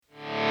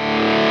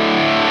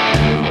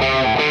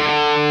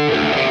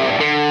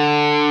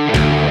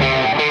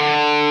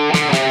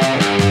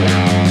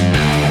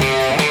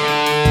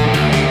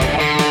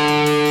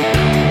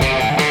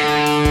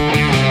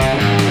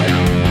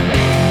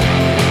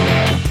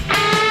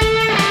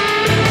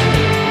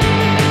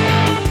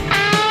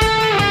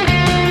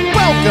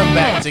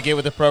to Get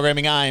With The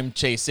Programming. I'm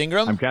Chase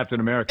Ingram. I'm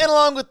Captain America. And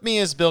along with me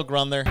is Bill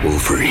Grundler.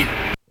 Wolverine.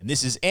 And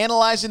this is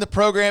Analyzing the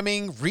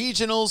Programming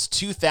Regionals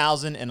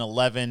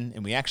 2011.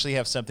 And we actually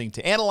have something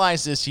to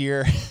analyze this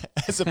year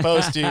as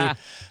opposed to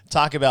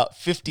talk about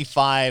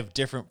 55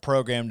 different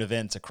programmed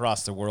events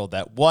across the world.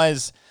 That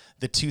was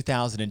the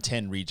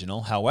 2010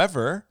 regional.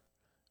 However,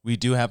 we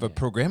do have a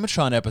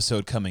Programmatron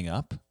episode coming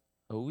up.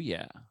 Oh,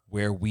 yeah.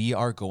 Where we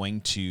are going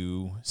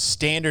to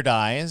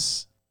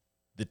standardize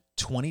the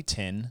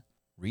 2010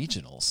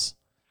 regionals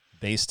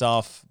based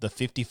off the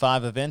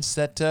 55 events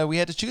that we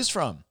had to choose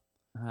from.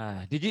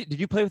 Did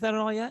you play with that at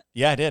all yet?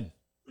 Yeah, I did.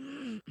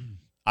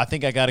 I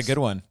think I got a good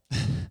one.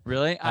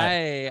 Really?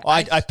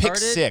 I picked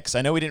 6.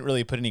 I know we didn't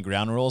really put any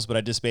ground rules, but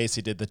I just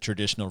basically did the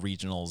traditional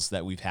regionals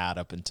that we've had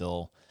up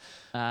until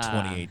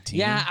 2018.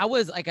 Yeah, I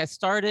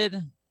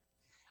started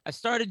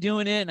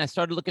doing it, and I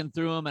started looking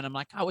through them, and I'm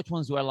like, oh, which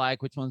ones do I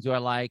like? Which ones do I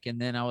like?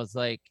 And then I was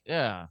like,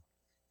 yeah,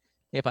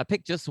 if I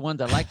pick just the ones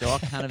I like, they're all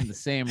kind of in the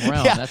same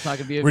realm. Yeah. That's not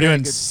going to be a We're very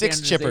doing good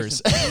 6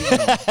 chippers.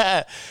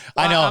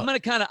 I know. I'm gonna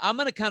kind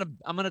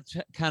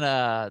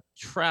of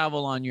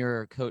travel on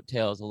your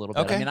coattails a little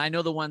bit. Okay. I mean, I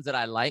know the ones that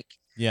I like.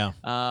 Yeah.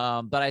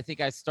 But I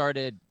think I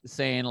started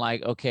saying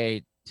like,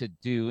 okay, to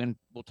do, and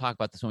we'll talk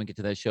about this when we get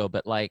to that show,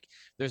 but like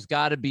there's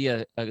got to be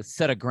a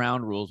set of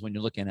ground rules when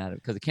you're looking at it,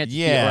 because it can't just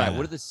be, all right,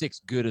 what are the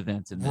 6 good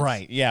events in this?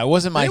 Right. Yeah, it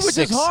wasn't my 6. Which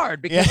is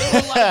hard because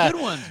there were a lot of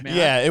good ones, man.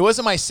 Yeah, it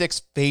wasn't my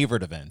 6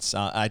 favorite events.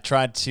 I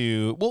tried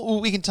to,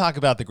 well, we can talk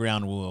about the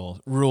ground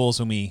rules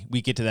when we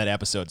get to that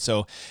episode.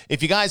 So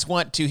if you guys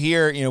want to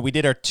hear, we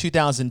did our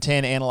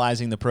 2010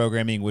 Analyzing the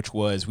Programming, which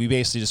was, we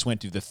basically just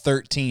went through the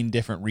 13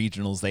 different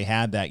regionals they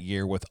had that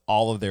year with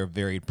all of their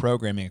varied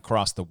programming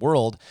across the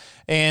world.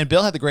 And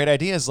Bill had the great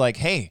idea, is like,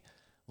 hey,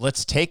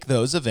 let's take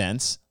those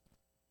events,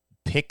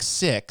 pick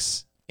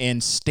 6,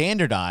 and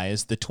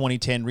standardize the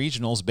 2010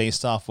 regionals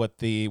based off what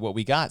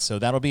we got. So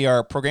that'll be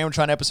our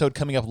Programmatron episode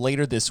coming up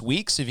later this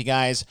week. So if you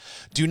guys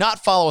do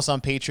not follow us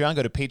on Patreon,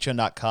 go to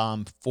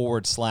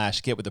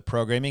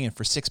patreon.com/getwiththeprogramming. And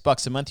for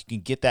 $6 a month, you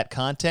can get that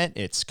content.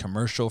 It's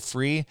commercial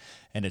free,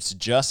 and it's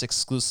just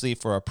exclusively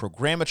for our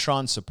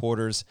Programmatron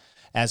supporters,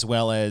 as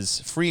well as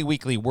free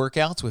weekly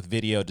workouts with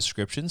video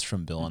descriptions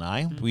from Bill and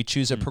I. We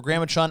choose a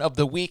Programmatron of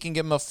the week and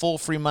give them a full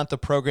free month of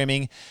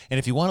programming. And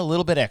if you want a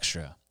little bit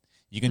extra,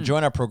 you can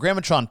join our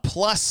Programmatron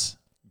Plus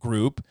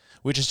group,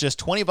 which is just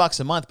 $20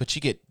 a month, but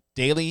you get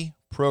daily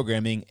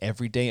programming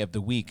every day of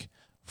the week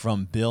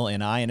from Bill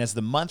and I. And as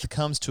the month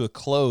comes to a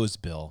close,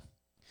 Bill,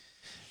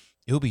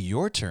 it'll be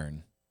your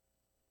turn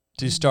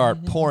to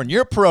start pouring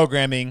your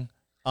programming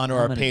onto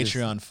our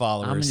Patreon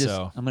followers.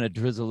 I'm going to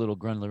drizzle a little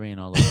Grundlerine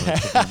all over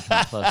it. I'm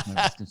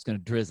just going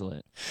to drizzle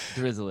it.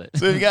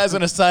 So if you guys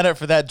want to sign up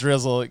for that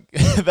drizzle,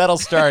 that'll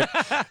start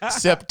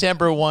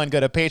September 1. Go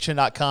to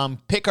patreon.com.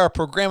 Pick our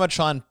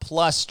Programmatron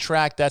Plus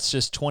track. That's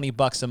just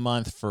 $20 a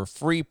month for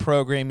free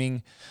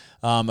programming.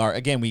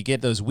 Again, we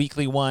get those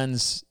weekly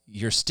ones.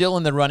 You're still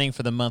in the running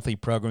for the monthly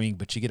programming,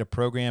 but you get a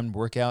programmed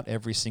workout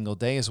every single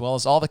day, as well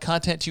as all the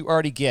content you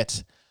already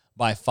get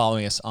by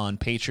following us on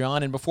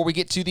Patreon. And before we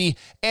get to the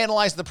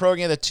Analyze the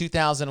Program, the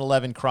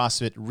 2011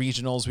 CrossFit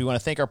Regionals, we want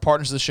to thank our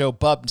partners of the show,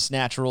 Bubs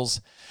Naturals.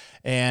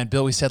 And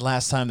Bill, we said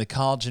last time, the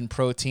collagen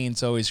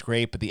protein's always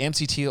great, but the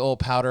MCT oil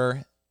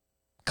powder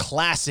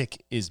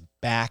classic is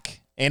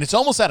back, and it's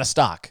almost out of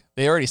stock.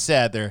 They already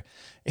said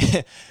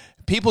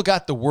people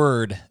got the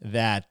word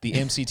that the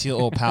MCT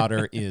oil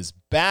powder is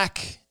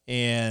back,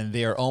 and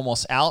they are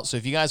almost out. So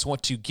if you guys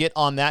want to get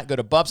on that, go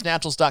to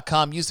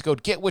bubsnaturals.com. Use the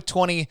code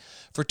GETWITH20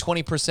 for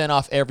 20%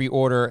 off every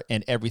order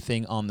and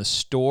everything on the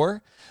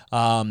store.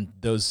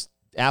 Those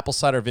apple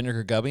cider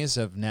vinegar gummies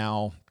have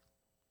now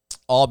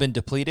all been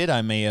depleted.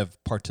 I may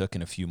have partook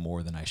in a few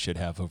more than I should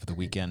have over the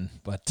weekend,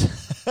 but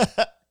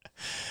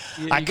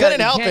I couldn't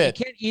help it.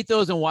 You can't eat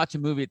those and watch a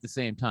movie at the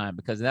same time,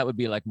 because that would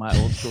be like my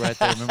old school right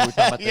there. Remember we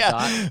talked about the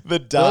dots? The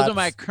dots. Those are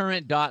my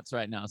current dots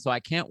right now. So I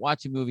can't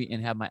watch a movie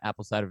and have my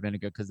apple cider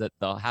vinegar, because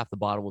half the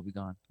bottle will be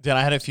gone. Then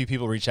I had a few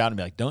people reach out and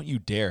be like, "Don't you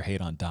dare hate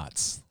on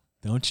dots.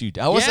 Don't you?"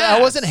 I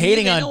wasn't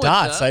hating on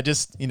dots. I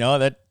just,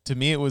 that to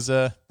me it was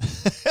I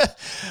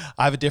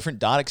have a different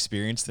dot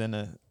experience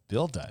than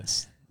Bill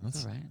does.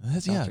 That's all right.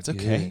 It's okay.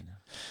 Good.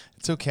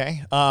 It's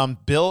okay.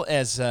 Bill,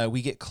 as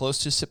we get close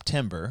to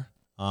September,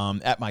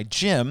 at my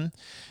gym,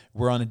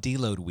 we're on a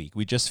deload week.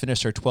 We just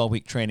finished our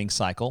 12-week training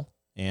cycle,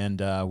 and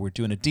we're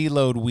doing a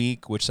deload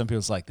week, which some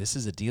people's like, this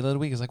is a deload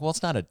week? It's like, well,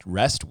 it's not a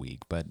rest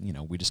week, but,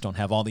 we just don't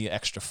have all the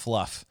extra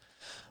fluff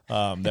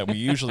that we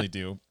usually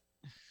do.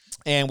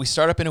 And we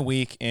start up in a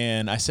week,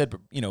 and I said,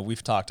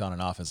 we've talked on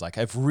and off. It's like,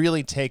 I've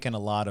really taken a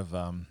lot of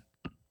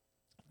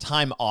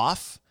time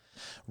off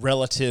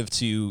relative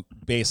to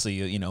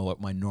basically, what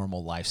my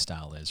normal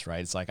lifestyle is, right?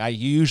 It's like I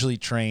usually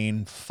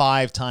train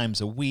 5 times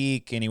a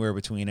week, anywhere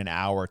between an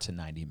hour to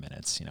 90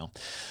 minutes,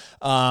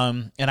 and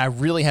I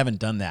really haven't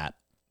done that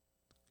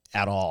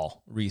at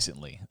all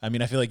recently. I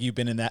mean, I feel like you've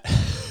been in that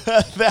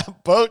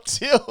that boat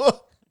too.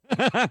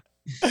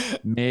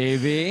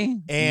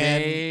 Maybe.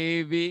 And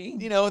maybe.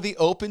 you know, the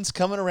Open's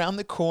coming around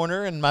the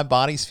corner, and my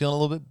body's feeling a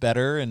little bit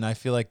better, and I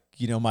feel like,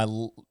 you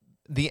know,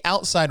 the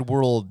outside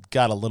world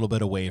got a little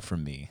bit away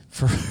from me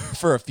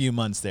for a few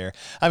months there.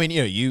 I mean,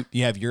 you know,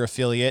 you have your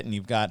affiliate, and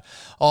you've got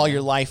all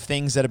your life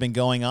things that have been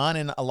going on,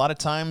 and a lot of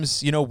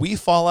times, you know,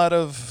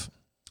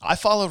 I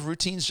follow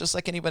routines just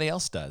like anybody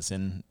else does,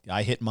 and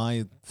I hit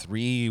my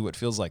what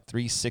feels like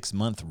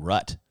 6-month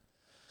rut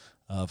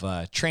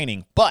of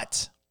training,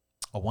 but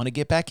I want to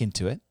get back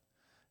into it.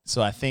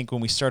 So I think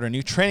when we start our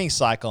new training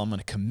cycle, I'm going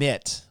to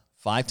commit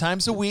 5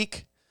 times a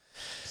week.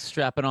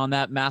 Strapping on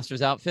that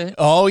Masters outfit.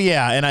 Oh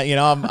yeah, and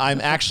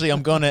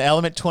I'm going to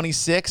Element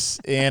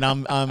 26, and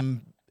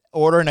I'm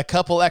ordering a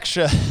couple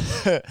extra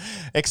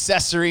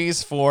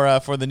accessories for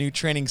the new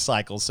training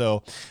cycle.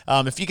 So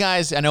if you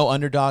guys, I know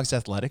Underdogs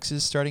Athletics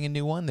is starting a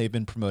new one. They've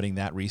been promoting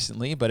that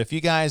recently. But if you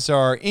guys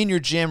are in your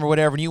gym or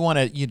whatever, and you want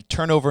to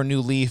turn over a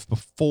new leaf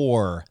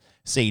before,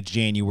 say,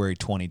 January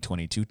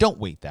 2022, don't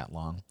wait that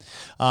long.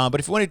 But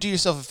if you want to do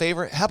yourself a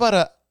favor, how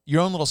about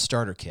your own little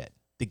starter kit?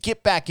 The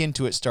Get Back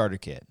Into It starter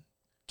kit.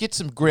 Get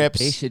some grips.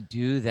 They should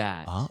do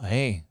that.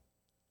 Hey.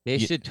 They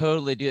should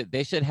totally do it.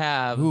 They should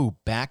have the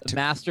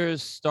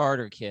Masters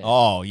starter kit.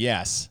 Oh,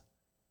 yes.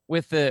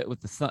 With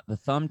the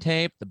thumb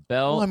tape, the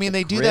belt. Well, I mean,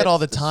 they do that all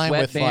the time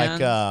with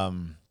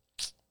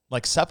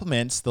like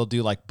supplements. They'll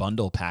do like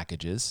bundle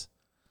packages.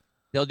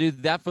 They'll do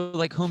that for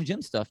like home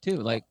gym stuff too.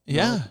 Like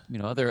other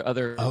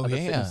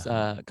fitness,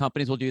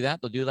 companies will do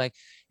that. They'll do like,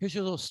 here's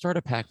your little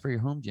starter pack for your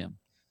home gym.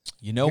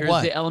 You know here's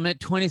what? The Element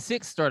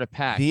 26 starter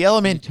pack. The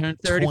Element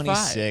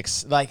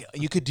 26. Like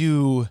you could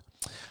do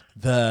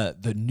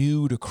the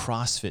new to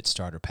CrossFit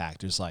starter pack.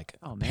 There's like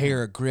a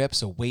pair of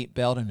grips, a weight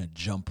belt, and a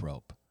jump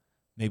rope.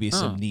 Maybe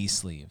some knee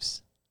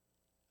sleeves.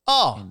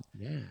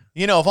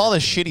 You know, of all the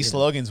shitty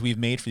slogans we've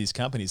made for these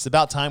companies, it's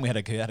about time we had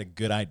a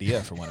good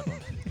idea for one of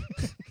them.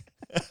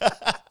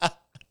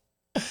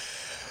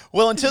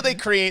 Well, until they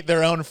create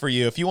their own for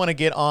you, if you want to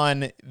get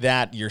on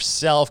that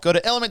yourself, go to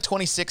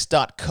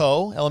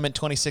element26.co,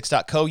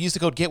 element26.co. Use the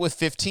code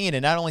GETWITH15,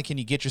 and not only can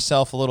you get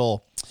yourself a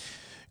little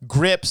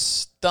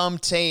grips, thumb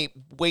tape,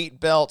 weight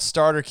belt,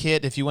 starter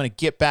kit, if you want to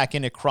get back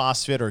into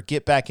CrossFit or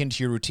get back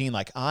into your routine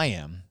like I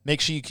am,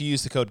 make sure you can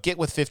use the code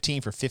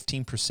GETWITH15 for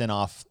 15%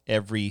 off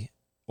every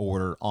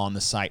order on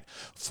the site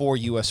for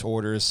U.S.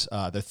 orders.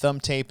 The thumb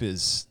tape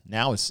is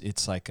now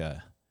it's like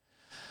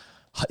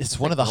it's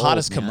one of the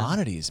hottest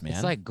commodities, man.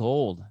 It's like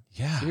gold.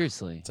 Yeah.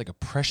 Seriously. It's like a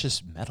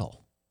precious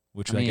metal,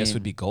 which I guess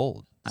would be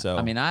gold. So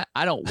I mean, I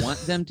don't want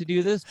them to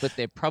do this, but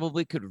they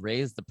probably could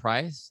raise the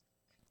price.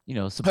 You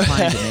know,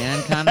 supply and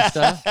demand kind of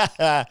stuff.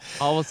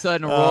 All of a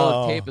sudden, a roll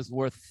of tape is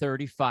worth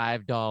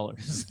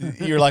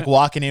 $35. You're like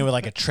walking in with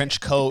like a trench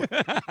coat.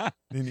 Hey,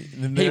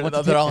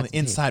 they're all in the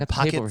inside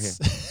pockets.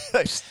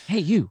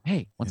 Hey,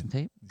 want some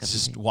tape?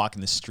 Just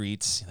walking the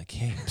streets. Like,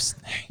 hey,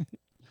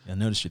 I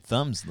notice your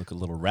thumbs look a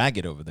little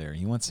ragged over there.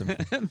 You want some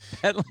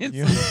peddling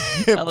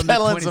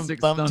some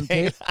thumb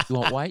tape? You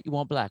want white? You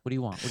want black? What do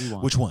you want?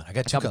 Which one? I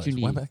got two colors.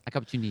 I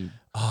got what you need.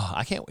 Oh,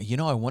 I can't. You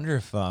know, I wonder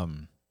if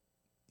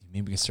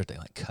maybe we can start to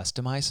like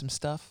customize some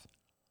stuff.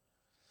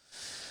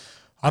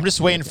 I'm just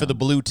waiting for the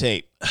blue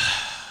tape.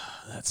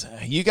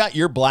 You got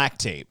your black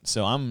tape,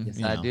 so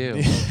I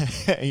do.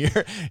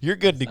 You're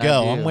good to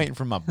go. I'm waiting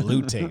for my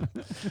blue tape.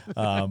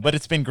 But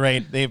it's been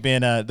great. They've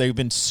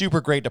been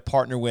super great to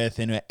partner with,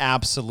 and I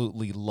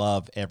absolutely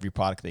love every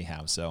product they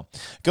have. So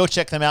go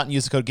check them out and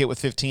use the code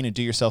GETWITH15 and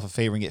do yourself a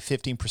favor and get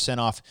 15%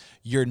 off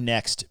your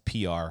next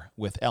PR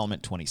with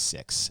Element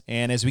 26.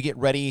 And as we get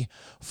ready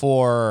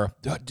for,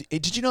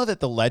 did you know that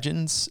the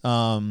Legends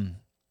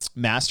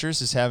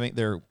Masters is having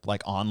their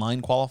like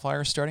online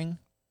qualifiers starting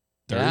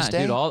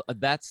Thursday? Yeah, dude,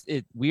 that's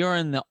it. We are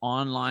in the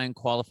online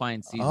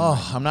qualifying season.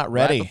 Oh, I'm not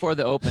ready. Right before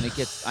the Open, it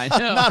gets. I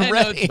know. I'm not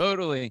ready.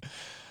 Totally.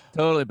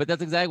 But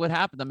that's exactly what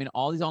happened. I mean,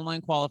 all these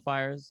online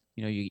qualifiers.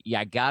 You know,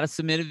 you got to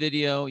submit a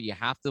video. You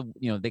have to.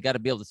 You know, they got to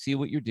be able to see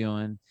what you're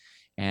doing.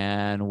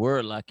 And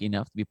we're lucky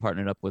enough to be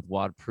partnered up with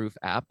WODproof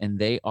app, and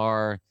they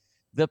are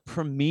the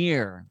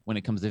premier when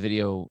it comes to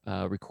video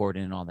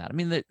recording and all that. I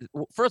mean,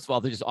 first of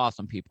all, they're just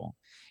awesome people,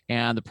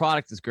 and the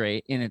product is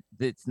great. And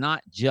it's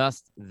not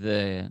just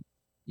the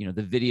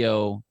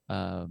video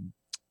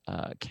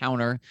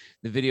counter,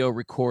 the video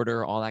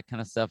recorder, all that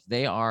kind of stuff.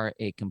 They are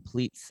a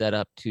complete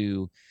setup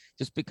to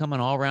just become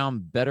an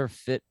all-around better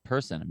fit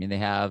person. I mean, they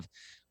have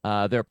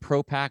their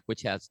Pro Pack,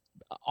 which has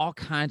all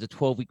kinds of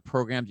 12-week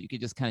programs you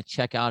could just kind of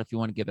check out if you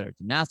want to get better at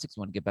gymnastics,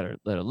 you want to get better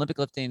at Olympic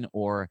lifting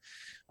or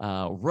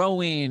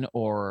rowing,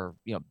 or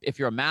if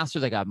you're a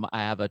master's, I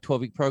have a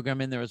 12-week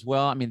program in there as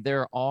well. I mean,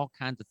 there are all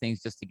kinds of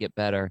things just to get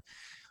better.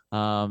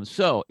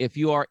 So if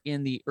you are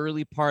in the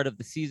early part of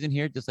the season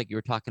here, just like you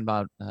were talking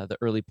about the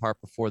early part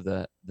before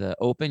the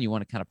Open, you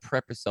want to kind of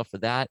prep yourself for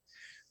that.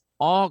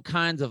 All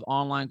kinds of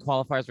online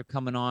qualifiers are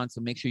coming on, so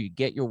make sure you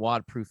get your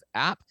WODproof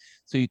app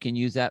so you can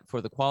use that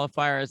for the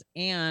qualifiers.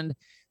 And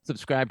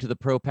subscribe to the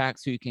Pro Pack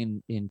so you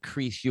can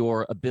increase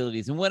your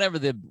abilities and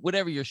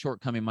whatever your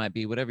shortcoming might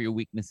be, whatever your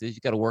weakness is.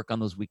 You got to work on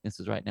those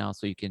weaknesses right now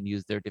so you can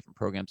use their different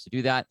programs to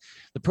do that.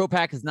 The Pro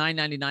Pack is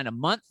 $9.99 a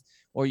month,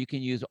 or you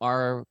can use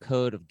our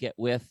code of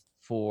GetWith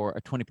for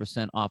a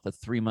 20% off a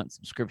 3-month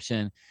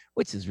subscription,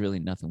 which is really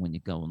nothing when you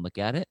go and look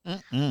at it.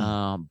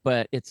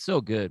 But it's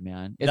so good,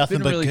 man. It's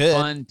been really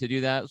fun to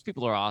do that. Those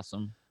people are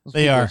awesome.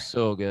 They are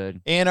so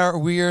good. And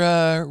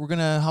we're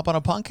gonna hop on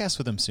a podcast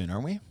with them soon,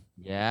 aren't we?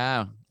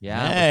 Yeah. Hey. We're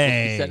supposed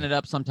to be setting it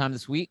up sometime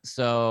this week.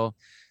 So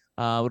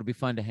it'll be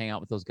fun to hang out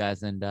with those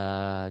guys and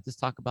just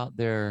talk about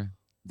their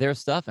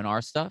stuff and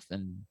our stuff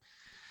and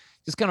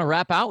just gonna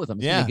wrap out with them.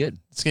 It's gonna be good.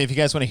 If you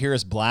guys want to hear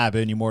us blab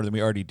any more than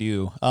we already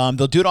do,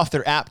 they'll do it off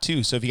their app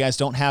too. So if you guys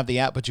don't have the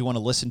app but you want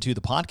to listen to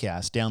the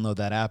podcast, download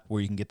that app where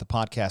you can get the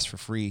podcast for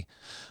free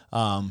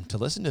to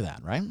listen to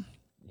that. Right?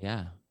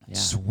 Yeah.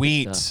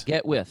 Sweet.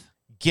 GetWith.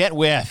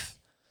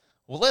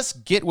 Well, let's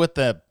get with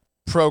the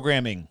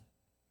programming.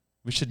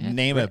 We should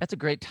name it. That's a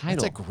great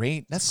title.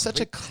 That's such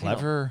a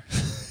clever.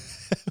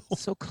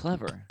 So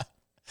clever.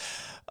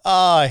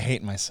 Oh, I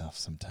hate myself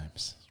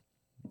sometimes.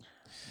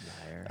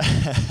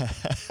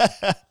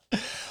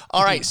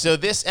 All right, so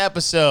this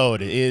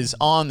episode is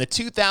on the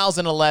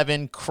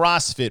 2011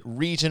 CrossFit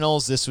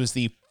Regionals. This was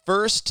the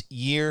first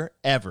year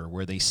ever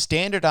where they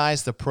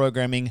standardized the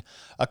programming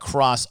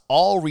across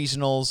all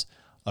regionals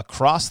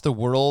across the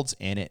world,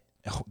 and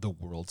the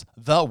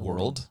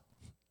world.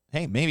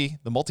 Hey, maybe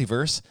the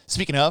multiverse.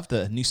 Speaking of,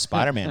 the new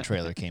Spider-Man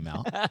trailer came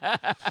out.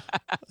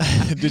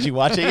 Did you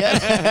watch it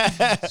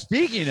yet?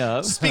 Speaking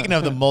of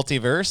the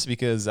multiverse,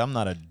 because I'm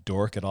not a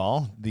dork at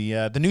all.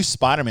 The new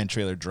Spider-Man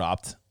trailer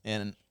dropped,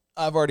 and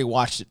I've already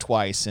watched it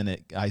twice. And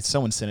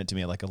someone sent it to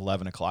me at like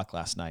 11 o'clock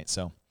last night.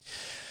 So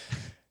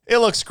it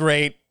looks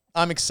great.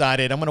 I'm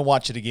excited. I'm gonna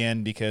watch it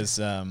again because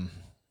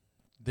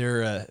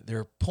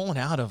they're pulling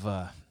out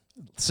of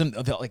some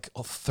like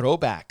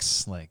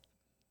throwbacks, like.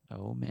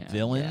 Oh man,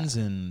 villains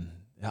and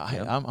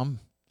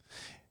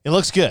it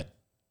looks good.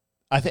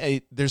 I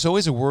think there's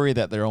always a worry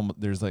that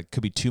there's like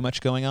could be too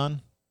much going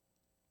on,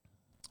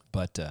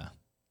 but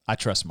I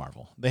trust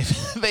Marvel.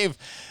 They've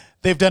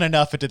done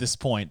enough to this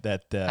point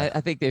that I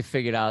think they've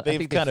figured out. They've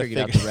figured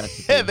out the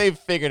recipe. They've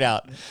figured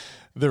out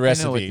the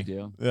recipe. They know what to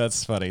do.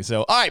 That's funny.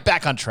 So all right,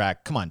 back on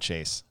track. Come on,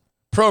 Chase.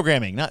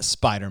 Programming, not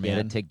Spider-Man.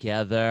 Get it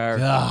together.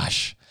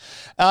 Gosh.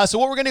 So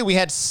what we're gonna do? We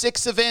had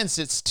 6 events.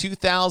 It's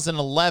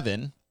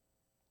 2011.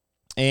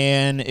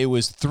 And it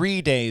was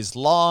 3 days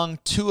long,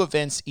 2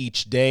 events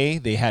each day.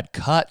 They had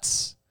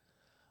cuts.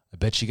 I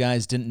bet you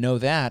guys didn't know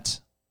that.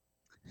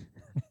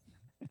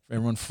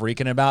 Everyone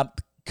freaking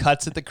about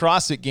cuts at the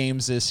CrossFit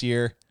Games this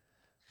year.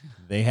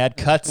 They had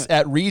cuts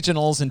at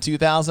regionals in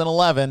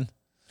 2011.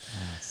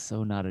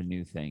 So not a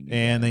new thing.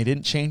 And they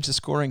didn't change the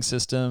scoring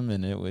system,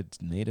 and it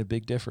made a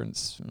big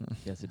difference.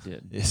 Yes, it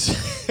did.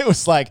 It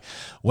was like,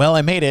 well,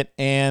 I made it,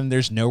 and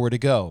there's nowhere to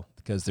go.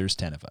 Because there's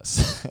 10 of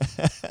us.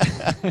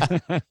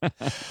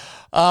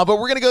 But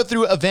we're going to go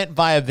through event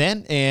by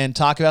event and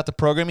talk about the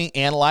programming,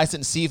 analyze it,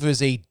 and see if it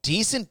was a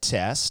decent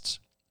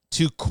test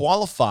to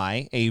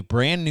qualify a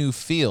brand new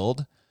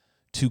field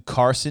to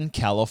Carson,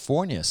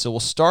 California. So we'll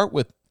start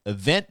with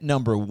event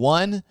number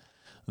 1,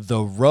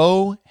 the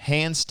row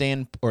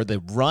handstand, or the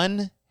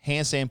run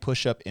handstand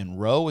push-up in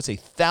row. It's a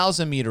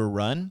 1,000-meter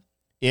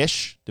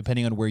run-ish,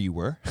 depending on where you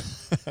were.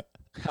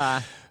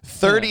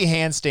 30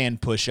 handstand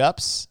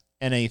push-ups.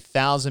 And a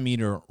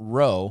 1,000-meter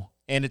row.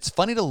 And it's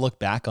funny to look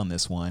back on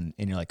this one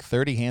and you're like,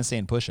 30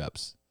 handstand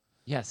push-ups.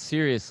 Yeah,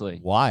 seriously.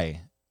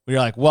 Why? You're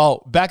like,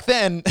 well, back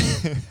then,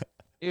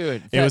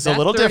 dude, it was a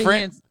little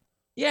different.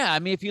 Yeah, I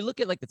mean, if you look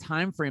at like the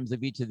time frames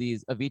of each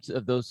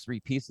of those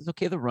 3 pieces,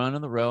 okay, the run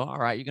and the row, all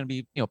right, you're gonna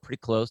be pretty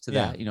close to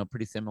that,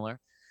 pretty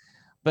similar.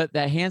 But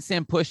that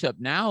handstand push-up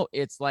now,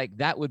 it's like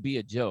that would be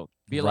a joke.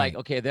 Be like,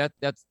 okay,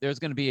 there's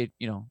gonna be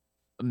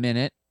a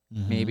minute,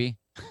 maybe.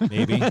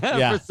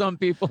 Yeah. For some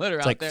people that are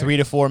it's out like there. 3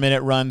 to 4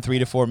 minute run, 3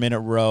 to 4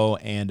 minute row,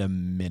 and a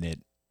minute.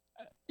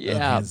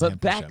 Yeah, but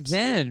back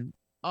then,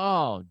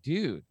 oh,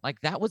 dude, like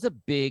that was a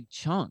big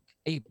chunk,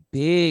 and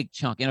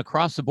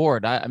across the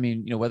board. I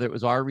mean, whether it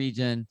was our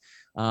region,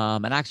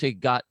 and actually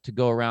got to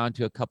go around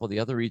to a couple of the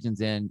other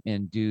regions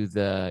and do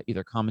the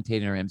either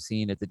commentating or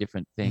emceeing at the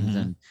different things,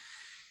 and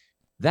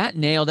that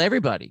nailed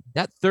everybody.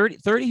 That 30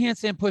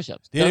 handstand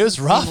push-ups. It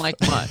was rough. Seem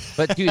like much,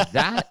 but dude,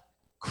 that.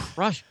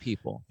 Crushed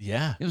people.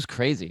 Yeah. It was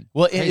crazy.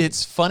 Well,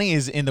 it's funny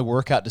is in the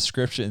workout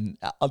description,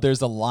 there's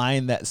a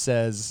line that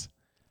says,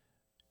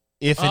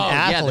 if an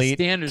athlete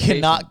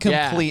cannot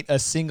complete a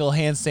single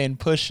handstand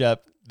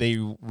push-up, they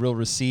will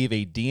receive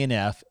a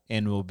DNF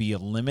and will be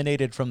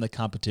eliminated from the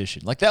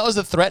competition. Like that was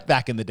a threat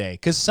back in the day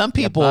because some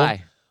people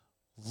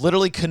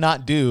literally could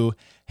not do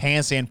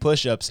handstand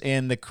push-ups.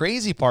 And the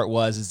crazy part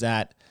is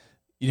that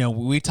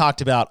we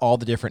talked about all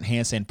the different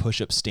handstand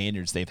push-up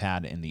standards they've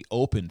had in the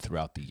open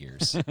throughout the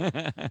years.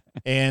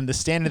 And the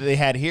standard that they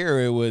had here,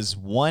 it was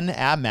 1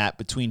 ab mat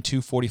between 2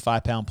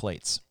 45-pound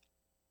plates.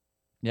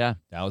 Yeah.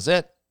 That was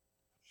it.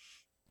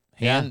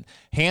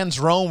 Hands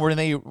roam where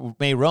they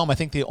may roam. I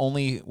think the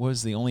only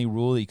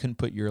rule that you couldn't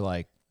put your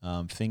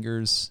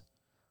fingers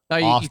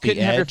off you couldn't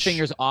the edge. Have your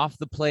fingers off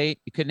the plate.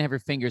 You couldn't have your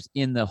fingers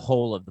in the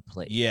hole of the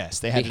plate. Yes,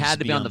 they had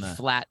to be on the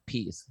flat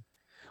piece.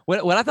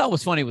 What I thought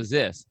was funny was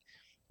this.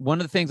 One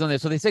of the things on there,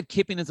 so they said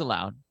kipping is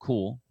allowed.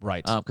 Cool.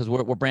 Right. Because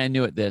we're brand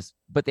new at this.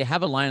 But they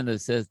have a line that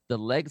says the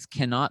legs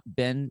can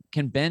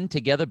bend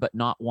together, but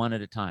not one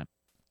at a time.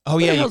 Oh,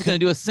 yeah. You're going to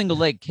do a single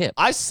leg kip.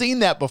 I've seen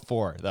that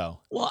before,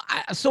 though. Well,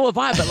 so have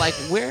I.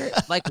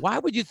 But why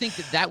would you think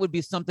that would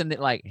be something that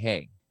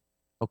hey,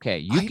 okay,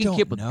 you can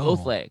kip with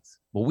both legs,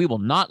 but we will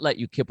not let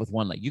you kip with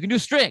one leg. You can do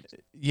strict.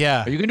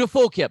 Yeah. Or you can do a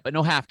full kip, but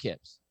no half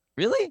kips.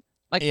 Really?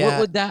 What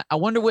would that? I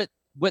wonder what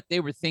they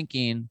were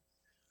thinking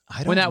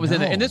when that was in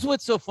there. And this is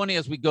what's so funny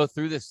as we go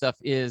through this stuff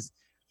is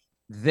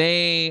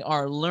CrossFit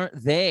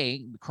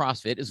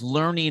is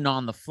learning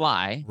on the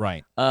fly,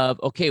 right? Of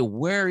okay,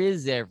 where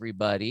is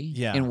everybody?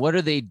 Yeah. And what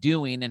are they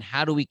doing? And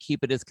how do we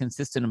keep it as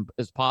consistent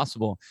as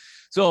possible?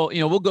 So,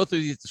 we'll go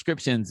through these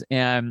descriptions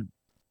and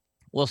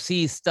we'll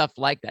see stuff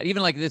like that.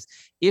 Even like this,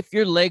 if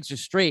your legs are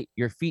straight,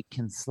 your feet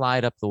can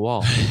slide up the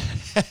wall.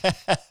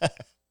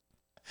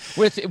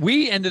 Which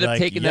we ended up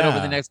taking that over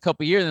the next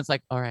couple of years. And it's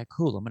all right,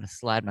 cool. I'm going to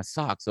slide my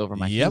socks over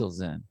my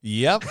heels in.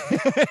 Yep. I'm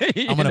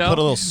going to put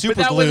a little super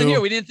glue. But that wasn't here.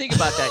 We didn't think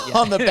about that yet.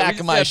 On the back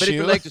of my shoe. But if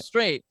your legs are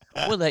straight,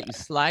 we'll let you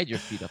slide your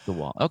feet up the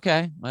wall.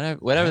 Okay.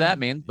 Whatever that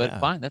means.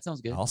 But fine. That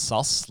sounds good. I'll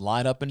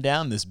slide up and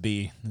down this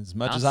B as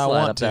much as I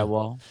want up to. That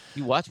wall.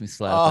 You watch me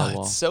slide up that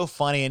wall. It's so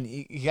funny. And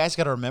you guys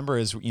got to remember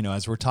as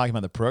we're talking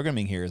about the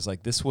programming here is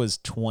this was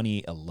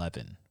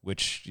 2011,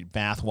 which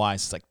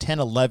math-wise is 10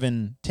 to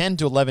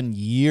 11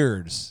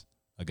 years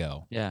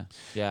ago. Yeah.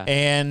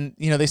 And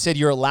they said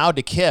you're allowed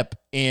to kip,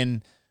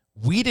 and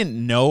we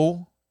didn't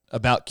know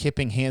about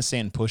kipping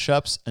handstand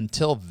push-ups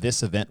until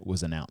this event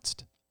was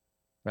announced.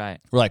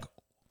 Right. We're like,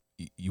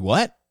 you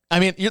what?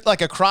 I mean, you're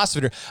like a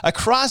CrossFitter. A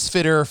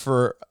CrossFitter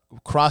for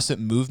CrossFit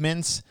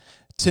movements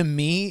to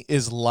me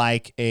is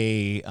like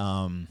a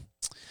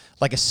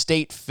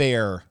state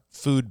fair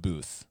food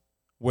booth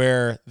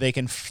where they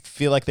can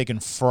feel like they can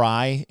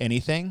fry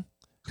anything.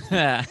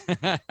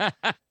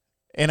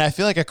 And I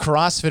feel like a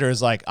CrossFitter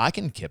is I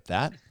can kip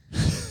that.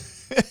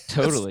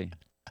 Totally.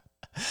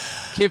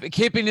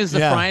 Kipping is the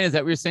frying. Is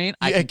that what you're saying?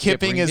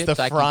 Kipping is the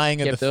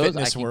frying of the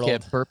fitness world. I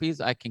can kip burpees.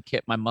 I can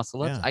kip my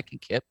muscle ups. I can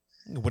kip.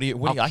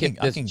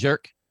 I can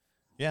jerk.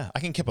 Yeah,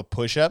 I can kip a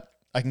push up.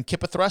 I can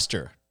kip a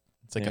thruster.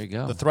 It's there you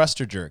go. The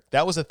thruster jerk.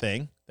 That was a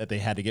thing that they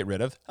had to get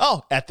rid of.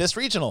 Oh, at this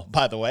regional,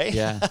 by the way.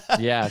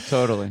 Yeah,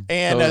 totally.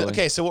 And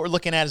okay, so what we're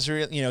looking at is 2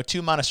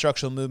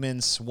 monostructural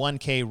movements,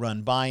 1K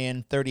run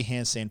buy-in, 30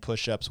 handstand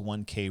push-ups,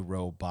 1K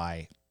row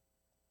buy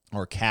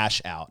or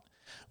cash out,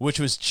 which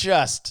was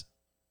just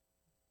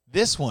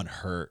this one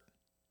hurt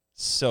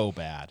so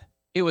bad.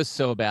 It was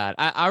so bad.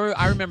 I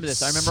remember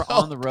this. I remember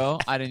on the row,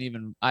 I didn't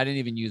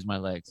even use my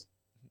legs.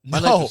 My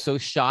legs were so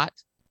shot.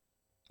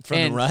 From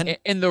the run?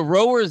 And the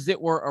rowers that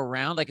were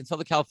around, like in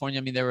Southern California,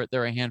 I mean, there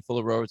were a handful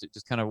of rowers that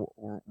just kind of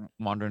were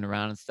wandering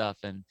around and stuff.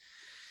 And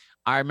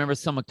I remember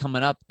someone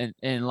coming up and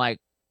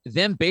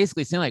them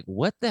basically saying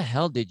what the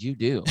hell did you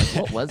do?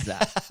 What was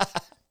that?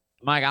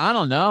 I'm like, I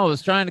don't know. I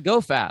was trying to go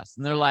fast.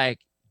 And they're like,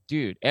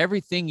 dude,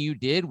 everything you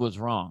did was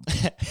wrong.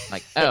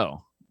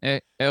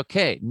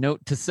 Okay.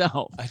 Note to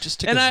self. I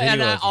just took a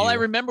video of all you. I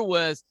remember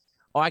was,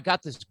 I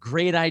got this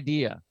great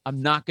idea.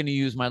 I'm not going to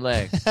use my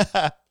legs.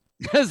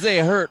 Because they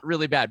hurt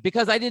really bad.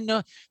 Because I didn't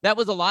know that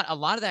was a lot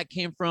of that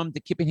came from the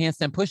kipping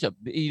handstand push-up.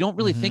 You don't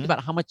really think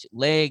about how much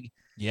leg.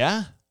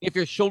 Yeah. If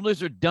your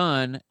shoulders are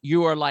done,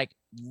 you are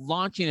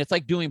launching. It's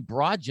like doing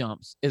broad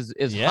jumps as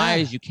high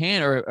as you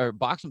can, or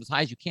box jumps as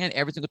high as you can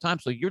every single time.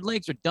 So your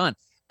legs are done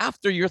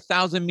after your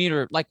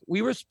 1,000-meter.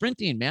 We were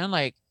sprinting, man.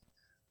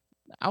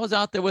 I was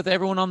out there with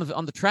everyone on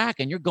the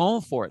track, and you're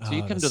going for it. So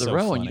you come to the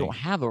row and you don't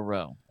have a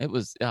row. It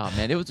was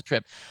it was a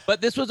trip.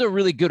 But this was a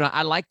really good one.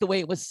 I like the way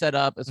it was set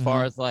up as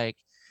far as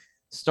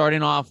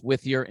starting off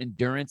with your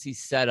endurance-y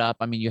setup.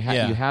 I mean, you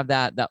have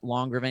that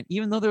longer event,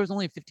 even though there was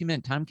only a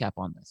 15-minute time cap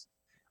on this.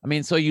 I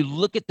mean, so you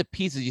look at the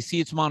pieces, you see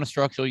it's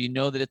monostructural, you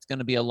know that it's going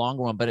to be a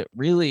longer one, but it's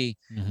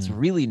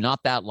really not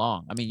that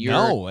long. I mean,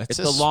 it's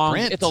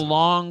a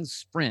long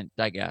sprint,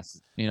 I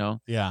guess,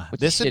 Yeah.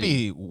 This would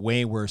be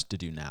way worse to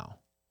do now.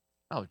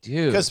 Oh,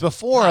 dude. Because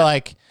before,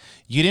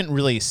 you didn't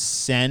really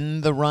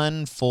send the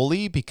run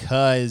fully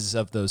because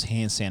of those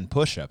handstand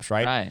push-ups,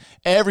 right? Right.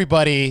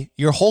 Everybody,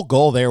 your whole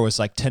goal there was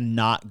to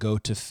not go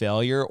to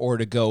failure or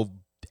to go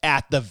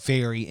at the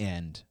very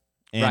end.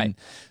 And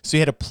so you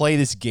had to play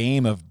this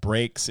game of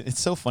breaks. It's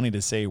so funny to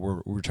say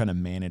we're trying to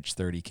manage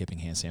 30 kipping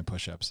handstand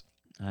push-ups.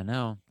 I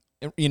know.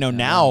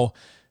 Now,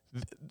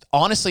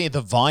 honestly,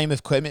 the volume of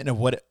equipment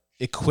and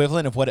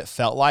equivalent of what it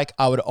felt like,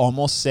 I would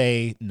almost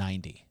say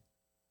 90.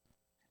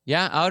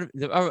 Yeah,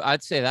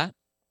 I'd say that.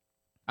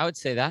 I would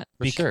say that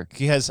for sure.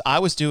 Because I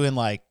was doing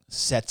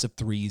sets of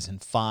 3s and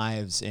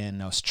 5s,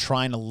 and I was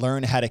trying to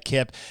learn how to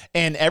kip.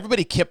 And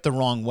everybody kipped the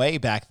wrong way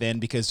back then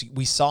because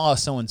we saw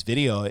someone's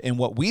video, and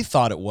what we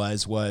thought it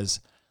was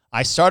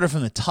I started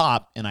from the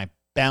top and I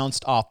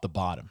bounced off the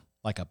bottom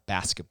like a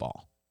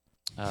basketball.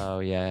 Oh,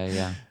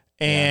 yeah.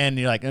 And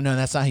you're like, no,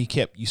 that's not how you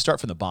kip. You start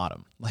from the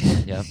bottom. Like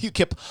you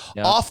kip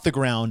off the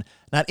ground,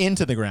 not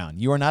into the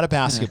ground. You are not a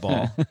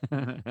basketball.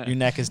 Your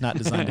neck is not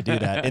designed to do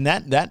that. And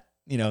that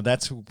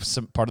that's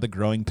some part of the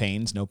growing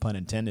pains, no pun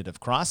intended, of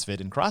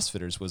CrossFit and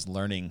CrossFitters was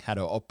learning how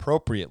to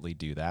appropriately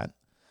do that.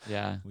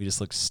 Yeah. We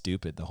just looked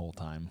stupid the whole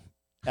time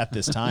at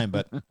this time.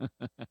 But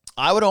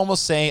I would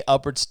almost say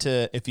upwards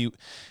to, if you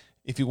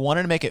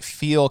wanted to make it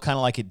feel kind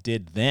of like it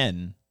did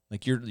then,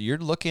 like you're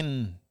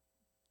looking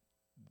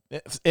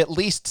at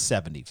least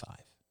 75.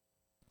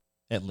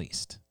 At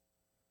least.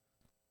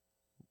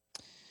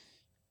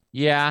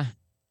 Yeah.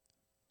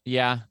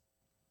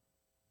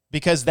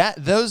 Because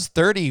those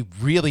 30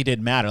 really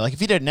did matter. Like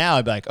if you did it now,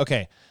 I'd be like,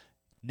 okay,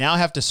 now I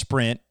have to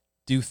sprint,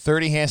 do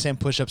 30 handstand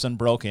push-ups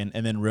unbroken,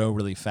 and then row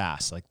really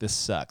fast. Like this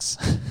sucks.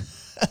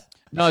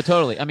 No,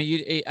 totally. I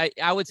mean,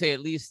 I would say at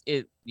least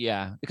it.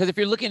 Yeah, because if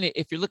you're looking at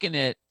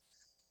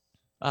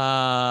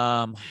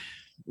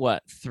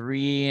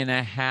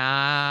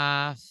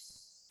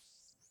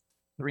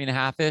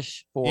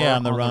 3.5-ish for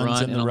on the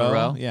runs in the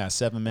row. Yeah,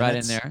 7 minutes right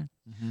in there.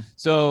 Mm-hmm.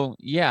 So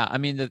yeah, I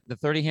mean the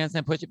 30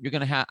 handstand push-up, you're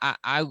gonna have.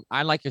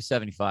 I like your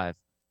 75.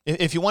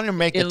 If you want to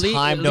make the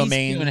time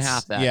domains,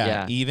 2.5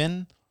 that,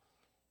 even.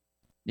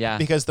 Yeah.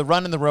 Because the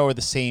run and the row are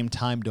the same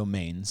time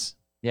domains.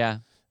 Yeah.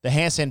 The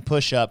handstand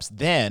push-ups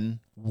then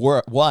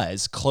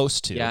was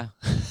close to. Yeah.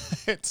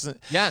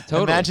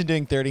 Totally. Imagine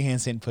doing 30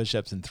 handstand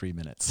push-ups in 3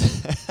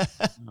 minutes.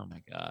 Oh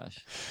my gosh.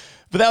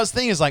 But that was the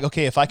thing is like,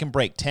 okay, if I can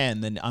break 10,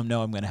 then I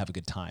know I'm going to have a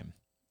good time.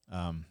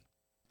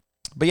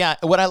 But yeah,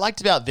 what I liked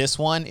about this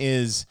one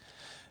is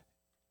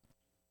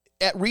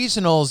at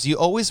regionals, you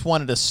always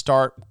wanted to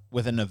start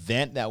with an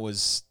event that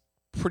was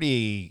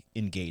pretty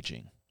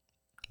engaging.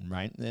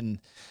 Right. And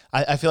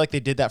I feel like they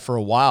did that for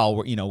a while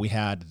where, we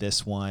had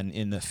this one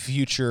in the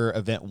future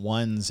event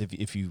ones.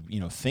 If you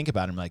think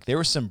about them, like there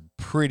were some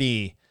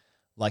pretty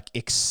like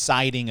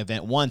exciting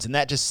event ones, and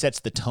that just sets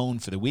the tone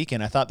for the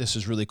weekend. I thought this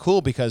was really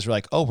cool because we're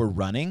like, oh, we're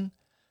running.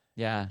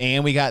 Yeah.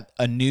 And we got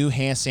a new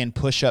handstand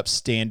push-up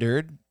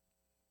standard.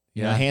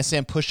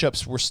 Handstand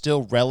push-ups were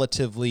still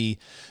relatively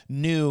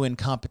new in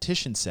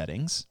competition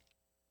settings.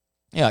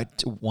 Yeah,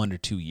 1 or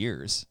 2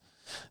 years.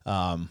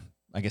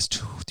 I guess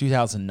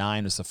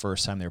 2009 was the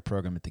first time they were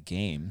programmed at the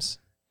games.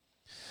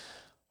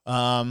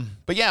 But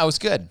yeah, it was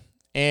good.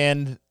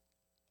 And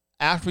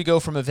after we go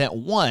from event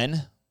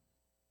 1,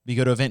 we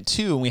go to event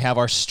 2, and we have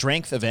our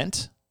strength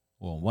event.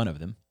 Well, one of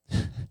them.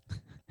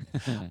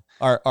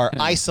 our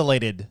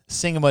isolated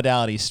single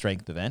modality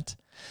strength event.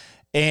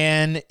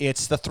 And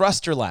it's the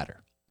thruster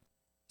ladder.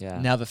 Yeah.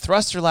 Now, the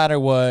thruster ladder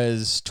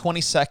was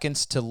 20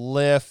 seconds to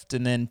lift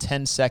and then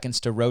 10 seconds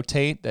to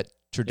rotate, that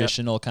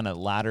traditional kind of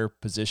ladder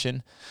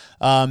position.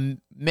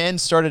 Men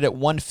started at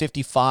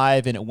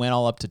 155 and it went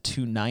all up to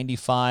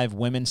 295.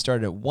 Women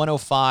started at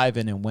 105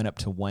 and it went up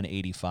to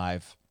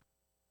 185.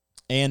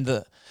 And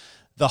the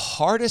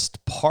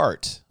hardest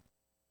part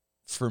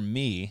for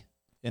me,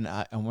 and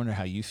I wonder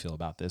how you feel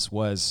about this,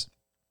 was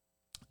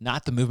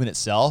not the movement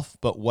itself,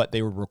 but what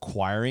they were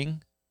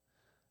requiring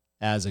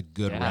as a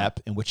good rep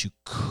and what you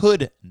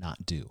could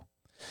not do.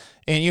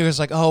 And you're just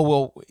like, oh,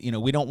 well,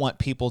 we don't want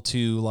people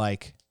to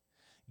like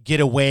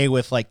get away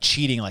with like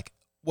cheating. Like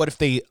what if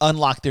they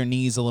unlock their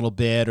knees a little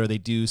bit, or they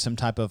do some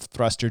type of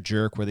thruster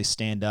jerk where they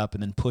stand up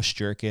and then push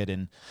jerk it?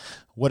 And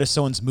what if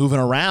someone's moving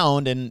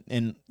around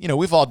and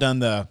we've all done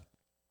the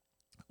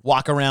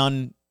walk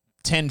around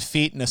 10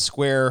 feet in a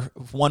square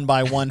 1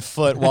 by 1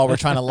 foot while we're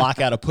trying to lock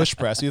out a push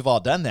press. We've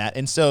all done that.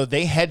 And so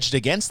they hedged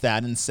against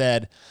that and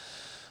said,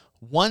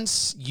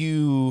 once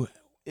the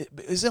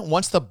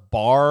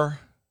bar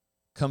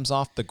comes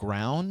off the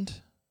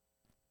ground?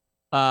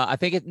 I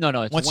think it's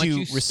once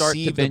you start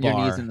to bend your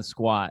knees in the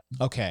squat.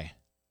 Okay.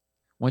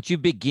 Once you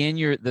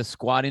begin the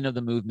squatting of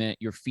the movement,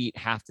 your feet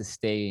have to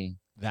stay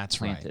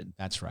planted. Right.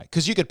 That's right.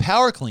 Because you could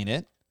power clean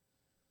it.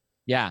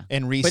 Yeah.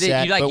 And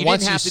reset. But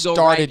once you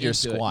started your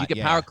squat, you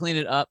can power clean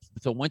it up.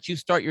 So once you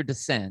start your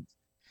descent,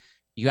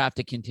 you have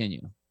to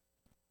continue.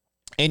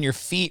 And your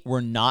feet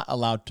were not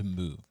allowed to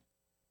move.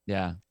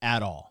 Yeah.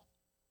 At all.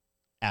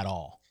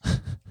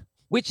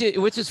 Which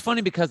is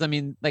funny because I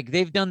mean, like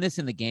they've done this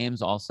in the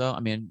games also. I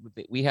mean,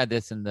 we had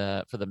this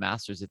for the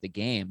Masters at the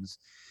games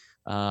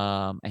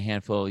a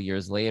handful of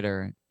years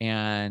later,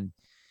 and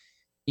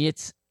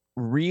it's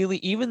really,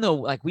 even though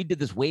like we did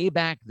this way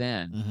back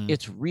then,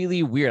 it's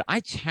really weird. I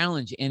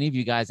challenge any of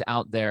you guys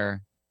out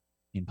there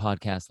in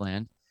podcast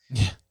land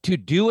to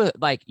do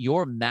like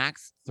your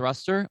max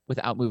thruster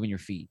without moving your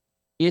feet.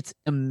 It's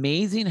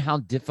amazing how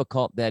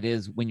difficult that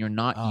is when you're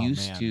not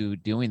used to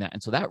doing that.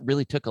 And so that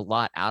really took a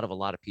lot out of a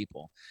lot of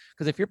people.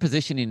 Because if your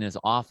positioning is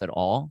off at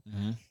all,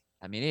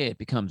 I mean, it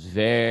becomes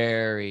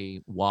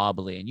very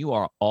wobbly and you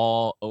are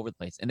all over the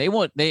place. And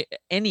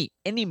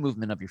any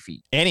movement of your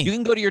feet. You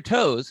can go to your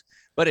toes,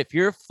 but if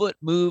your foot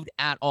moved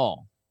at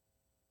all,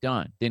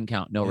 Done. Didn't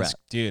count. No rep.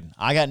 Dude,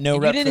 I got no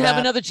and rep. You didn't have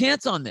another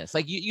chance on this.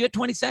 Like you had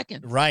 20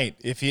 seconds. Right.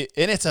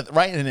 It's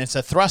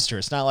a thruster.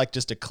 It's not like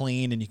just a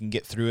clean and you can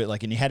get through it.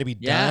 Like, and you had to be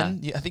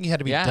done. I think you had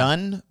to be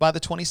done by the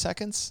 20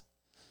 seconds.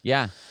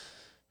 Yeah.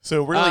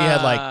 So really you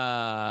had like,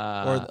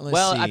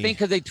 I think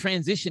because they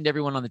transitioned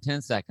everyone on the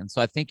 10 seconds.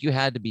 So I think you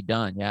had to be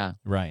done. Yeah.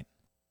 Right.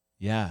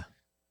 Yeah.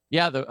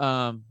 Yeah.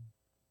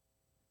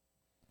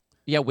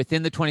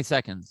 Within the 20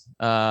 seconds.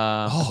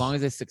 As long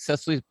as they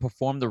successfully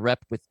perform the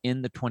rep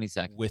within the 20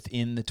 seconds.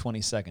 Within the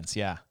 20 seconds,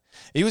 yeah.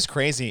 It was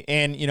crazy.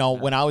 And,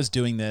 when I was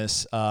doing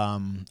this,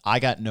 I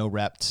got no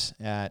repped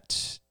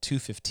at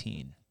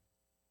 215.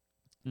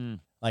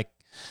 Like,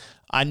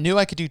 I knew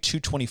I could do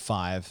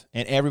 225,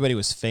 and everybody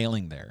was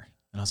failing there.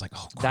 And I was like,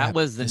 oh, crap. That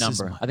was the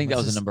number. I think that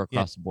was the number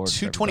across the board.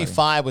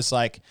 225 was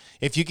like,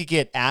 if you could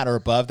get at or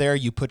above there,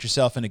 you put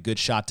yourself in a good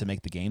shot to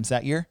make the games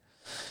that year.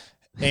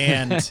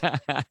 And...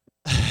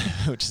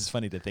 which is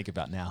funny to think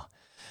about now.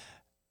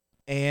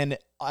 And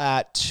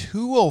at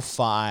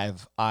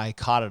 205, I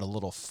caught it a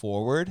little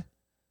forward.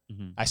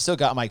 I still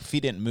got my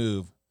feet didn't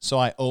move, so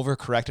I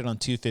overcorrected on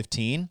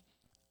 215.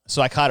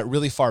 So I caught it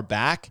really far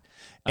back.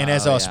 And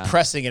as I was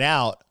pressing it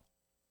out,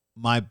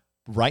 my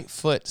right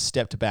foot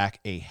stepped back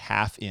a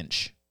half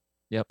inch.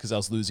 Yep. Because I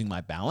was losing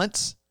my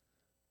balance.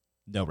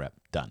 No rep.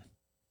 Done.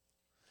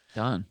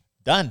 Done.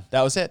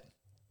 That was it.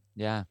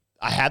 Yeah.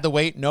 I had the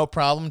weight, no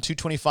problem.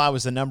 225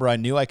 was the number I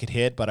knew I could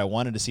hit, but I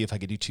wanted to see if I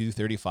could do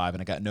 235,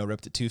 and I got no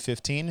rep at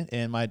 215,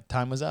 and my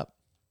time was up.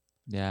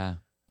 Yeah.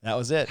 That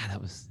was it. God,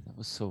 that was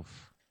so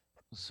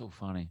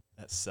funny.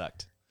 That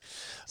sucked.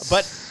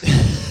 But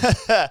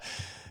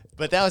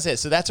but that was it.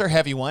 So that's our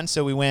heavy one.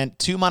 So we went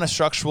 2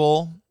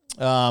 monostructural.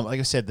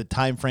 Like I said, the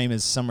time frame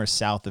is somewhere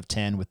south of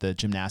 10 with the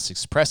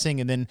gymnastics pressing.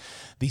 And then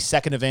the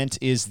second event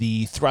is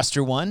the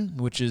thruster one,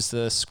 which is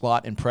the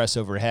squat and press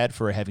overhead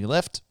for a heavy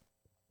lift.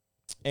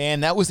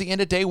 And that was the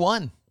end of day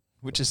 1,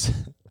 which is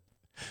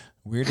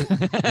weird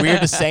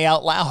to say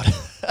out loud.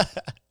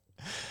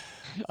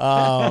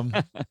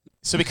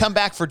 So we come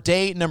back for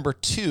day number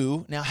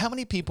 2. Now, how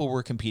many people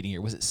were competing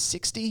here? Was it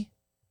 60?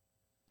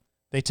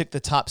 They took the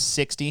top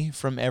 60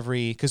 from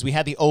every, because we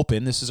had the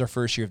Open. This is our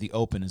first year of the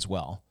Open as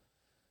well.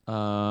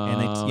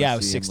 And it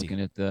was 60. I'm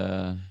looking at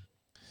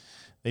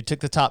They took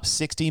the top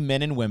 60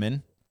 men and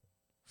women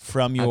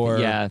from your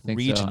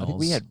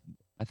regionals. So.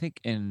 I think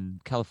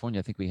in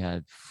California, we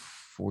had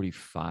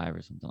 45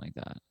 or something like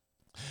that.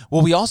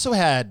 Well, we also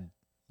had,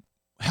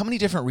 how many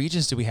different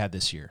regions did we have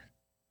this year?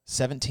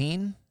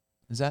 17?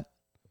 Is that?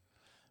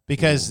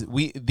 Because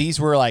these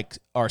were like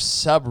our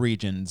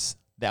sub-regions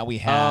that we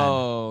had,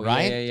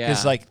 right? Yeah.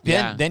 Because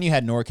then you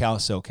had NorCal,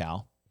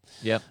 SoCal.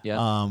 Yep.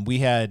 We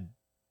had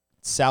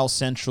South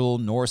Central,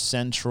 North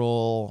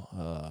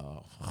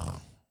Central,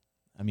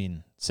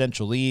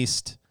 Central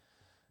East.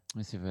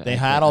 They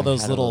had all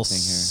those little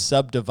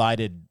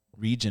subdivided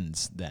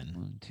regions then.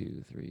 1,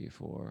 2, 3,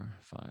 4,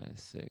 5,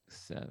 6,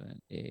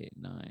 7, 8,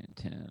 9,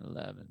 10,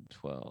 11,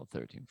 12,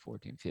 13,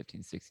 14,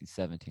 15, 16,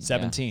 17.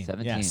 17.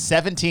 17. Yeah,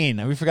 17.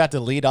 And we forgot to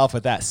lead off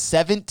with that.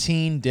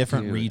 17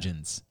 different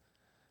regions.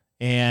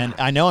 And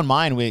I know in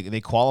mine,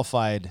 they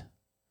qualified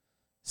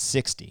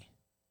 60.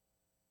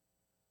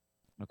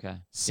 Okay.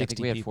 60 I think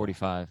we had people.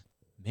 45.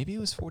 Maybe it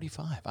was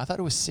 45. I thought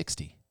it was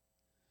 60.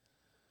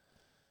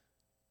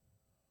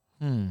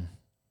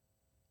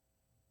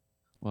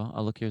 Well,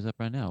 I'll look yours up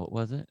right now. What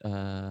was it?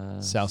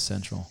 South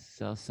Central.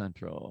 South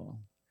Central.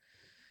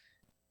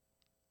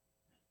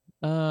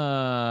 You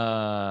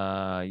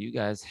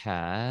guys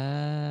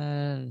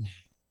had,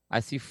 I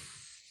see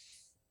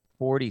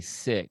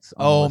 46.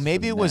 Oh,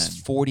 maybe it was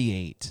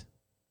 48.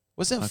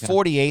 Wasn't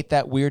 48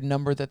 that weird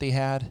number that they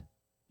had?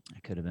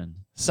 It could have been.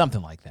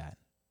 Something like that.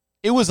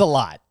 It was a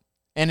lot.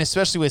 And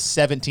especially with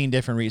 17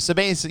 different regions. So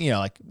basically,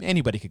 like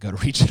anybody could go to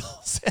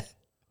regionals.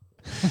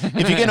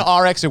 If you get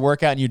an RX or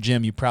workout in your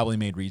gym, you probably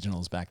made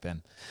regionals back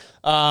then.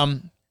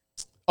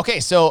 Okay,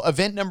 so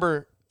event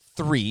number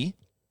 3.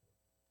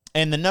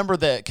 And the number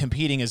that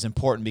competing is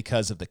important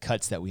because of the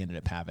cuts that we ended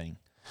up having.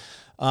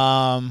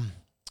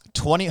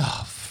 20.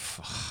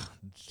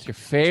 It's your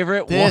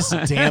favorite this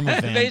one. Damn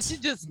event. They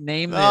should just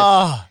name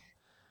this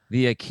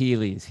the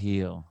Achilles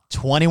heel.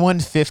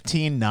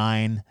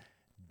 21-15-9.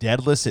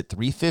 Deadlifts at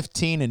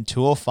 315 and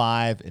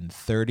 205 and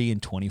 30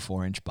 and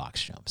 24-inch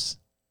box jumps.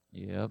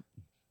 Yep.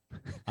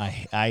 I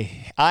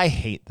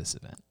hate this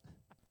event.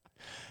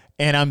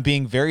 And I'm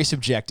being very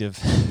subjective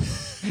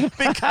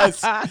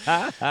because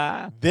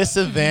this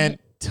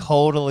event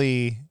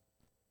totally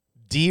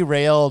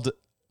derailed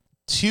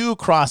 2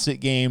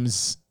 CrossFit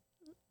Games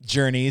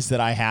journeys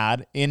that I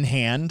had in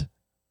hand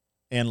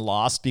and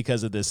lost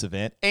because of this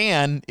event.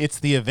 And it's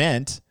the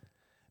event,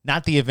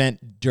 not the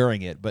event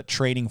during it, but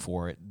training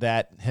for it,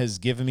 that has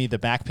given me the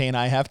back pain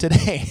I have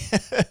today.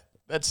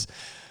 That's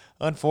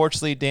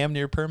unfortunately damn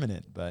near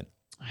permanent, but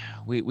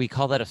we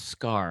call that a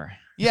scar.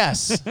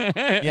 Yes.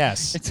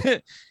 Yes.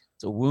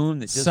 It's a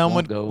wound that just Some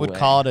won't go would away.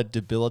 call it a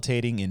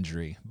debilitating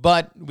injury,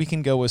 but we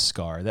can go with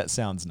scar. That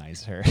sounds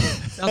nicer.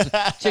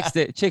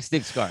 Chicks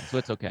dig scars, so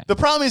it's okay. The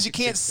problem is you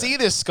can't see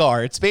this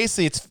scar. It's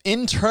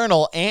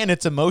internal and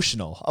it's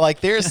emotional.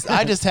 Like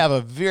I just have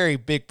a very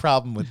big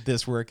problem with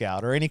this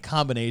workout or any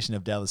combination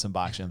of deadlifts and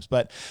box jumps.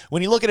 But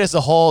when you look at it as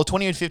a whole,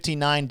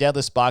 28-59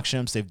 deadlifts, box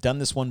jumps, they've done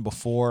this one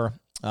before.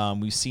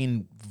 We've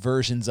seen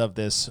versions of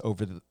this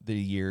over the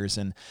years,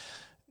 and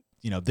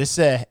this is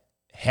a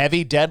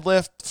heavy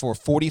deadlift for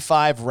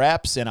 45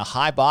 reps in a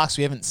high box.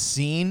 We haven't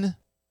seen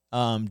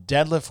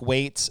deadlift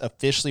weights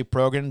officially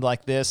programmed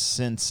like this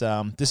since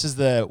this is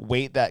the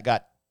weight that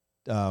got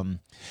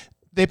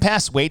they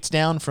passed weights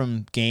down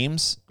from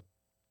games.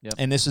 Yep.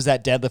 And this was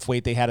that deadlift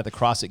weight they had at the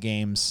CrossFit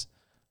Games.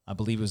 I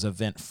believe it was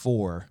event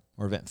 4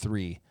 or event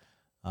 3.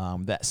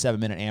 That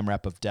 7-minute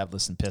AMRAP of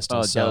deadlifts and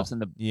pistols. Deadlifts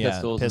and the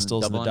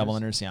pistols and the double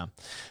unders. Yeah.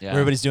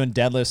 Everybody's doing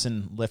deadlifts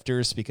and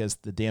lifters because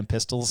the damn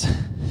pistols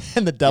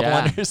and the double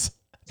unders.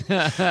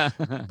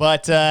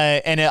 But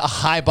and a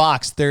high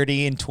box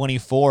 30 and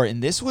 24,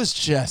 and this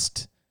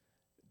is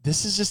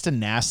a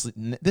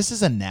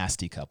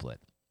nasty couplet.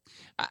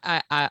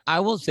 I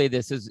will say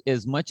this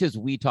as much as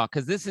we talk,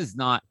 because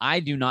I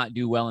do not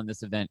do well in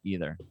this event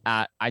either.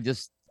 I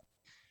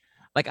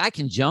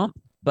can jump,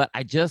 but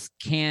I just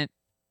can't.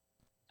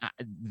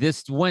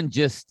 This one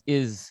just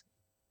is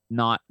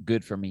not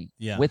good for me.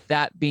 Yeah. With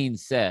that being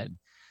said,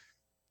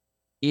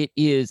 it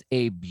is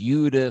a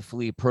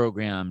beautifully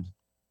programmed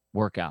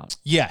workout.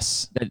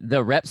 Yes.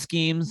 The rep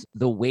schemes,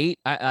 the weight,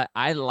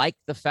 I like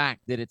the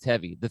fact that it's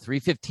heavy. The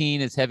 315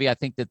 is heavy. I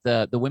think that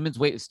the women's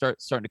weight is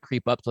starting to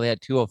creep up. So they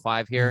had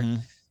 205 here. Mm-hmm.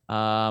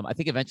 I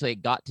think eventually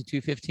it got to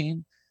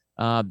 215.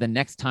 The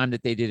next time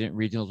that they did it in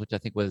regionals, which I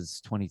think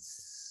was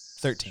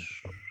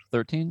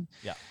 2013.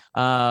 Yeah.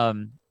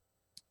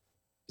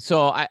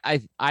 So I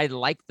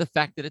like the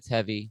fact that it's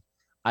heavy.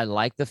 I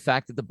like the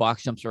fact that the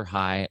box jumps are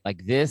high.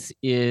 Like this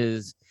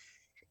is,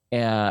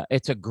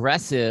 it's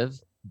aggressive,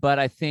 but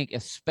I think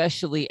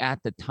especially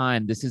at the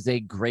time, this is a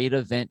great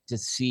event to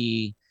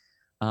see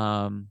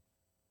as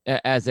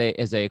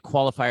a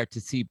qualifier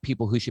to see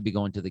people who should be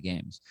going to the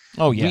games.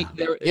 Oh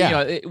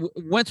yeah.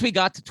 Once we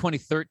got to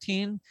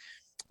 2013,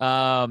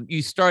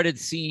 you started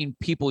seeing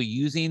people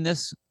using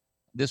this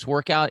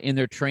workout in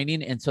their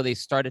training, and so they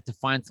started to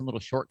find some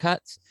little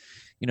shortcuts.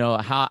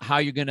 How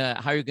you're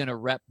gonna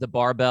rep the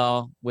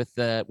barbell with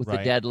the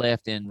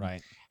deadlift, and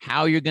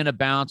how you're gonna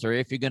bounce, or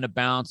if you're gonna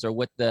bounce, or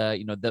what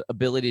the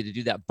ability to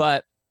do that.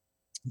 But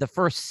the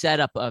first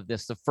setup of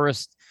this, the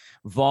first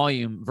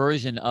volume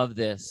version of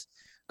this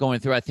going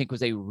through, I think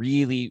was a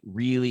really,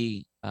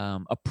 really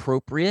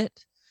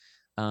appropriate,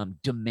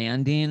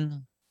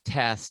 demanding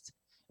test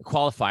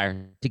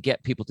qualifier to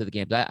get people to the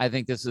games. I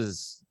think this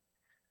is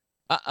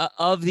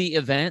of the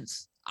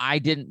events. I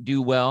didn't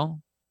do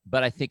well,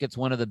 but I think it's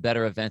one of the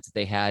better events that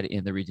they had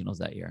in the regionals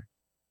that year,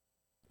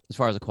 as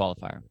far as a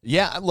qualifier.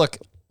 Yeah, look,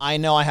 I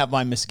know I have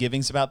my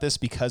misgivings about this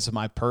because of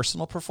my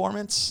personal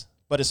performance,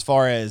 but as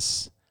far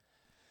as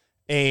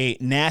a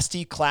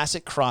nasty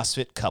classic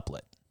CrossFit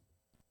couplet,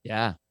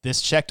 yeah,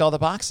 this checked all the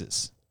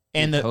boxes.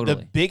 And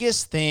the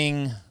biggest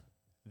thing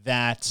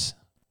that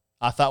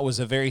I thought was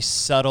a very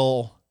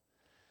subtle,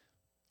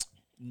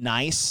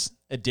 nice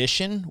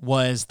addition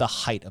was the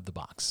height of the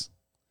box.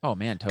 Oh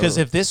man, totally. Because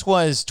if this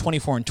was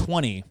 24 and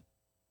 20,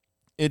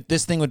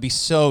 this thing would be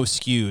so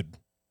skewed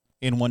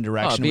in one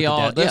direction. It'd be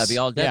all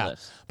deadlifts. Yeah.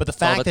 But the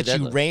fact that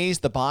you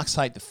raised the box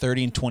height to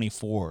 30 and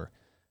 24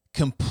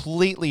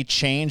 completely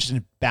changed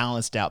and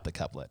balanced out the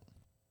couplet.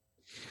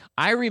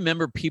 I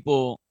remember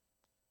people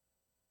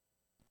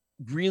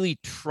really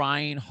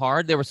trying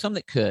hard. There were some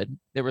that could.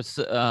 There was,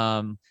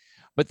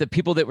 but the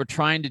people that were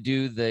trying to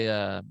do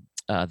the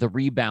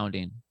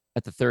rebounding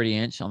at the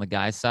 30-inch on the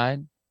guy's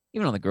side,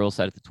 even on the girl's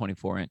side at the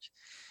 24-inch.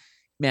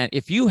 Man,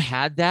 if you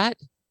had that,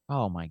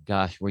 oh my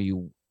gosh, were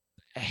you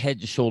head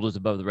and shoulders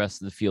above the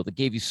rest of the field? It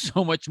gave you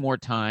so much more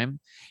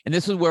time. And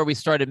this is where we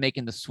started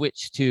making the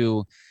switch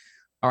to,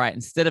 all right,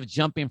 instead of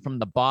jumping from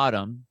the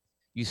bottom,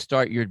 you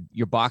start your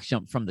box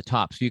jump from the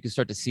top. So you can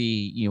start to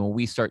see,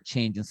 we start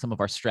changing some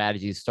of our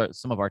strategies,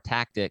 some of our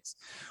tactics,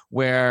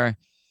 where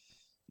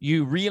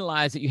you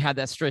realize that you have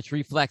that stretch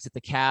reflex at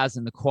the calves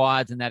and the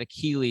quads and that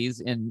Achilles.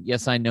 And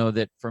yes, I know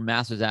that for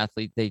masters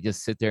athlete, they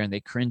just sit there and they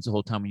cringe the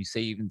whole time when you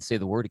even say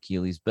the word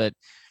Achilles. But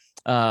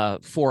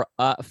for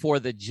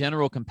the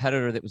general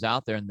competitor that was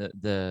out there, and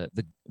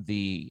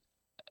the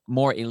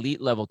more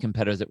elite level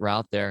competitors that were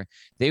out there,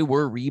 they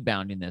were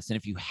rebounding this. And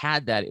if you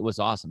had that, it was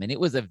awesome. And it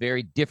was a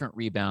very different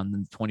rebound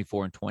than the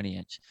 24 and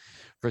 20-inch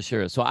for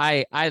sure. So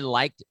I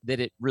liked that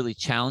it really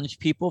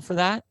challenged people for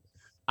that.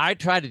 I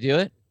tried to do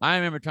it. I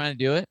remember trying to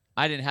do it.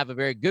 I didn't have a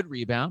very good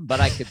rebound, but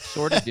I could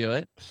sort of do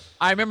it.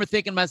 I remember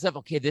thinking to myself,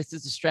 okay, this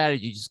is a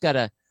strategy. You just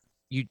gotta,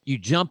 you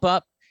jump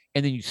up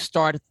and then you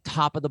start at the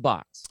top of the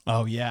box.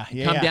 Oh yeah.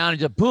 Come down and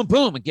just boom,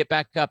 boom, and get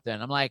back up there.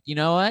 And I'm like, you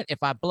know what? If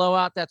I blow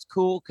out, that's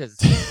cool, because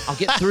I'll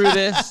get through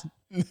this.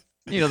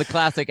 The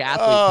classic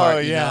athlete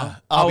part. Yeah.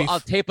 I'll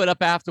tape it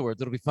up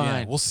afterwards. It'll be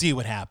fine. Yeah, we'll see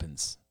what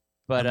happens.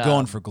 But I'm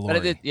going for glory.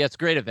 But yeah, it's a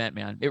great event,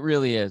 man. It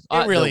really is.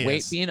 It really the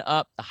weight being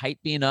up, the height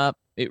being up,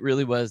 it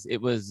really was.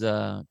 It was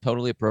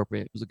totally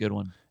appropriate. It was a good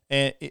one.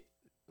 And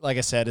like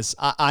I said,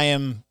 I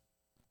am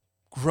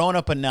grown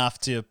up enough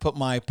to put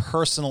my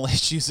personal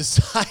issues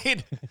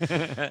aside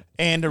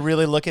and to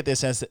really look at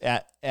this as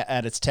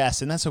at its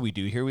test. And that's what we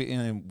do here.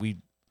 We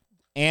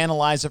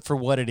analyze it for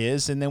what it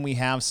is, and then we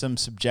have some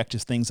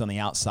subjective things on the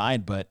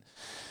outside. But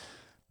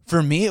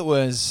for me, it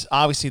was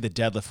obviously the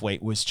deadlift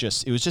weight was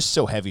just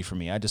so heavy for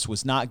me. I just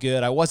was not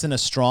good. I wasn't a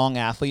strong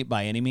athlete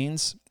by any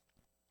means.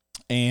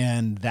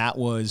 And that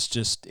was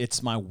just,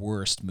 it's my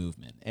worst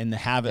movement. And to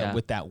have it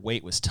with that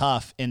weight was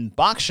tough. In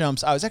box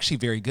jumps, I was actually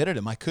very good at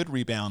them. I could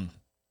rebound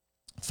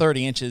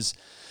 30 inches,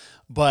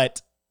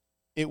 but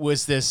it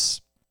was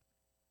this,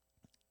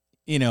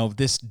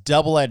 this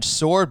double-edged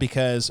sword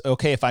because,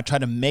 okay, if I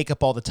tried to make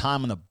up all the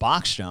time on the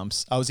box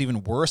jumps, I was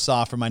even worse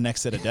off for my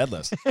next set of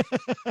deadlifts.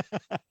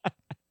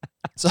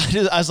 So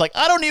I was like,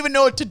 I don't even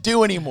know what to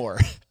do anymore.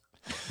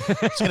 I'm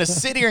just going to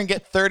sit here and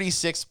get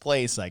 36th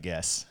place, I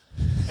guess.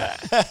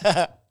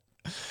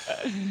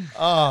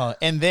 Oh,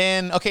 and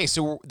then, okay,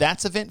 so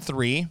that's event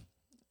 3.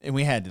 And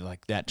we had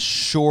like that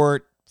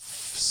short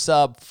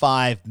sub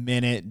 5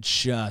 minute,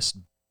 just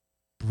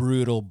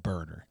brutal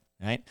burner,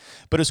 right?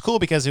 But it was cool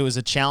because it was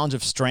a challenge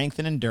of strength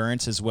and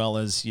endurance as well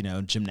as,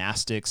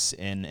 gymnastics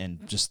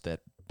and just that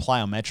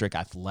plyometric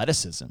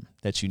athleticism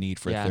that you need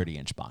for a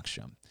 30-inch box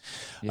jump.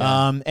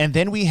 Yeah. And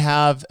then we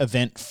have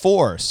event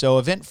 4. So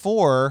event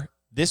 4,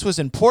 this was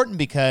important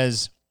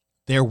because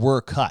there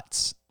were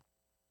cuts.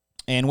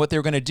 And what they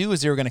were going to do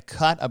is they were going to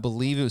cut, I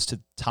believe it was to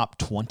top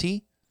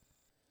 20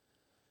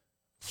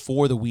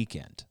 for the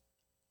weekend.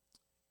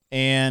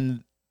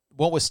 And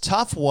what was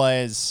tough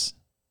was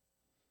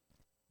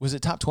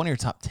it top 20 or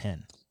top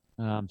 10?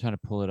 I'm trying to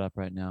pull it up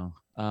right now.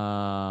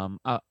 I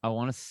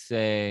want to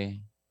say,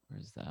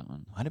 where's that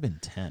one? Might have been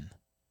 10.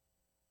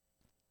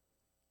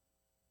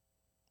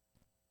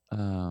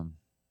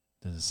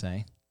 Does it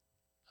say?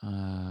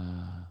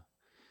 Trying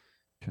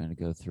to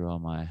go through all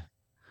my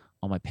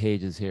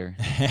pages here.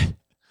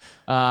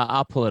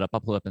 I'll pull it up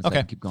in a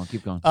second.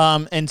 Keep going.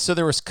 And so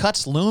there was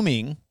cuts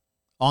looming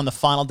on the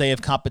final day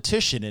of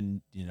competition,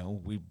 and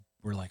we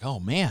were like, oh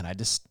man,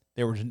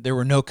 there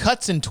were no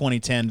cuts in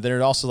 2010. There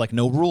are also like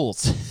no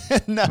rules,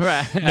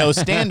 no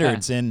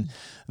standards, and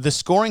the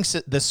scoring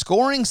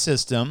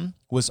system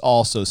was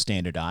also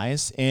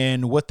standardized.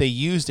 And what they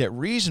used at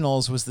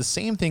regionals was the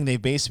same thing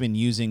they've basically been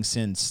using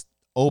since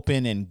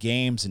Open and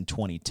Games in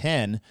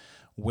 2010,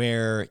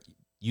 where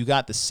you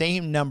got the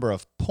same number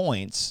of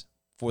points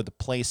for the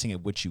placing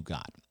at which you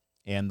got.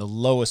 And the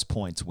lowest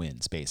points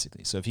wins,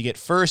 basically. So if you get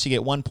first, you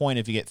get 1 point.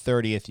 If you get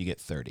 30th, you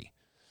get 30.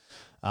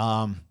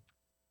 And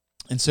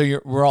so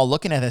we're all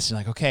looking at this and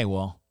like, okay,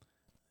 well,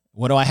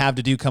 what do I have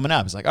to do coming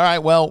up? It's like, all right,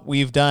 well,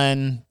 we've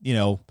done,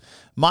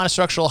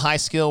 monostructural high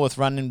skill with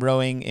running,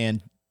 rowing,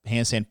 and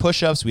handstand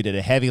push-ups. We did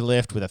a heavy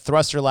lift with a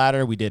thruster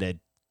ladder. We did a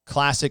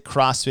classic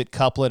CrossFit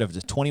couplet of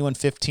the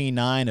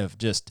 21-15-9 of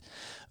just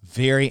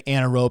very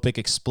anaerobic,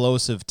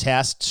 explosive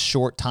tests,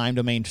 short time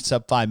domain,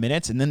 sub 5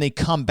 minutes. And then they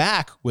come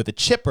back with a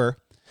chipper,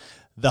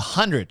 the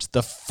hundreds,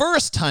 the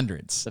first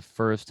hundreds. The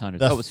first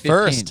hundreds. It was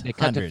 15. They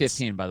cut to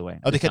 15, by the way.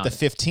 Oh, they cut to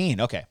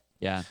 15. Okay.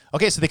 Yeah.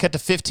 Okay, so they cut to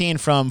 15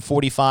 from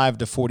 45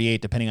 to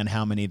 48, depending on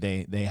how many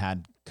they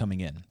had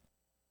coming in.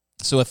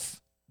 So if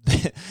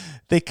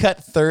they cut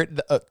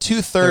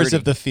 2/3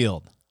 of the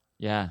field.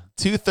 Yeah.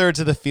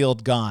 2/3 of the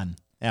field gone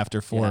after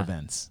 4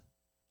 events.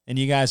 And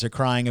you guys are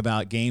crying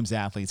about games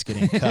athletes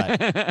getting cut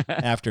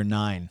after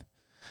 9.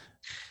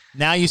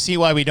 Now you see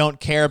why we don't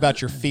care about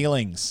your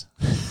feelings.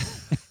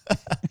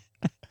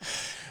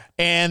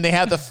 And they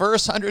had the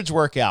first hundreds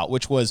workout,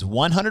 which was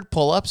 100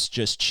 pull-ups,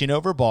 just chin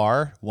over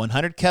bar,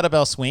 100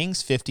 kettlebell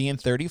swings, 50 and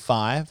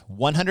 35,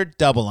 100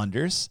 double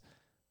unders,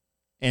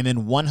 and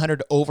then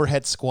 100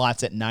 overhead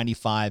squats at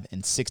 95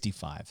 and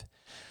 65.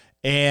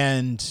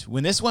 And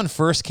when this one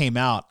first came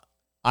out,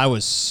 I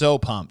was so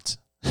pumped.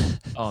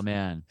 Oh,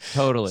 man.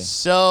 Totally.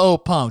 So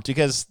pumped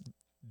because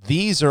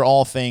these are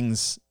all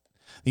movements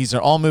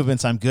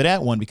I'm good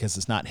at. One, because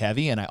it's not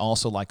heavy, and I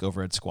also like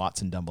overhead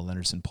squats and dumbbell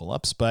unders and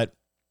pull-ups. But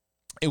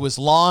it was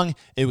long.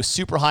 It was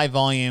super high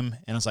volume.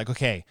 And I was like,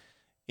 okay,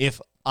 if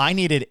I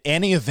needed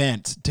any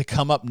event to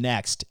come up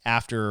next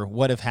after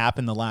what have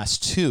happened the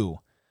last 2,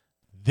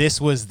 this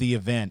was the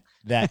event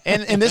that,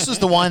 and this was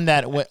the one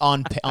that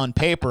on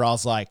paper, I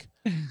was like,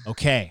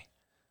 okay,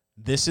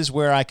 this is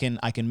where I can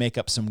make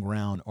up some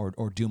ground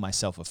or do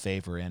myself a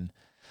favor. And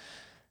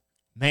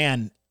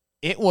man,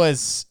 it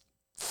was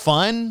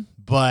fun,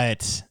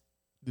 but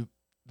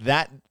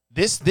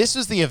this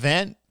was the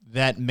event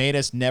that made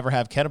us never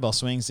have kettlebell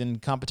swings in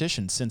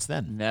competition since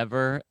then.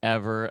 Never,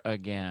 ever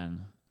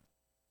again.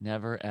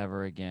 Never,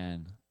 ever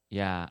again.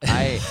 Yeah.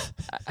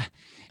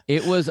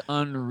 It was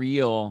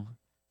unreal.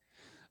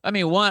 I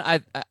mean,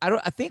 I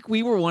think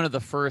we were one of the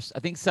first. I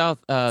think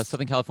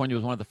Southern California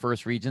was one of the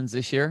first regions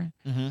this year.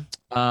 Mm-hmm.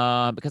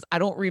 Because I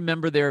don't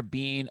remember there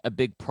being a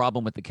big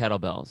problem with the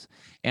kettlebells.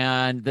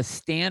 And the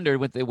standard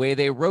with the way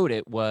they wrote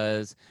it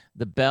was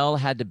the bell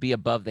had to be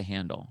above the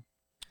handle.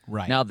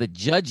 Right. Now the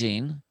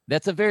judging,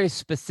 that's a very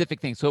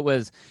specific thing. So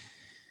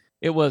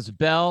it was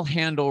bell,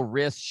 handle,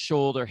 wrist,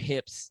 shoulder,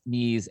 hips,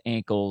 knees,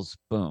 ankles,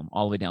 boom,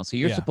 all the way down. So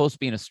you're supposed to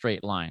be in a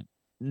straight line.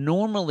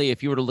 Normally,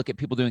 if you were to look at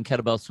people doing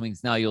kettlebell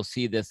swings now, you'll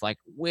see this like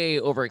way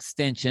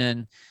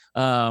overextension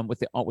with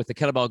the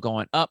kettlebell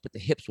going up, but the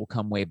hips will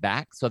come way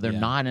back. So they're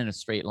not in a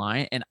straight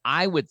line. And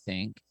I would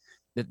think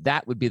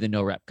that would be the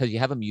no rep because you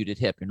have a muted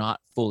hip. You're not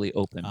fully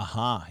open.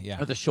 Yeah.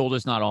 Or the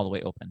shoulder's not all the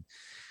way open.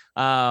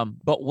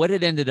 But what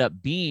it ended up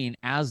being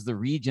as the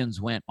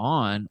regions went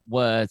on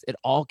was it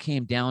all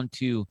came down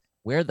to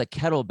where the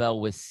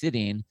kettlebell was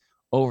sitting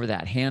over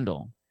that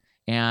handle.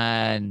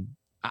 And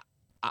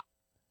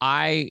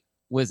I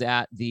was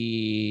at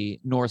the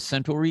North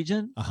Central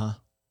region,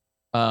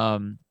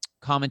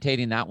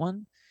 commentating that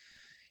one.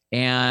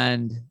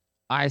 And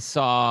I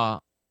saw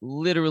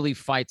literally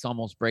fights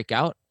almost break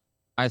out.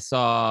 I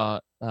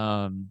saw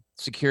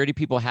security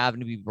people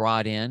having to be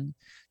brought in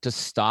to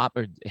stop,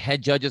 or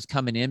head judges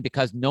coming in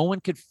because no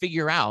one could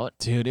figure out,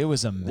 dude, it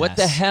was a mess. What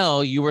the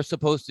hell you were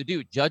supposed to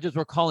do. Judges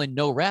were calling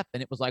no rep.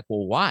 And it was like,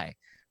 well, why?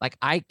 Like,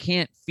 I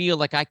can't feel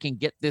like I can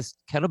get this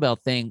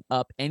kettlebell thing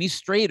up any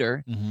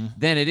straighter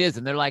than it is.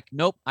 And they're like,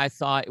 nope, I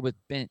saw it was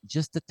bent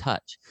just a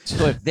touch.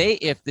 So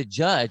if the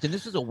judge, and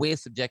this was a way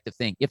subjective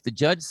thing, if the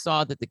judge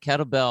saw that the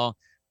kettlebell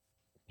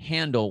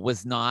handle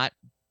was not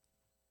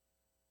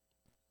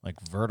like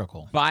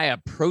vertical by a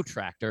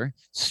protractor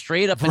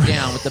straight up and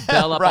down with the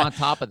bell up on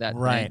top of that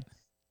thing,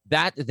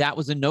 that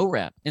was a no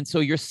rep. And so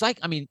your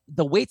I mean,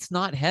 the weight's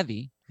not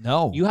heavy.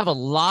 No, you have a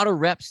lot of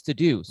reps to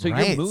do. So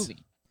you're moving.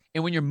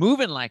 And when you're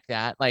moving like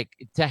that, like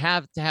to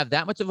have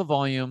that much of a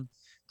volume,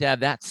 to have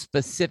that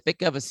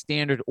specific of a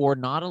standard, or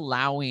not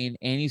allowing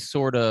any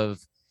sort of,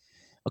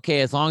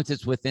 okay, as long as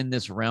it's within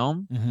this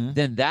realm,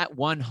 then that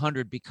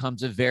 100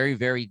 becomes a very,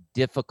 very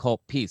difficult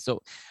piece.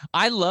 So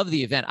I love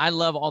the event. I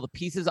love all the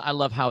pieces. I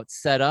love how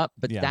it's set up.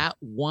 But that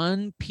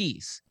one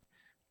piece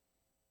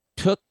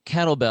took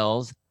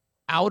kettlebells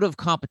out of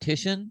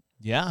competition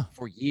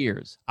for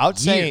years. I would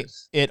say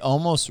it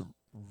almost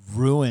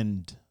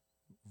ruined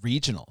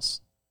regionals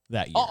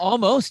that year.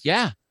 Almost,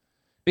 yeah.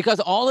 Because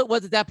all it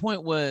was at that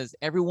point was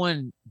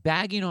everyone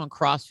bagging on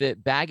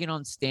CrossFit, bagging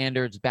on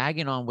standards,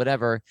 bagging on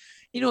whatever.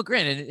 You know,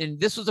 granted,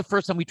 and this was the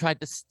first time we tried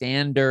to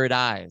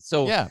standardize.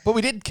 So yeah, but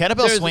we did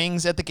kettlebell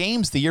swings at the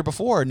games the year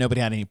before. Nobody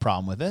had any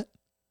problem with it.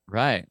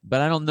 Right.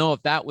 But I don't know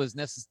if that was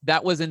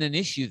that wasn't an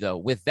issue though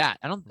with that.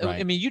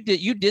 I mean, you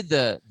did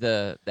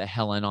the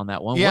Helen on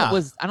that one. Yeah.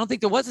 I don't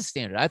think there was a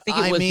standard. I think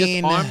it was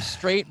just arms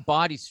straight,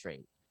 body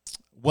straight.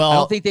 Well, I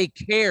don't think they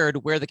cared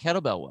where the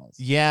kettlebell was.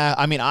 Yeah,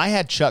 I mean, I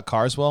had Chuck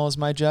Carswell as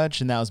my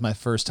judge, and that was my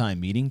first time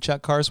meeting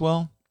Chuck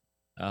Carswell.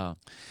 Oh.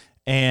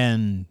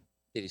 And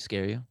did he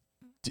scare you?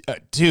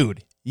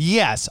 Dude,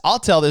 yes. I'll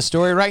tell this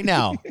story right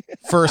now.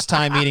 First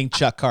time meeting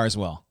Chuck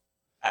Carswell.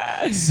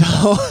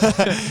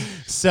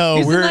 So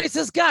he's the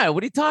nicest guy.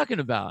 What are you talking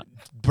about?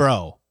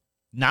 Bro,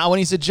 not when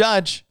he's a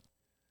judge.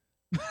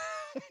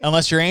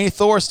 Unless you're Annie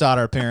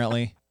Thorstadter,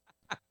 apparently.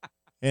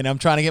 And I'm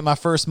trying to get my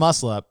first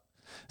muscle up.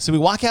 So we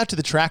walk out to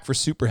the track for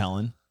Super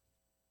Helen,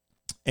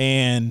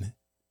 and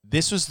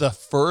this was the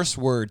first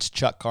words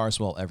Chuck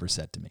Carswell ever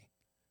said to me.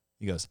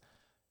 He goes,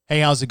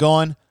 "Hey, how's it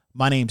going?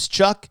 My name's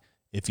Chuck.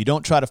 If you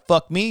don't try to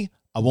fuck me,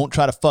 I won't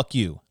try to fuck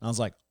you." And I was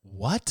like,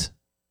 what?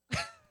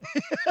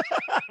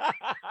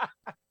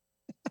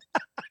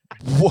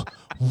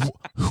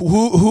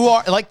 who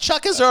are, like,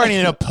 Chuck is already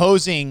an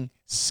opposing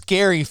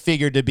scary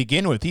figure to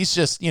begin with. He's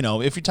just, you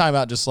know, if you're talking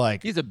about just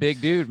like, he's a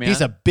big dude, man.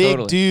 He's a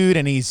big dude,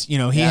 and he's, you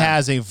know, he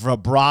has a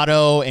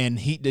vibrato, and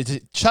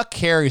Chuck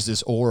carries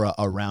this aura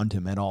around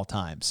him at all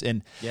times.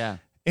 And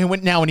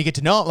when you get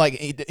to know him,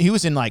 like, he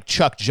was in like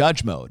Chuck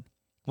Judge mode.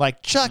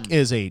 Like, Chuck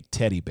is a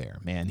teddy bear,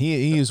 man.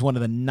 He is one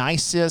of the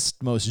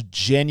nicest, most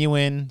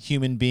genuine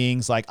human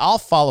beings. Like, I'll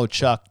follow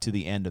Chuck to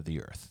the end of the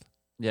earth.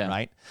 Yeah.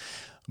 Right.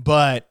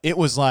 But it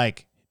was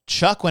like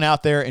Chuck went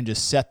out there and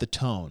just set the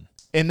tone.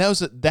 And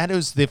that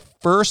was the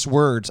first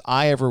words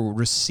I ever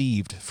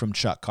received from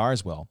Chuck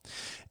Carswell.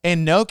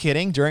 And no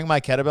kidding, during my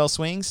kettlebell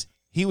swings,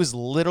 he was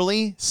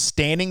literally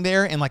standing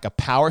there in like a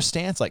power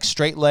stance, like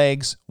straight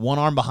legs, one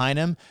arm behind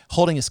him,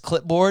 holding his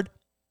clipboard,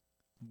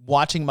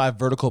 watching my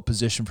vertical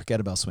position for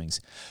kettlebell swings.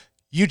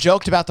 You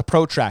joked about the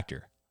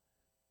protractor.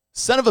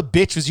 Son of a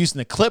bitch was using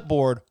the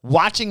clipboard,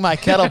 watching my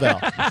kettlebell.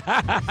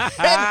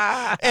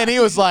 and he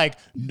was like,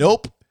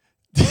 nope.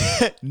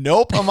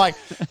 Nope. I'm like,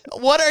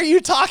 what are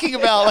you talking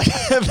about? Like,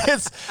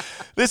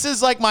 this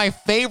is like my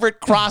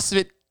favorite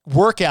CrossFit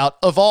workout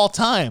of all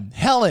time,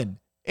 Helen.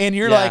 And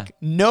you're like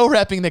no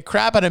repping the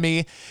crap out of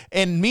me.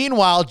 And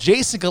meanwhile,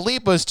 Jason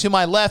Kalipa's to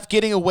my left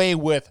getting away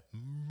with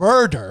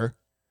murder.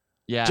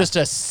 Yeah. Just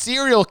a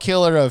serial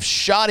killer of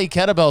shoddy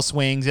kettlebell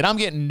swings. And I'm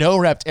getting no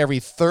repped every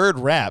third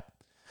rep.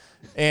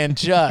 And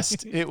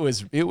just, it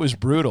was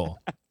brutal.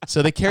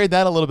 So they carried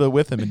that a little bit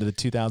with them into the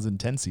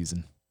 2010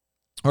 season.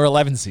 Or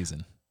 11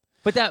 season.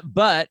 But that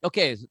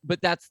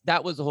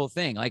was the whole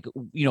thing. Like,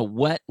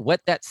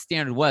 what that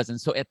standard was. And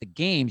so at the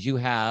games you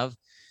have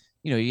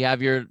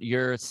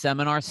your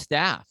seminar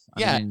staff.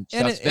 Yeah. I mean,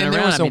 Chuck's been and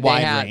around. there was a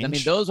wide range. I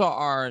mean, those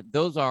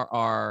are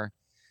our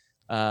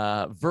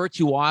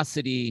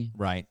virtuosity,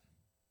 right?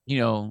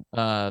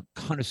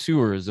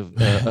 Connoisseurs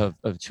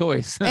of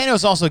choice. And it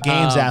was also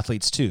games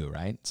athletes too,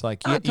 right? It's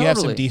like you have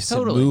some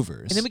decent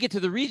movers. And then we get to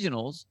the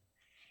regionals,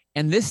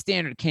 and this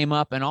standard came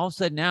up, and all of a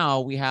sudden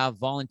now we have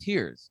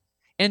volunteers.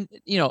 And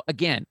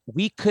again,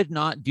 we could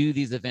not do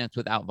these events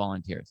without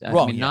volunteers.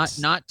 Well, I mean,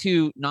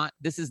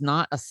 this is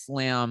not a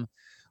slam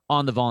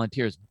on the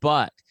volunteers,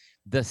 but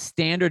the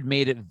standard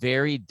made it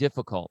very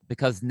difficult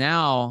because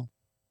now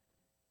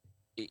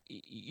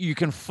you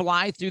can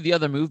fly through the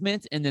other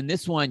movements, and then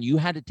this one you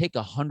had to take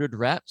 100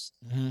 reps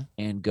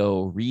and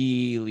go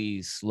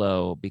really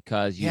slow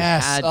because you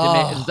had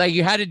to. It's like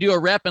you had to do a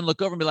rep and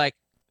look over and be like,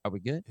 "Are we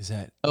good? Is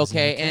that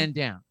okay?" And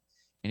down,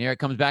 and here it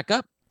comes back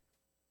up.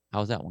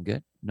 How's that one?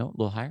 Good? No, a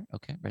little higher.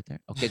 Okay, right there.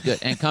 Okay, good.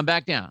 And come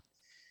back down.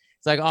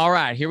 It's like, all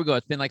right, here we go.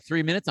 It's been like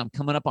 3 minutes. I'm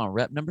coming up on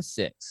rep number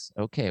 6.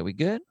 Okay, we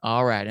good?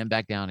 All right, and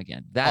back down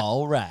again.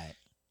 All right,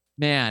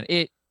 man.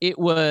 It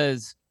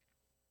was.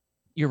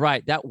 You're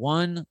right. That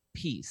one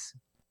piece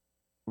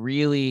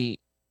really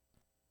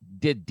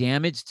did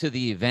damage to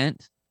the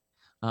event.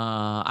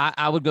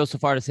 I would go so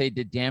far to say it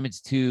did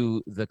damage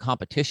to the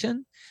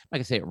competition. Like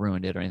I say, it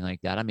ruined it or anything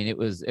like that. I mean, it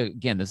was,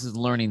 again, this is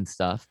learning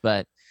stuff,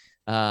 but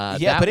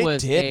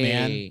it did,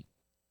 man.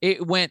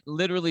 It went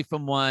literally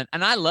from one,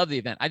 and I love the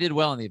event. I did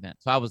well in the event,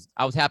 so I was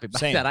happy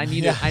about that. I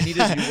needed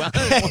to do well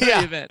in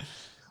the event.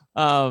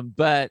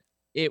 But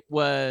it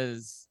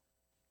was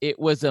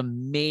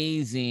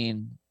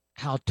amazing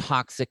how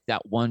toxic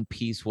that one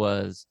piece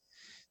was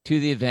to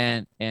the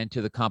event and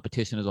to the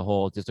competition as a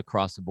whole, just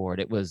across the board.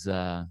 It was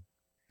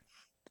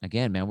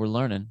again, man, we're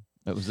learning.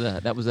 That was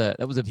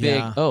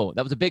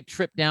a big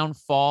trip down,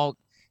 fall,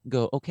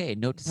 go, okay,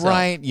 note to self.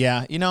 Right.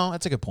 Yeah.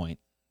 That's a good point.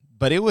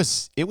 But it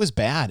was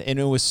bad. And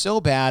it was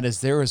so bad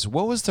as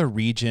what was the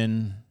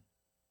region?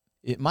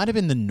 It might have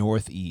been the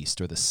Northeast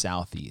or the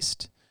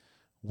Southeast,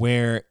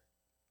 where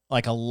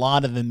like a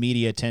lot of the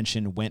media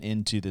attention went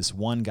into this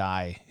one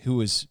guy who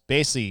was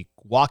basically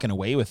walking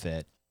away with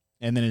it.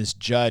 And then his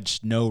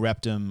judge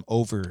no-repped him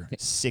over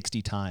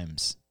 60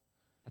 times.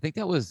 I think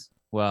that was,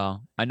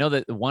 I know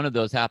that one of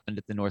those happened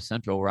at the North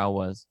Central where I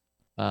was.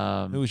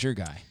 Who was your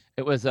guy?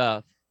 It was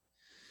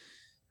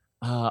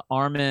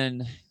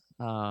Armin.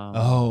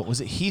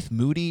 Was it Heath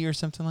Moody or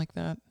something like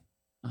that?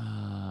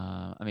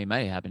 I mean, it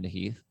might have happened to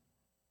Heath.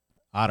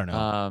 I don't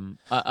know.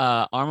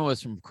 Armin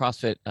was from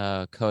CrossFit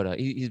Coda.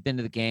 He's been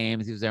to the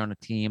games. He was there on a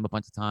team a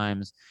bunch of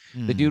times.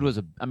 The dude was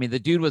a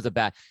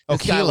bad.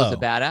 This guy was a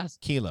badass.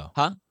 Kilo.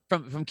 Huh?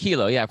 From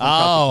Kilo, yeah. From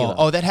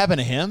Kilo. That happened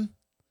to him?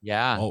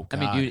 Yeah. Oh, God. I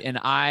mean, dude, and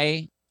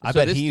I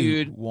bet this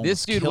dude was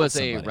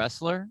somebody. a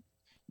wrestler.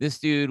 This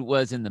dude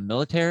was in the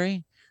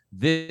military.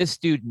 This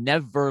dude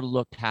never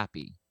looked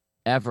happy.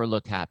 Ever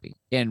looked happy.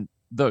 And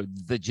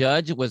the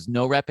judge was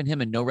no repping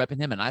him.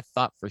 And I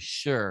thought for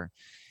sure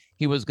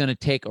he was going to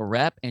take a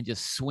rep and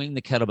just swing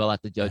the kettlebell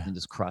at the judge and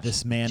just crush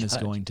this man is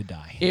going to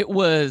die. It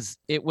was,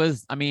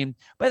 I mean,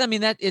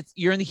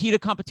 you're in the heat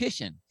of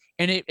competition,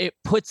 and it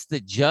puts the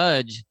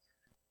judge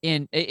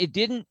in, it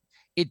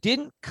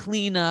didn't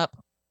clean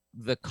up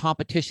the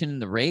competition in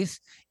the race.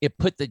 It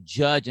put the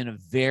judge in a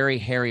very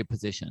hairy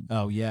position.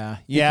 Oh yeah.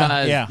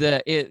 Yeah.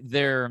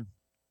 Because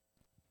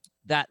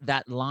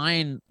that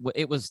line,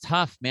 it was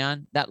tough,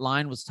 man. That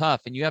line was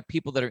tough. And you have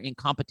people that are in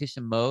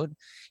competition mode.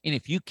 And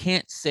if you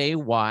can't say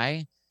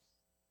why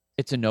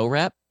it's a no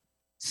rep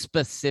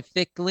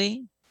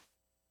specifically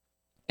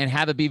and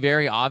have it be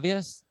very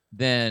obvious,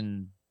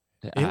 then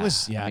it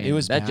was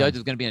that bad. Judge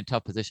is going to be in a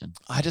tough position.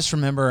 I just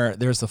remember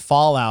there's the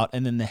fallout,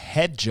 and then the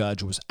head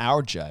judge was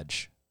our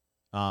judge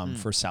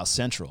for South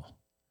Central.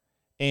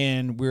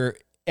 And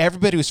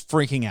everybody was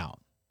freaking out,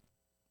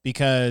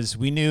 because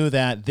we knew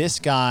that this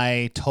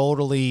guy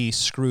totally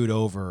screwed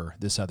over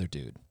this other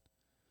dude.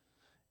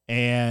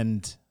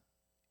 And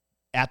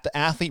at the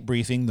athlete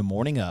briefing the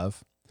morning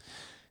of,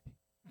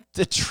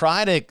 to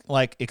try to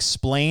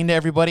explain to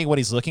everybody what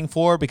he's looking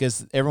for,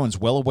 because everyone's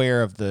well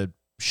aware of the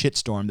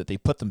shitstorm that they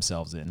put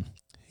themselves in,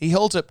 he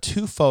holds up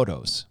 2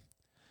 photos.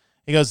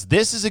 He goes,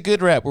 "This is a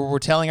good rep where we're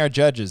telling our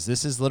judges,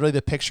 this is literally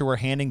the picture we're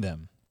handing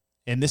them.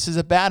 And this is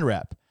a bad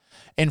rep."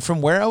 And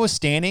from where I was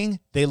standing,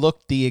 they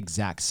looked the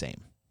exact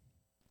same.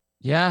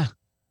 Yeah.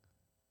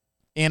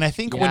 And I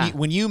think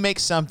when you make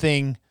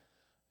something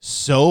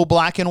so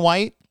black and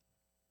white,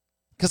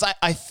 because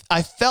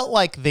I felt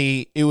like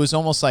it was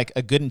almost like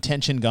a good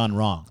intention gone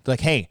wrong.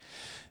 Like, hey,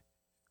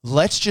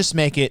 let's just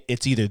make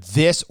it's either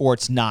this or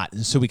it's not,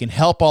 and so we can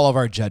help all of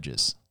our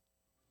judges.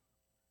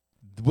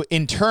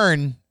 In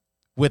turn,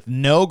 with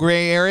no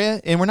gray area,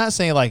 and we're not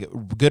saying like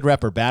good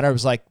rep or bad rep, I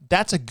was like,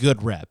 that's a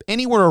good rep.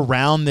 Anywhere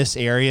around this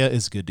area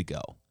is good to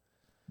go.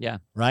 Yeah.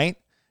 Right?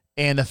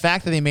 And the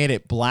fact that they made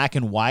it black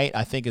and white,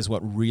 I think, is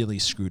what really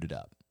screwed it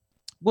up.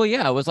 Well,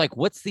 yeah, it was like,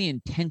 what's the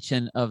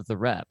intention of the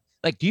rep?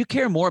 Like, do you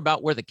care more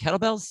about where the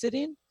kettlebell's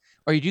sitting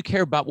or you do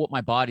care about what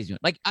my body's doing?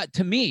 Like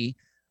to me,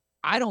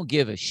 I don't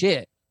give a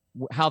shit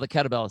how the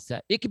kettlebell is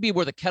set. It could be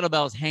where the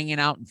kettlebell is hanging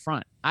out in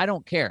front. I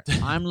don't care.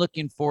 I'm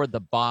looking for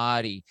the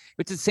body.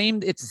 It's the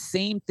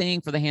same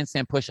thing for the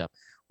handstand push-up.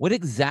 What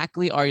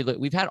exactly are you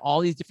looking? We've had all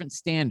these different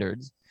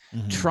standards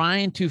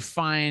trying to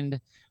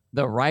find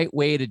the right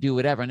way to do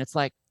whatever. And it's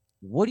like,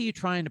 what are you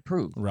trying to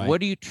prove? Right.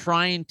 What are you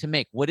trying to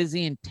make? What is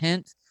the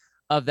intent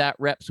of that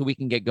rep so we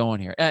can get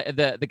going here?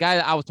 The guy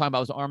that I was talking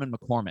about was Armin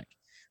McCormick.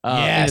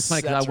 And it's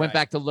funny because I went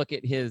back to look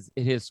at his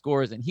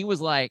scores, and he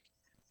was like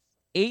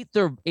eighth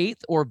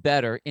or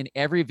better in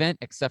every event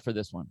except for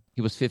this one.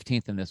 He was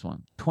 15th in this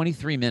one.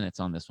 23 minutes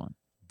on this one.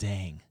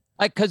 Dang.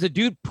 Like, because the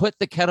dude put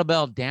the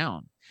kettlebell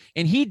down,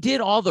 and he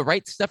did all the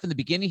right stuff in the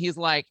beginning. He's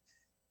like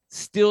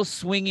still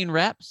swinging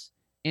reps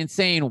and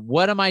saying,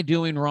 "What am I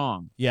doing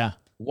wrong? Yeah.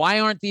 Why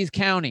aren't these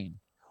counting?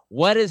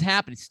 What is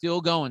happening?" Still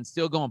going.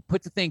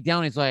 Puts the thing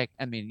down. He's like,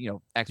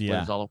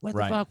 experts all, what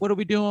the fuck? What are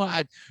we doing?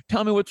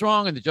 Tell me what's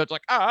wrong. And the judge's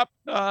like,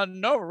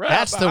 no rep.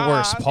 That's the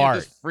worst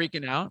part. Just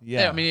freaking out.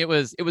 Yeah. I mean, it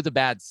was a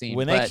bad scene.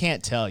 When they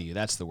can't tell you,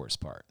 that's the worst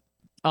part.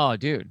 Oh,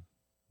 dude.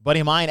 Buddy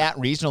of mine at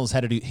regionals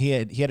had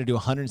to do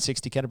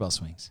 160 kettlebell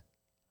swings.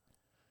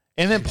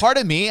 And then part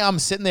of me, I'm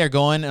sitting there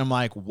going, I'm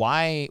like,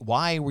 why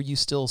were you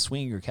still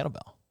swinging your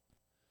kettlebell?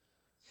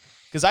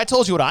 Because I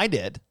told you what I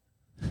did.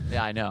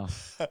 Yeah, I know.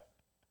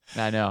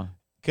 I know.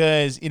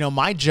 Because,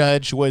 my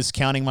judge was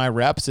counting my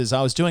reps as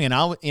I was doing it.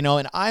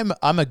 And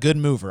I'm a good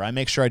mover. I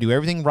make sure I do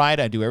everything right.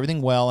 I do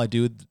everything well. I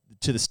do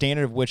to the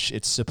standard of which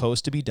it's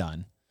supposed to be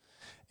done.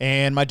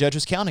 And my judge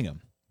was counting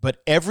them.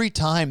 But every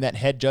time that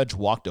head judge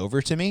walked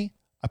over to me,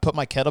 I put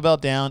my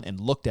kettlebell down and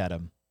looked at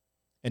him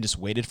and just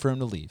waited for him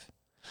to leave.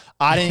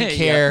 I didn't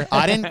care.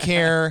 I didn't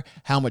care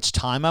how much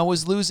time I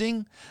was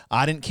losing.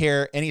 I didn't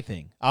care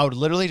anything. I would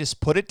literally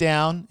just put it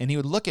down, and he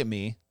would look at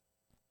me,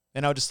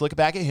 and I would just look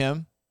back at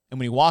him. And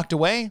when he walked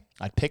away,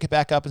 I'd pick it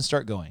back up and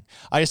start going.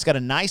 I just got a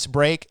nice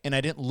break, and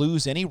I didn't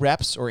lose any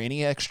reps or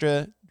any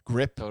extra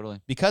grip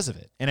because of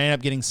it. And I ended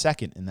up getting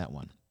second in that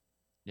one.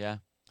 Yeah.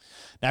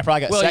 And I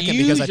probably got second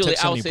because I took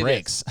so many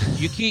breaks.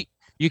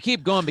 You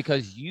keep going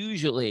because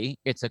usually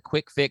it's a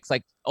quick fix,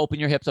 like open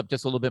your hips up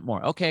just a little bit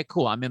more. Okay,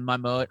 cool. I'm in my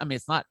mode. I mean,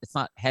 it's not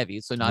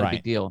heavy, so not a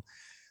big deal.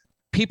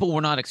 People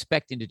were not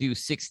expecting to do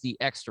 60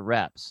 extra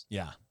reps.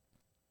 Yeah.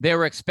 They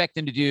were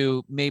expecting to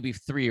do maybe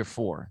 3 or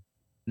 4,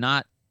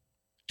 not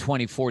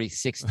 20, 40,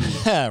 60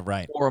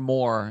 right. or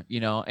more,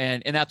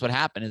 and that's what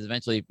happened is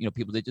eventually,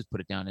 people did just put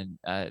it down.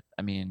 And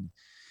I mean,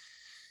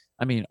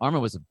 Armin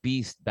was a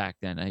beast back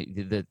then.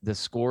 The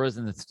scores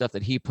and the stuff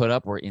that he put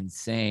up were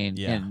insane.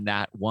 Yeah. And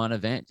that one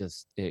event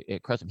just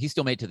it crushed him. He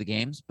still made it to the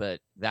games, but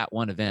that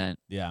one event,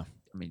 I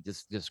mean,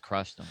 just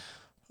crushed him.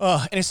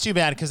 Oh, and it's too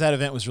bad because that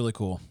event was really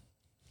cool.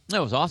 It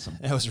was awesome.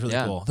 It was really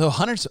cool. The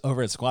 100s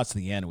over at squats at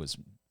the end was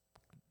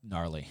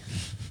gnarly.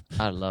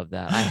 I love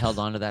that. I held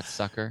on to that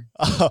sucker.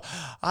 Oh,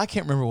 I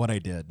can't remember what I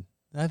did.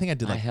 I think I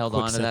did I held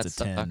on to that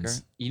sucker.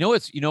 You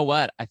know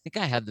what? I think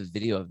I have the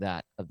video of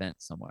that event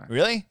somewhere.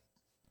 Really?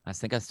 I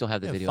think I still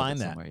have the video of it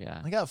somewhere.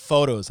 Yeah. I got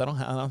photos. I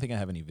don't think I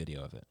have any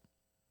video of it.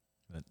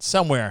 But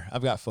somewhere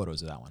I've got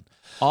photos of that one.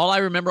 All I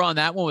remember on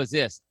that one was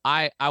this.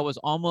 I was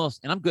almost,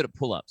 and I'm good at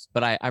pull-ups,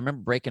 but I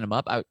remember breaking them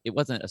up. It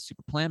wasn't a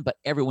super plan, but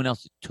everyone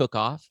else took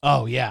off.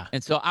 Oh, yeah.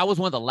 And so I was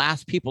one of the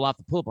last people off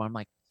the pull-up. I'm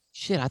like,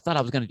 shit, I thought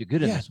I was going to do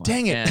good in this one.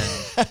 Dang it.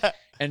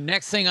 And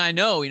next thing I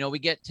know, we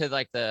get to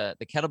like the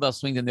kettlebell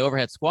swings and the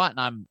overhead squat,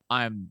 and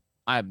I'm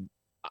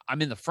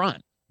in the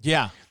front.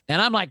 Yeah.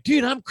 And I'm like,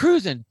 dude, I'm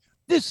cruising.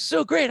 This is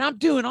so great. I'm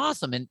doing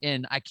awesome.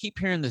 And I keep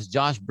hearing this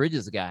Josh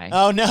Bridges guy.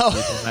 Oh, no.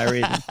 Which is my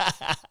reason.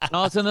 And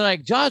all of a sudden they're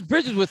like, Josh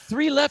Bridges with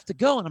 3 left to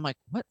go. And I'm like,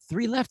 what?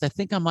 3 left? I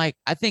think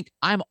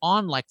I'm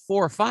on like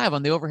 4 or 5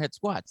 on the overhead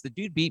squats. The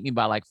dude beat me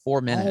by like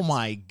 4 minutes. Oh,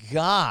 my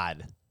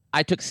God.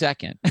 I took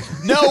second.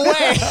 No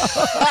way.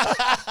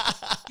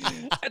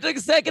 I took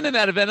second in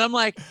that event. I'm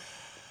like,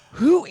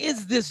 who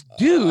is this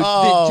dude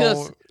that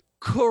just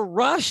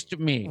crushed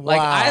me? Wow.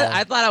 Like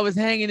I thought I was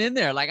hanging in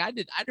there. Like I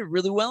did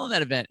really well in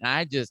that event.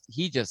 And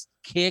he just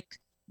kicked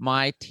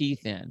my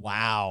teeth in.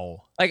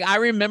 Wow. Like I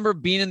remember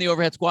being in the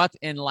overhead squats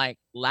and like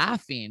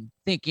laughing,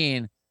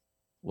 thinking,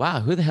 wow,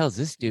 who the hell is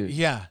this dude?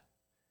 Yeah.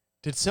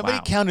 Did somebody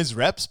count his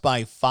reps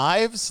by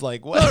 5s?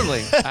 Like what?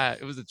 Totally.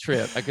 It was a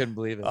trip. I couldn't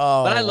believe it.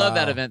 Oh, but I love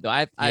that event though.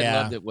 I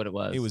loved it. What it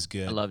was. It was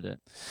good. I loved it.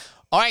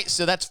 All right.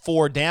 So that's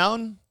 4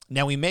 down.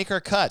 Now we make our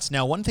cuts.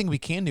 Now, one thing we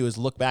can do is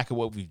look back at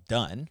what we've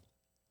done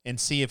and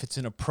see if it's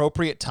an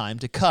appropriate time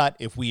to cut.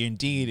 If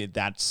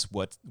that's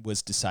what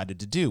was decided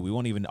to do. We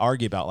won't even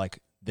argue about like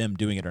them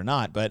doing it or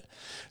not. But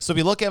so if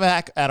we look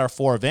back at our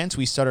 4 events,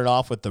 we started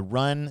off with the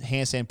run,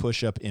 handstand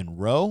push-up in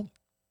row.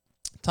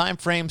 Time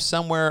frame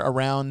somewhere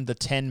around the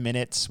 10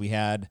 minutes. We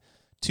had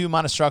 2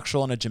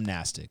 monostructural and a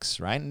gymnastics,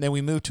 right? And then we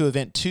moved to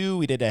event 2.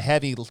 We did a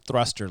heavy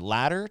thruster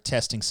ladder,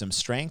 testing some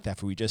strength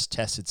after we just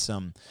tested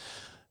some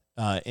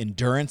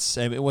endurance.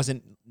 It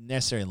wasn't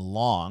necessarily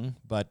long,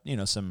 but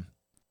some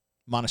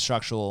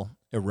monostructural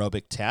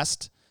aerobic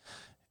test.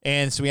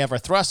 And so we have our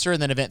thruster,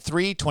 and then event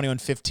 3,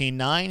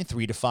 21:15.9,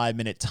 3 to 5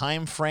 minute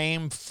time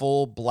frame,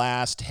 full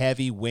blast,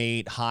 heavy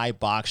weight, high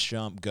box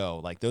jump, go.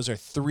 Like those are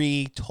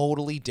 3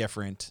 totally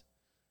different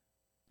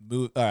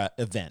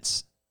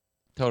events.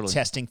 Totally.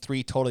 Testing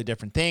 3 totally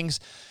different things.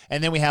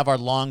 And then we have our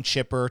long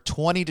chipper,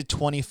 20 to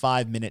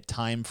 25 minute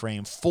time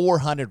frame,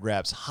 400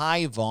 reps,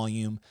 high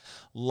volume,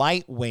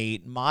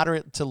 lightweight,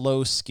 moderate to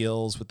low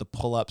skills with the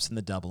pull-ups and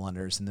the double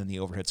unders, and then the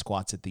overhead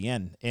squats at the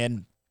end.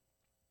 And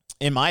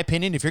in my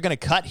opinion, if you're going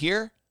to cut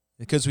here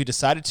because we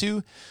decided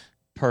to,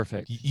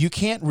 perfect. You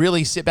can't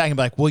really sit back and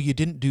be like, well, you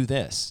didn't do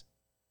this.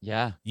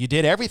 Yeah. You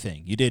did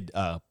everything. You did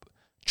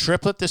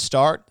triplet to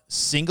start,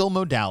 single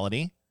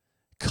modality,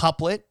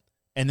 couplet,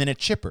 and then a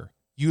chipper.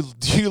 You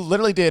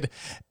literally did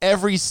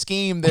every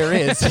scheme there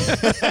is.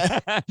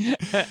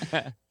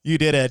 You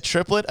did a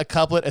triplet, a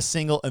couplet, a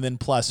single, and then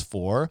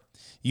 +4.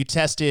 You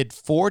tested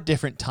 4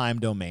 different time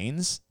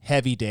domains: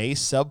 heavy day,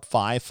 sub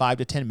 5, 5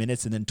 to 10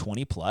 minutes, and then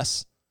 20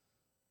 plus.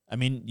 I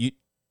mean,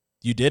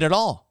 you did it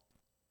all.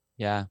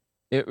 Yeah.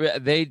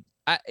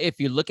 If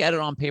you look at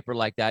it on paper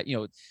like that,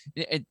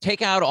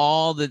 take out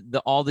all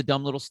the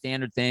dumb little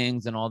standard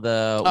things and all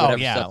the whatever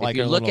stuff. Like if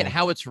you look at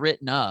how it's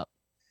written up,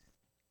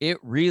 it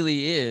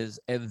really is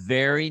a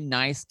very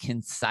nice,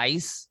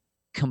 concise,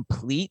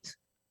 complete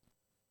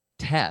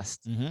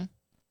test. Mm-hmm.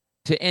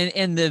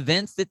 And the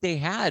events that they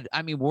had,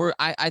 I mean, were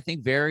I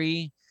think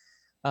very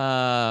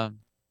and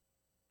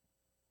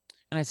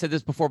I said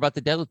this before about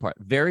the deadlift part,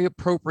 very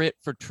appropriate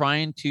for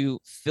trying to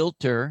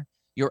filter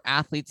your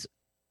athletes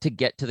to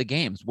get to the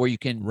games, where you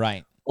can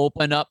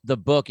open up the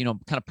book, kind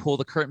of pull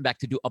the curtain back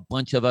to do a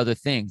bunch of other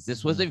things.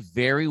 This was a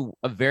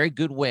very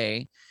good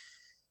way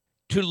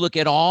to look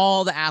at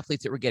all the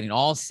athletes that we're getting,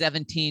 all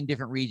 17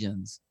 different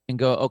regions, and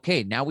go,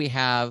 okay, now we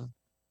have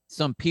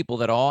some people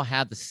that all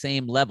have the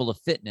same level of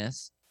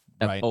fitness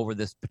over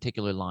this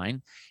particular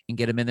line, and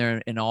get them in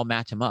there and all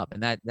match them up.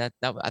 And that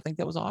I think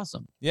that was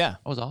awesome. Yeah,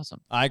 that was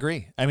awesome. I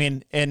agree. I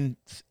mean, and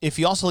if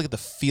you also look at the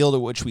field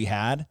at which we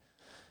had,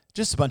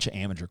 just a bunch of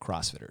amateur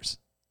CrossFitters.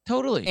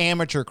 Totally.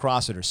 Amateur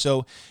CrossFitters.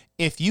 So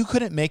if you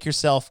couldn't make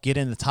yourself get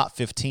in the top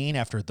 15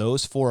 after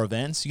those 4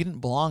 events, you didn't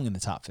belong in the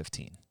top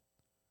 15.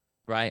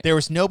 Right. There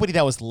was nobody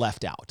that was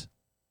left out.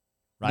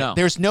 Right. No.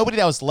 There's nobody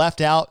that was left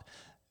out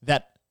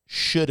that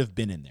should have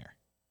been in there.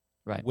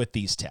 Right. With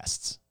these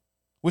tests,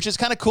 which is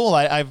kind of cool.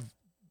 I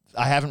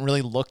haven't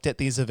really looked at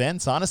these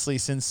events, honestly,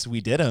 since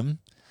we did them.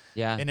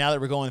 Yeah. And now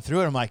that we're going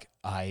through it, I'm like,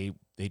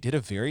 they did a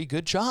very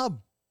good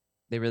job.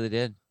 They really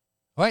did.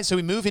 All right, so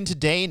we move into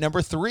day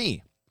number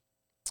 3.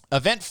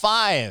 Event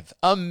 5,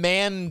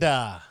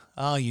 Amanda.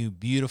 Oh, you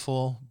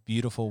beautiful,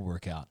 beautiful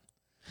workout.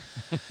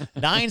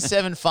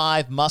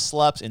 975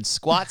 muscle ups and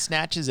squat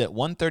snatches at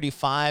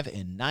 135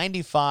 and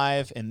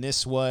 95. And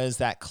this was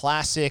that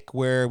classic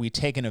where we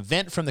take an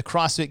event from the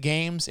CrossFit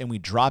Games and we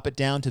drop it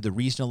down to the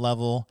regional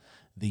level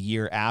the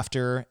year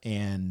after.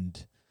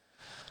 And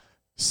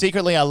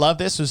secretly, I love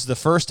this. This was the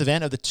first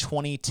event of the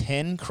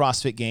 2010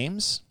 CrossFit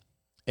Games.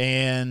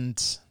 And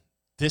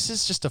this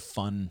is just a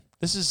fun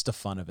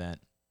event.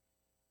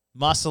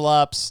 Muscle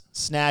ups,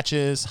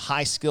 snatches,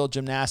 high skill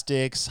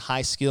gymnastics,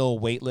 high skill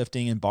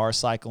weightlifting and bar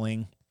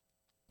cycling.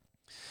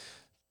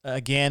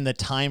 Again, the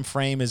time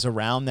frame is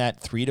around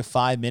that 3 to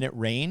 5 minute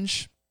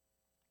range.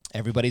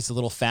 Everybody's a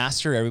little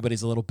faster.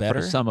 Everybody's a little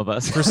better. For some of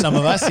us. For some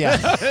of us,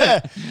 yeah.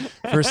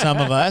 For some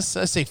of us,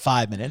 let's say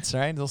 5 minutes,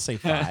 right? They'll say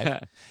 5.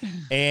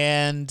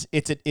 And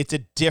it's a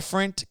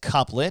different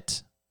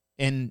couplet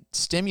and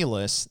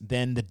stimulus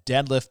than the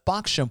deadlift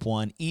box jump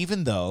one,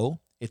 even though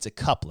it's a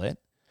couplet.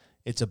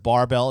 It's a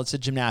barbell. It's a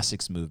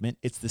gymnastics movement.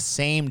 It's the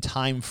same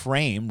time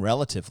frame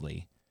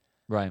relatively.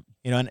 Right.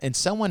 And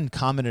someone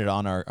commented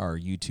on our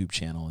YouTube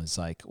channel is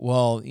like,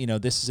 well,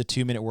 this is a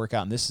 2-minute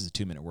workout and this is a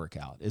 2-minute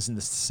workout. Isn't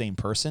this the same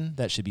person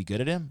that should be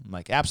good at him? I'm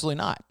like, absolutely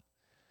not.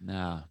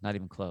 No, not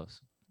even close.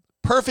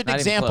 Perfect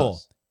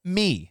example.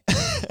 Me.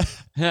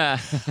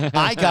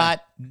 I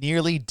got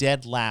nearly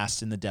dead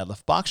last in the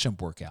deadlift box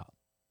jump workout.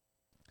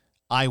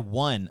 I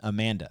won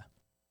Amanda.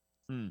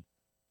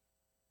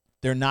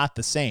 They're not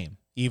the same.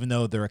 Even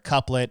though they're a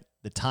couplet,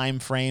 the time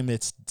frame,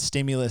 its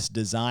stimulus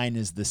design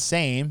is the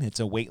same. It's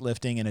a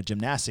weightlifting and a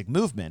gymnastic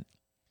movement.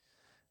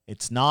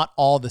 It's not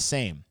all the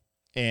same.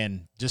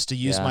 And just to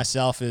use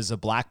myself as a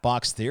black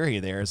box theory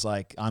there is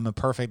like, I'm a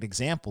perfect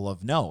example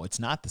of no, it's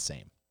not the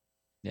same.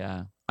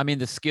 Yeah. I mean,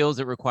 the skills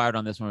it required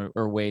on this one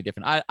are way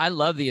different. I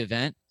love the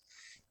event.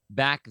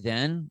 Back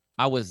then,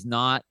 I was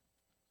not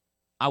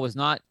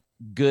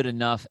good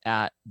enough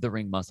at the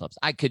ring muscle ups.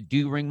 I could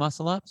do ring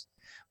muscle ups,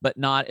 but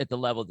not at the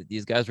level that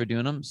these guys were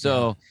doing them.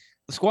 So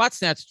the squat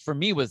snatch for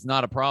me was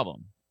not a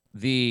problem.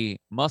 The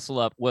muscle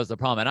up was the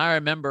problem. And I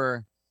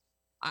remember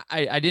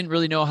I didn't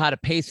really know how to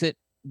pace it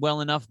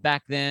well enough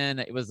back then.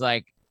 It was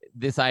like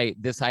this I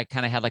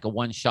kind of had like a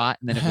one shot,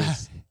 and then it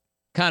was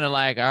kind of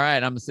like, all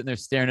right, I'm sitting there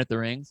staring at the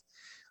rings.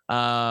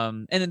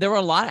 And then there were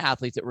a lot of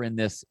athletes that were in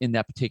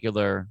that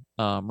particular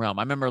realm.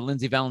 I remember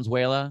Lindsay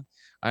Valenzuela.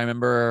 I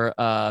remember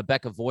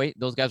Becca Voigt.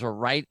 Those guys were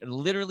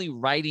literally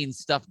writing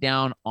stuff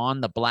down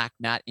on the black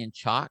mat in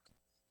chalk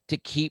to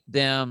keep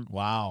them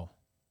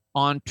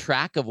on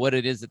track of what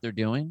it is that they're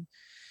doing.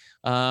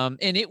 And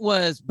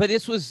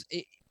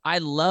I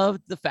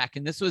loved the fact,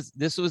 and this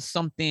was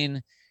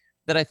something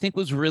that I think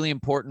was really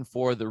important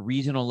for the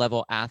regional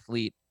level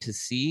athlete to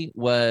see,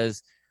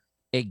 was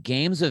a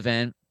games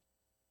event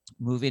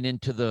moving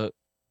into the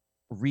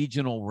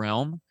regional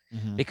realm,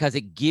 because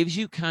it gives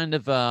you kind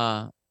of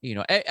I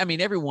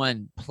mean,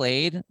 everyone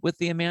played with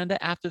the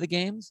Amanda after the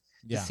games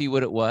to see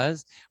what it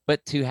was,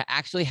 but to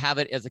actually have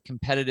it as a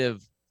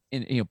competitive,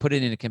 put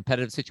it in a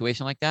competitive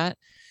situation like that,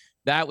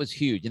 that was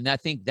huge. And I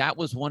think that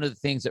was one of the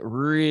things that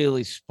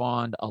really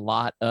spawned a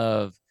lot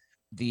of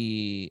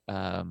the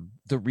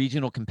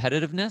regional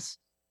competitiveness.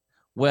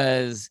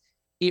 Was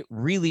it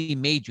really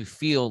made you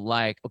feel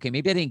like, okay,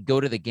 maybe I didn't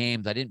go to the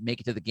games, I didn't make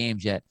it to the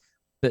games yet,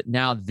 but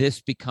now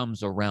this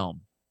becomes a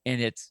realm,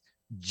 and it's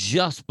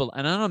just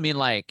and I don't mean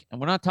like,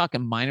 and we're not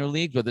talking minor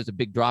leagues where there's a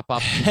big drop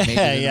off between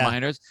majors and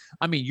minors.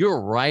 I mean,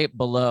 you're right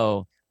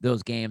below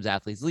those games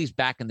athletes, at least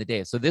back in the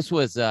day. So this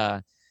was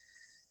I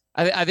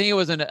think it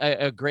was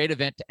a great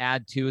event to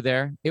add to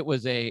there. It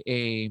was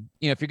if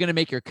you're going to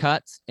make your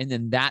cuts and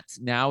then that's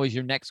now is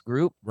your next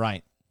group,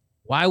 right?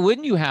 Why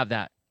wouldn't you have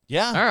that?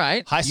 Yeah. All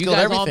right. High school,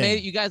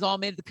 everything. You guys all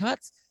made the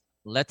cuts.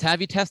 Let's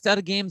have you test out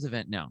a games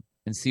event now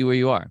and see where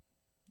you are.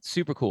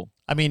 Super cool.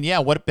 I mean, yeah,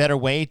 what better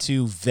way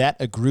to vet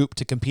a group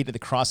to compete at the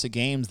CrossFit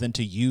Games than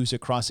to use a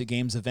CrossFit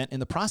Games event in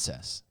the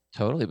process?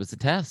 Totally. It was a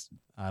test.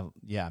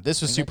 Yeah,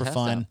 this was super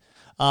fun.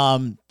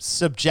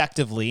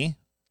 Subjectively,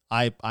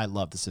 I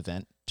love this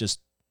event.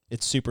 Just,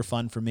 it's super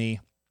fun for me.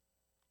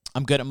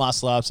 I'm good at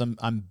muscle ups.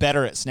 I'm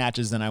better at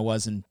snatches than I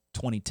was in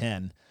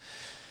 2010.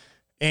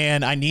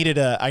 And I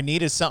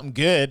needed something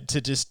good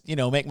to just,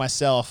 make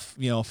myself,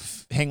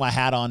 hang my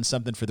hat on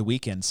something for the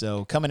weekend.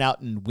 So coming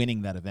out and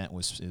winning that event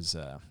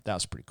that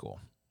was pretty cool.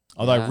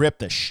 Although I ripped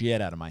the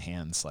shit out of my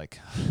hands, like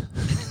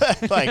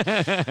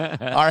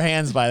our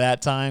hands by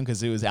that time,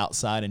 because it was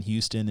outside in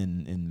Houston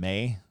in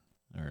May,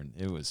 or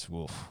it was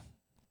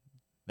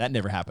that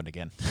never happened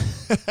again.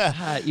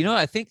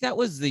 I think that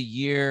was the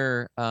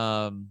year.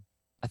 I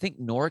think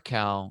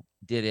NorCal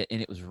did it,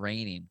 and it was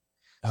raining.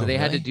 So they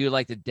had to do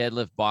like the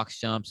deadlift box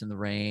jumps in the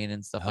rain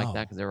and stuff like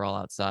that because they were all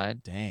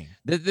outside. Dang.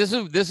 This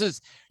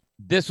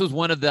was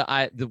one of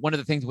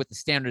the things with the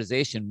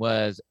standardization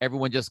was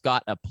everyone just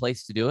got a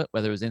place to do it,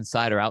 whether it was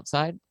inside or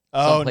outside.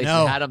 Some places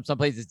had them, some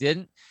places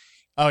didn't.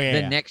 Oh yeah.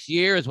 Then next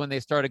year is when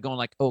they started going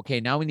like, okay,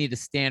 now we need to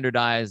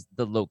standardize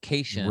the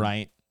location.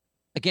 Right.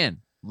 Again,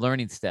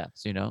 learning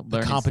steps,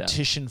 the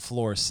competition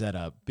floor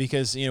setup,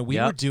 because we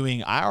were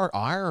doing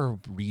our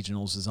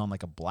regionals is on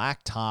like a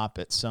blacktop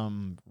at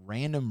some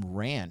random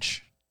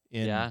ranch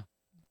in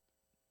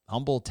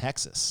Humboldt,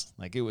 Texas.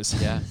 Like it was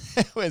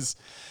it was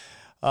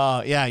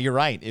you're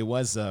right. It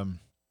was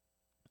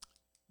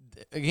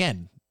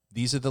again,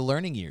 these are the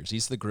learning years,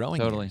 these are the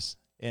growing years.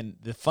 And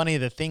the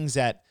things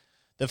that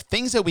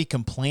we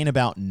complain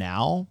about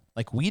now,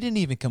 like we didn't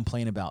even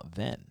complain about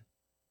then.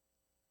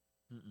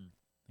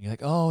 You're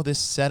like, oh, this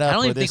setup. I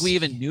don't even think we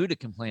even knew to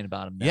complain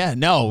about them. Yeah,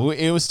 no,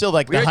 it was still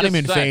like the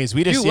honeymoon phase.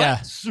 We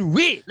just,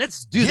 sweet,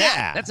 let's do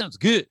that. That sounds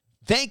good.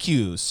 Thank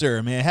you,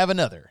 sir. May I have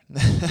another?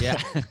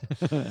 Yeah.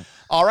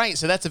 All right,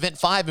 so that's event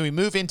 5, and we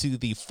move into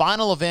the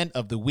final event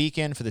of the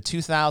weekend for the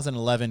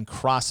 2011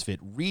 CrossFit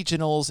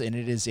Regionals, and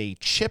it is a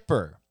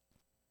chipper.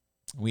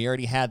 We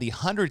already had the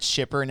 100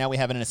 chipper, and now we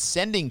have an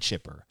ascending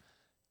chipper.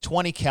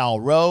 20 cal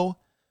row,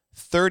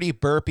 30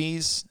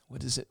 burpees.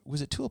 What is it?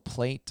 Was it to a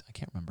plate? I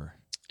can't remember.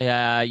 You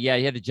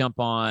had to jump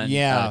on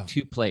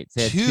 2 plates.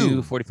 They had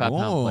two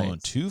 45-pound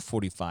plates. 2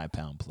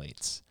 45-pound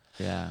plates.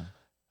 Yeah.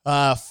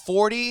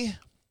 40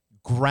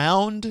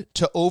 ground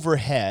to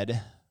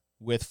overhead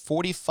with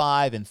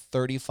 45 and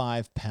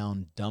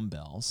 35-pound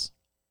dumbbells.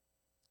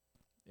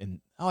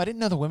 And I didn't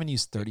know the women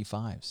used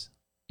 35s.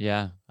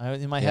 Yeah.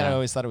 In my head, I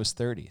always thought it was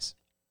 30s.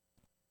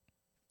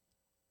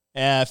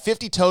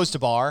 50 toes to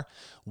bar,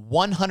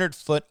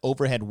 100-foot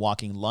overhead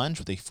walking lunge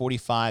with a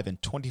 45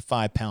 and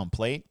 25-pound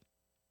plate.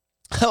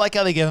 I like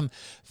how they give them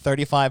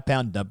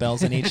 35-pound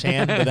dumbbells in each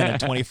hand, but then a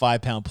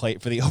 25-pound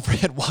plate for the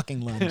overhead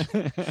walking lunge.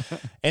 And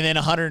then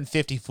a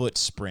 150-foot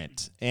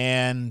sprint.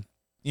 And,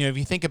 if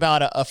you think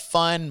about a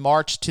fun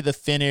march to the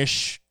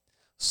finish,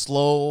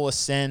 slow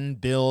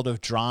ascend, build of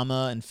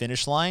drama and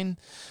finish line,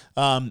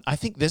 I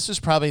think this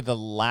was probably the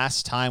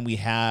last time we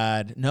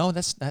had... No,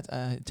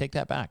 take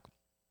that back.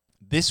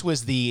 This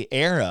was the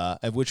era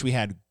of which we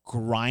had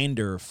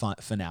grinder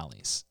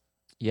finales.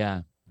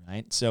 Yeah.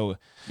 Right? So...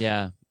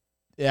 Yeah.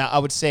 Yeah, I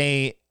would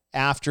say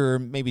after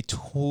maybe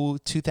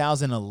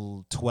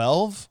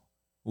 2012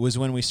 was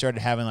when we started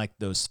having like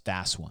those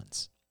fast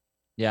ones.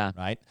 Yeah.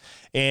 Right.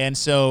 And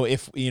so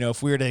if we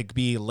were to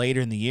be later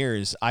in the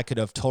years, I could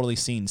have totally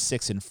seen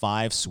 6 and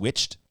 5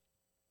 switched.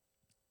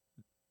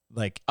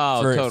 Like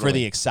for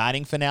the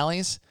exciting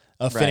finales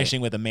of finishing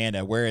with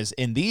Amanda. Whereas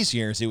in these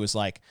years, it was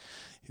like,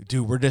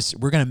 dude, we're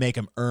going to make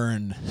them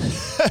earn.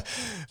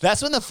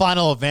 That's when the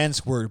final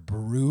events were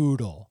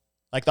brutal.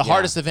 Like the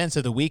hardest events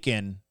of the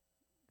weekend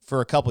for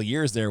a couple of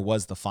years there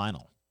was the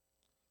final.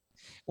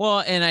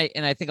 Well, and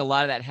I think a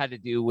lot of that had to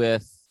do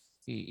with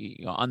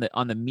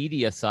on the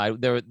media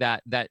side, there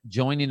that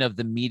joining of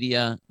the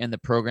media and the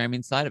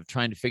programming side of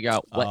trying to figure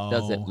out what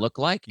does it look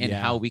like and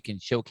how we can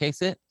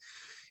showcase it.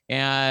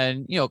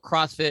 And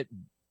CrossFit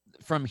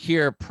from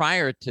here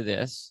prior to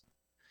this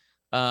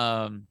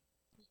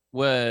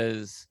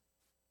was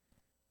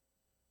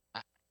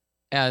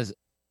as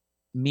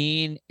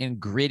mean and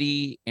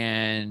gritty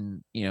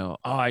and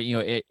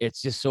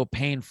it's just so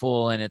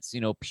painful and it's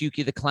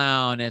Pukey the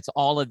Clown, it's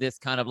all of this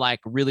kind of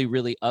like really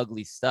really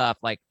ugly stuff,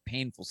 like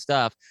painful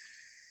stuff.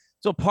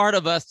 So part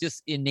of us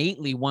just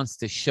innately wants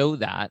to show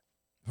that,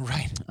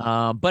 right?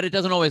 But it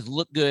doesn't always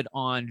look good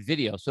on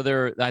video.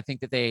 So I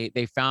think that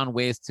they found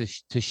ways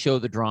to show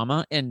the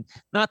drama, and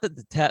not that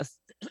the test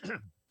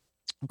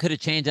could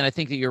have changed. And I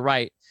think that you're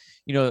right.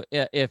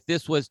 If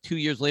this was 2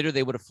 years later,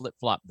 they would have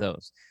flip-flopped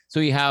those. So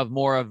you have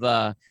more of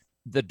the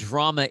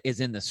drama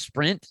is in the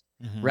sprint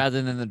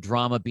rather than the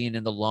drama being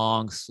in the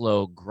long,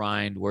 slow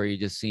grind where you're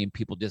just seeing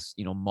people just,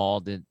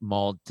 mauled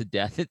to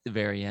death at the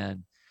very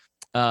end.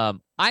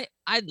 I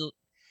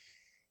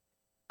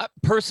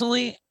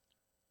personally,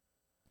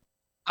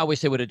 I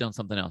wish they would have done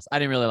something else. I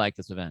didn't really like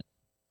this event.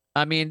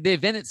 I mean, the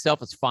event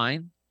itself is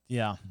fine.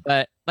 Yeah.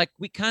 But like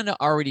we kind of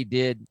already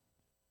did.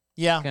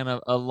 Yeah. Kind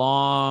of a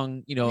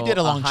long, we did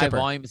a long high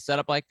volume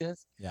setup like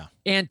this. Yeah.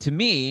 And to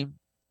me,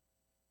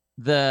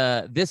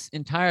 this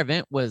entire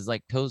event was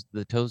like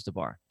the toes to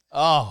bar.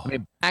 Oh. I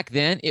mean, back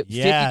then,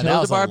 50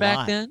 toes to bar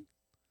back then.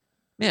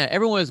 Yeah,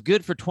 everyone was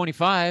good for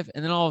 25,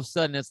 and then all of a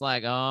sudden it's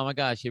like, oh my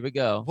gosh, here we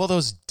go. Well,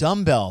 those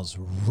dumbbells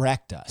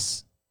wrecked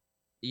us.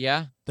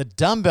 Yeah. The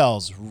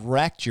dumbbells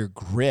wrecked your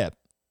grip.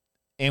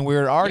 And we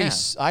were already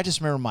I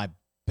just remember my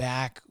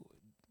back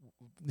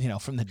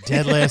from the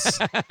deadlifts.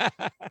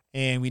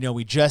 And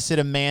we just did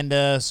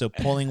Amanda, so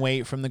pulling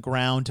weight from the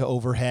ground to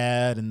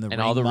overhead and ring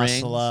all the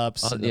muscle rings.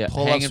 ups and the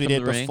pull-ups we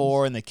did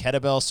before and the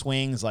kettlebell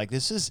swings. Like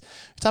this is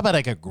talk about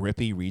like a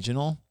grippy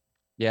regional.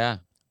 Yeah.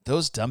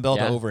 Those dumbbell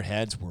to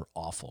overheads were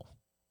awful.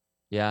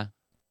 Yeah.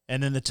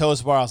 And then the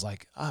toes bar, I was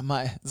like,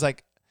 it's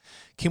like,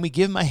 can we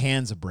give my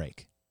hands a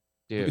break?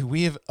 Dude.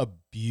 We have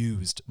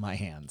abused my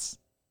hands.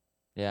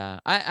 Yeah.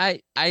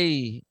 I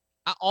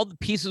all the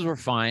pieces were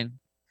fine.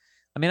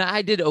 I mean,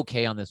 I did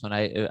okay on this one.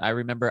 I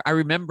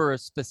remember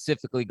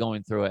specifically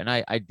going through it, and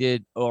I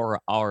did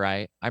all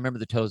right. I remember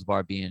the toes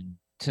bar being,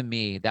 to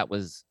me, that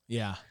was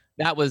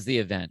the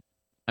event.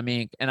 I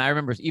mean, and I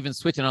remember even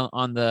switching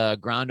on the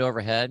ground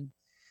overhead.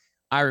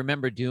 I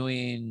remember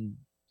doing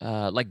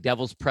like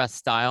devil's press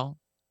style,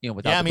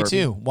 without me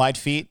too. Wide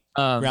feet,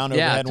 ground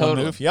overhead, totally.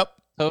 One move. Yep,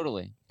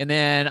 totally. And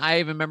then I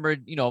even remember,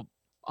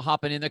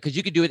 hopping in there because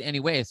you could do it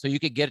anyway. So you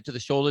could get it to the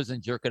shoulders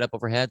and jerk it up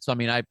overhead. So I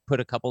mean, I put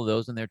a couple of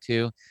those in there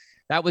too.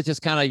 That was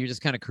just you're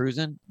just kind of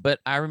cruising. But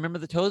I remember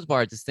the toes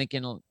bar, just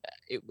thinking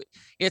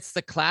it's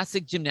the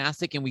classic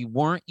gymnastic, and we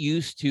weren't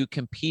used to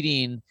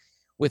competing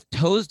with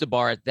toes to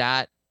bar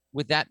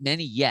with that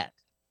many yet.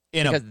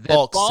 Because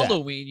the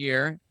following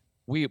year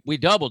we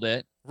doubled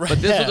it. Right.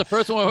 But this was the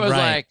first one where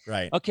I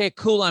was okay,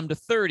 cool, I'm to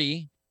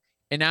 30.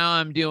 And now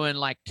I'm doing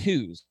like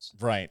twos.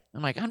 Right.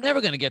 I'm like, I'm never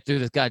gonna get through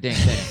this goddamn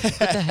thing.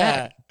 What the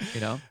heck?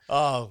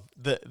 Oh,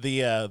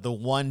 the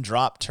one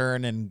drop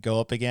turn and go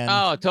up again.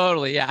 Oh,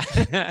 totally. Yeah.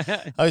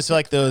 I always feel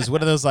like those.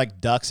 What are those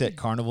like ducks at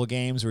carnival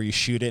games where you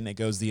shoot it and it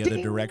goes the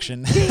other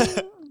direction? Ding,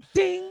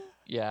 ding.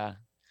 Yeah.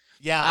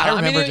 Yeah. I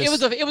remember.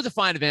 It was a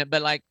fine event,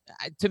 but like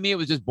to me, it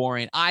was just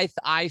boring. I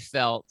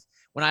felt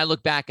when I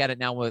look back at it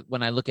now,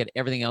 when I look at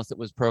everything else that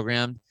was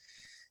programmed,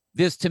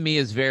 this to me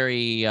is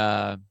very.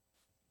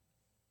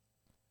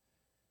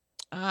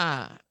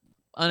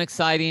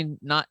 Unexciting,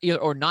 not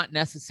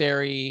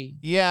necessary.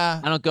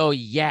 Yeah. I don't go,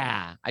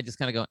 yeah. I just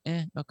kind of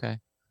go, okay.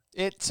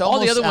 It's all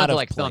almost the other out ones of are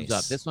like place. thumbs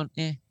up. This one,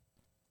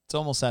 It's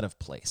almost out of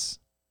place.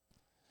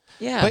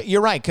 Yeah. But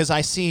you're right, because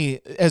I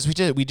see, as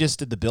we just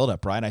did the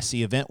build-up, right? I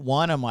see event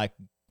 1, I'm like,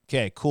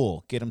 okay,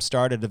 cool. Get them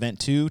started. Event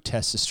 2,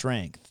 test the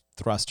strength.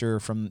 Thruster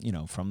from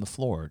the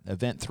floor.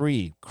 Event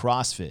 3,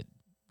 CrossFit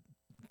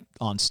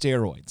on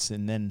steroids.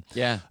 And then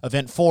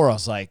event 4, I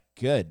was like,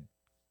 good.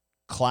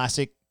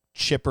 Classic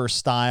chipper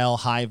style,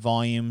 high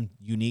volume,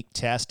 unique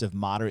test of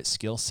moderate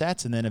skill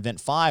sets. And then event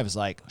 5 is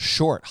like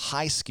short,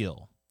 high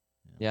skill.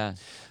 Yeah.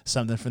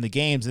 Something from the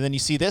games. And then you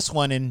see this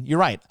one, and you're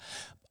right.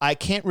 I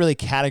can't really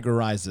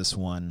categorize this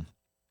one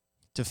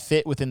to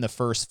fit within the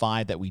first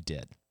 5 that we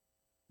did.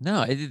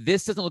 No,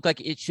 this doesn't look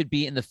like it should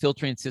be in the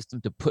filtering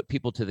system to put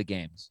people to the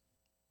games.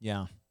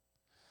 Yeah.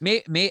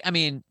 I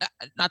mean,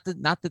 not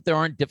that there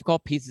aren't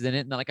difficult pieces in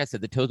it. And like I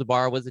said, the toes to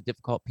bar was a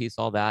difficult piece,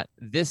 all that.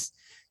 This,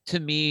 to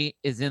me,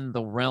 is in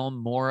the realm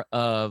more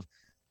of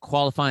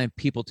qualifying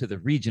people to the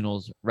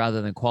regionals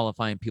rather than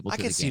qualifying people to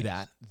the games. I can see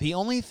that. The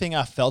only thing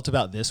I felt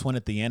about this one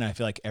at the end, I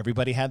feel like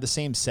everybody had the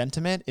same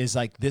sentiment, is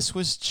like this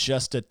was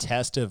just a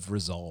test of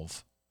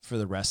resolve for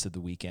the rest of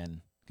the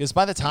weekend. Because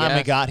by the time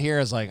I got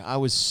here, I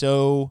was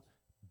so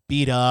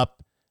beat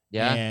up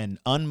and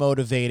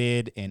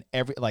unmotivated, and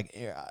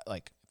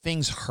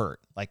things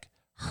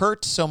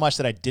hurt so much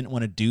that I didn't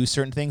want to do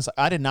certain things.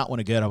 I did not want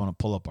to get up on a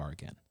pull-up bar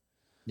again.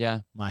 Yeah.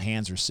 My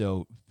hands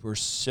were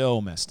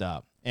so messed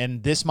up.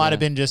 And this might have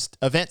been just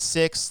event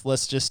 6.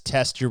 Let's just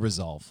test your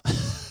resolve.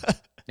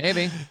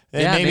 Maybe.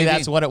 And maybe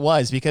that's what it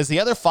was, because the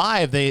other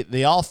 5,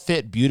 they all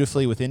fit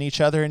beautifully within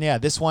each other. And yeah,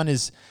 this one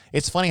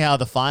it's funny how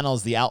the final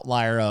is the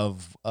outlier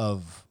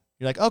of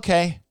you're like,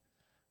 okay,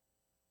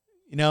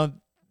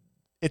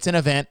 it's an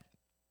event.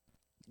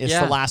 It's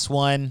the last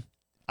one.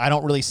 I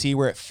don't really see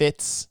where it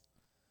fits.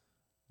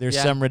 There's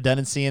some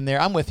redundancy in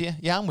there. I'm with you.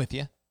 Yeah, I'm with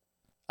you.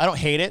 I don't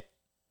hate it.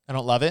 I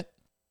don't love it.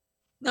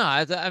 No,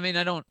 I mean,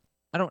 I don't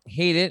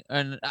hate it,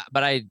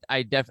 but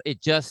I definitely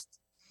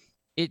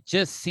it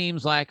just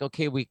seems like,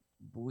 okay, we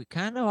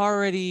kind of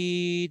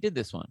already did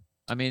this one.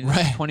 I mean,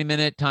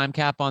 20-minute time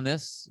cap on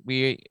this.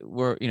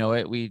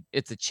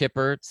 It's a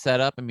chipper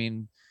setup. I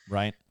mean,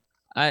 right.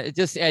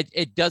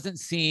 It doesn't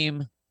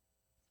seem,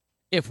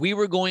 if we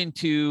were going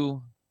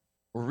to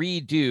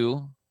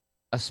redo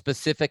a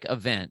specific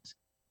event,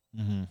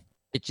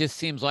 it just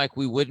seems like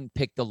we wouldn't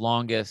pick the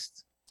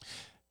longest,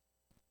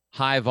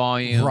 high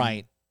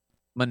volume,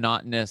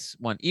 monotonous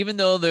one, even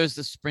though there's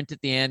the sprint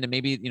at the end, and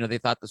maybe they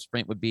thought the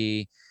sprint would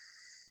be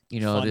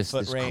this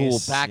cool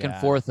back and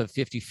forth of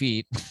 50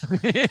 feet.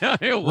 Right,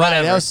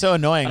 that was so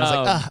annoying. I was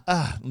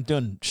like, I'm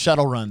doing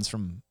shuttle runs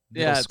from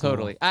middle school.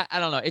 Totally. I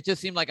don't know, it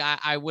just seemed like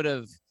I would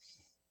have,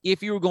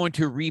 if you were going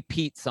to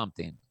repeat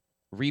something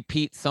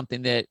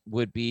that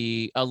would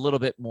be a little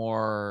bit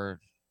more,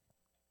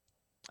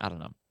 I don't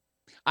know.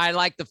 I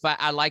liked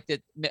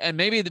it, and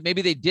maybe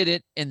they did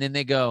it, and then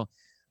they go,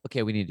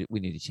 okay, we need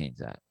to change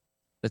that.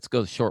 Let's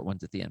go short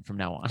ones at the end from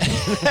now on.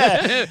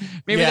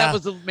 Maybe that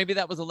was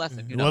a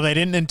lesson. Well, they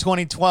didn't in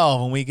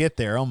 2012 when we get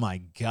there. Oh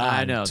my God.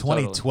 I know.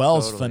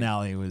 2012's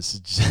finale was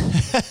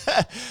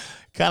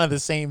kind of the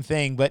same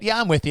thing. But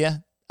yeah, I'm with you.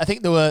 I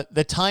think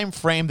the time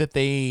frame that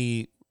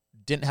they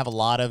didn't have a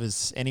lot of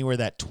is anywhere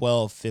that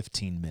 12,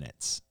 15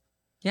 minutes.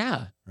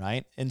 Yeah.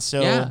 Right. And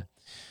so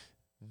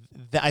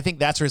I think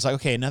that's where it's like,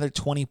 okay, another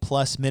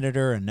 20-plus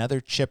minuter,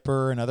 another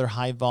chipper, another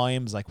high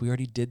volumes. Like, we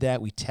already did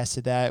that. We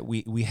tested that.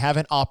 We have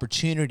an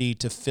opportunity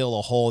to fill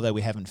a hole that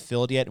we haven't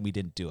filled yet, and we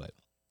didn't do it.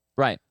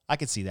 Right. I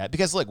could see that.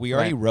 Because, look, we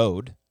already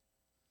rode.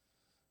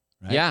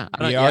 Right? Yeah.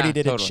 We already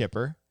did a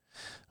chipper.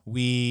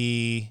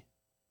 We've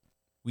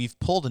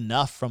pulled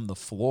enough from the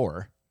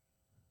floor.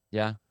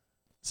 Yeah.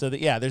 So,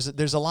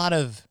 there's a lot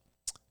of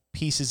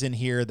pieces in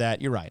here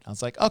that you're right. I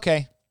was like,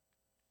 okay.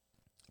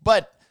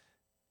 But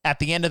at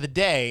the end of the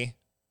day,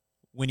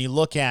 when you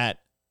look at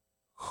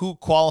who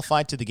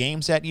qualified to the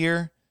games that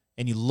year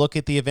and you look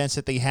at the events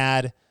that they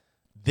had,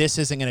 this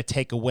isn't going to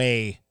take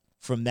away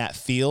from that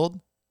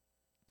field,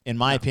 in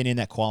my opinion,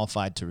 that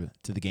qualified to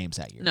the games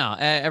that year. No,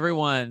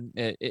 everyone,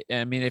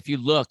 I mean, if you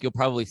look, you'll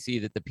probably see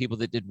that the people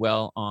that did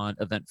well on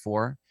event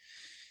 4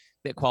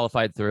 that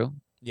qualified through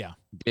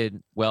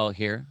did well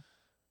here.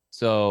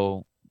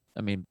 So,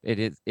 I mean,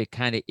 it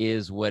kind of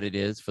is what it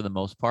is for the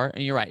most part.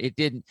 And you're right.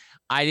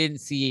 I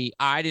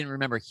didn't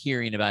remember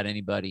hearing about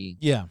anybody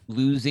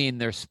losing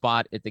their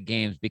spot at the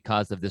games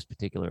because of this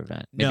particular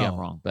event. Maybe I'm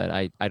wrong, but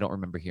I don't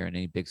remember hearing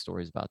any big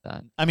stories about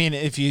that. I mean,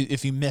 if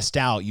you missed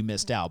out, you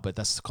missed out, but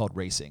that's called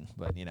racing.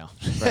 But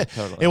right,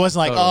 totally. It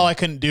wasn't like, I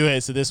couldn't do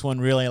it. So this one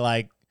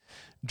really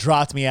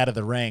dropped me out of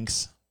the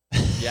ranks.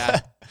 Yeah.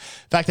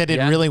 In fact, I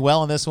did really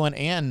well in this one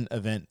and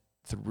event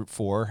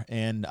 4,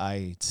 and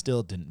I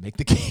still didn't make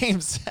the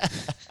games.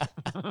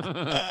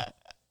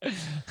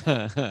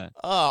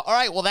 All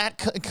right, well, that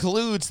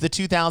concludes the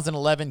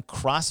 2011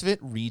 CrossFit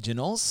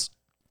Regionals.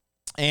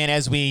 And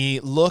as we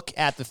look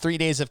at the 3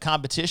 days of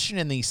competition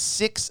and the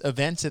 6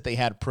 events that they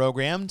had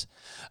programmed,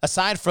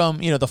 aside from,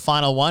 the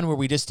final one where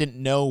we just didn't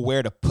know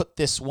where to put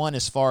this one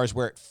as far as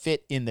where it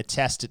fit in the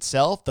test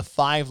itself, the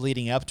 5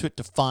 leading up to it,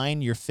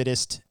 define your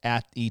fittest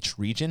at each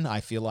region. I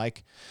feel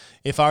like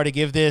if I were to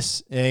give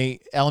this a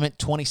Element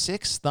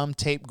 26 thumb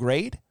tape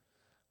grade,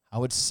 I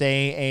would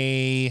say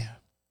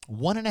a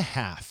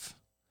 1.5.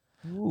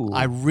 Ooh.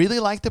 I really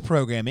like the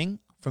programming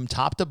from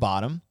top to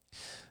bottom.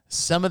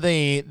 Some of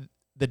the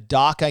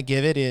doc I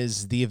give it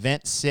is the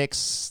event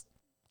 6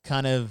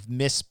 kind of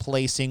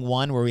misplacing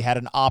one where we had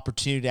an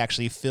opportunity to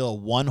actually fill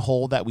one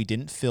hole that we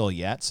didn't fill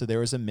yet. So there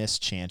was a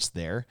missed chance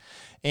there.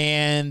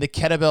 And the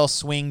kettlebell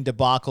swing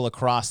debacle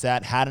across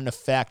that had an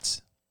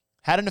effect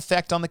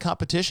on the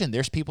competition.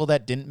 There's people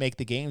that didn't make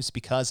the games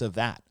because of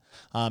that.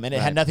 And it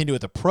had nothing to do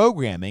with the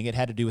programming. It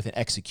had to do with an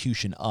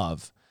execution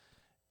of.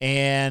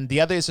 And the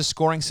other is a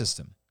scoring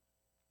system.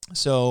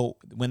 So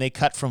when they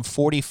cut from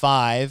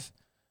 45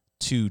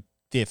 to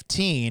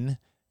 15,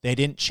 they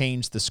didn't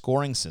change the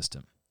scoring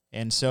system.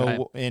 And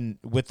so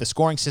with the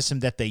scoring system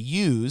that they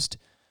used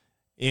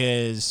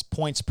is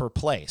points per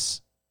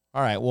place.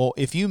 All right, well,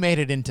 if you made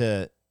it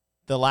into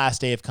the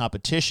last day of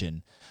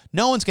competition,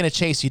 no one's going to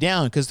chase you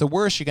down because the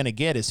worst you're going to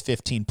get is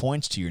 15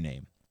 points to your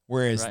name.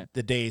 Whereas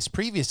the days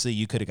previously,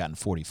 you could have gotten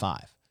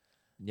 45.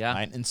 Yeah.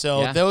 Right? And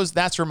so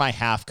that's where my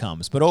half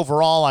comes. But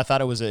overall, I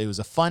thought it was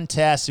a fun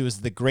test. It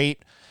was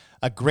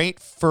a great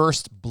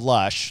first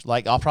blush.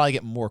 Like, I'll probably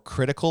get more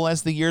critical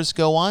as the years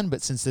go on,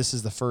 but since this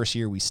is the first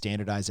year we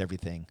standardize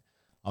everything,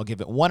 I'll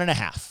give it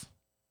 1.5.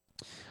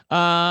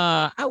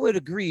 I would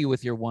agree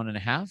with your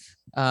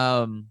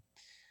 1.5.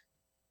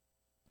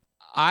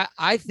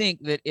 I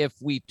think that if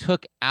we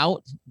took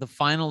out the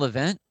final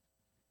event,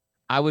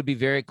 I would be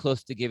very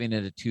close to giving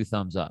it a 2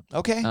 thumbs up.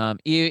 Okay.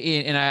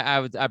 And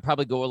I'd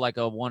probably go with like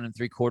a 1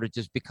 3/4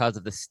 just because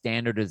of the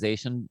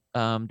standardization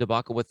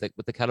debacle with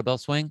the kettlebell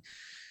swing.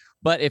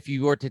 But if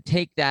you were to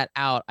take that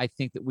out, I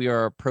think that we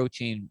are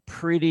approaching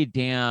pretty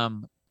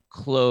damn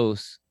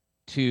close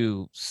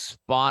to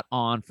spot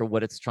on for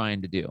what it's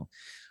trying to do.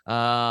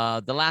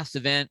 The last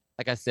event,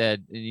 like I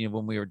said,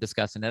 when we were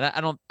discussing it, I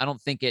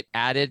don't think it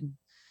added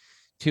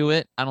to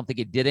it. I don't think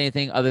it did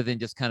anything other than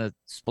just kind of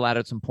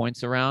splattered some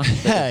points around.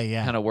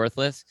 Yeah. Kind of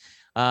worthless.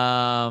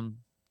 I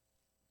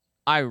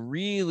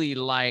really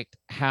liked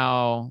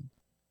how,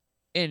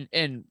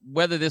 and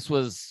whether this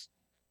was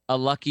a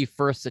lucky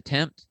first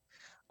attempt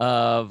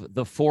of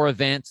the 4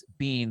 events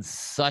being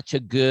such a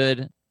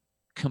good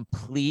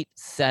complete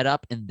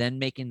setup and then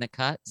making the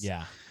cuts.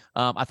 Yeah.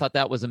 I thought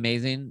that was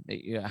amazing.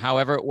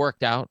 However it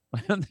worked out,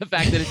 the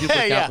fact that it did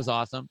work out was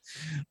awesome.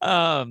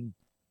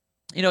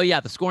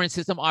 The scoring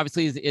system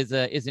obviously is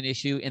an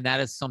issue, and that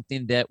is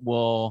something that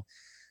will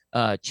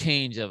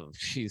change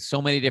so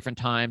many different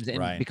times,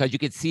 and because you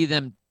could see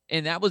them,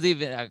 and that was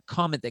even a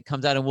comment that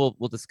comes out, and we'll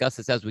discuss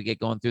this as we get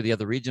going through the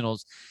other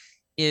regionals,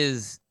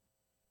 is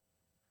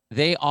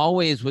they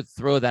always would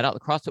throw that out. The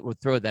CrossFit would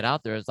throw that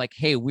out there. It's like,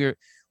 hey,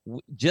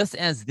 just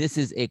as this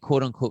is a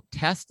quote unquote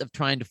test of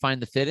trying to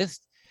find the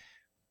fittest,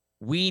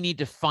 we need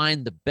to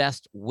find the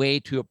best way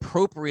to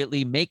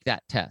appropriately make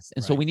that test.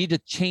 And so we need to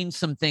change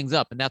some things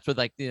up. And that's where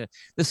like the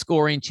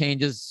scoring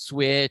changes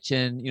switch,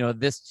 and,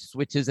 this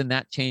switches and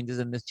that changes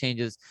and this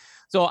changes.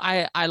 So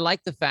I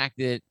like the fact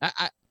that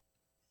I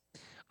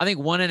think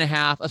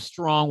 1.5, a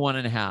strong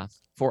 1.5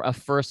 for a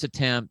first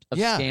attempt of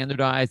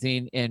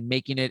standardizing and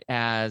making it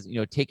as,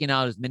 taking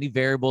out as many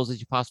variables as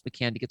you possibly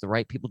can to get the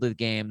right people to the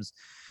games.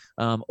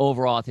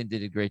 Overall, I think they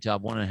did a great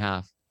job.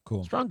 1.5.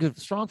 Cool.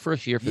 Strong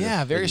first year for this.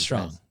 Yeah, very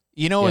strong. Guys.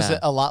 It was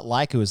a lot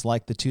like, it was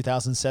like the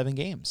 2007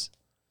 games.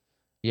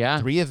 Yeah.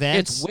 3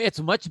 events. It's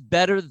much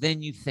better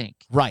than you think.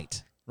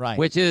 Right.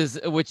 Which is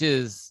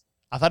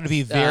I thought it'd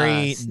be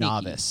very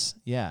novice.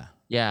 Yeah.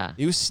 Yeah.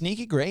 It was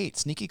sneaky great,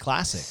 sneaky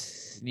classic.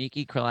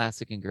 Sneaky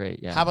classic and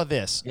great. Yeah. How about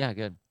this? Yeah,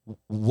 good.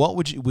 What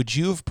would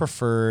you have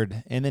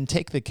preferred, and then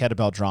take the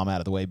kettlebell drama out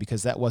of the way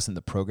because that wasn't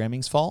the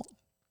programming's fault.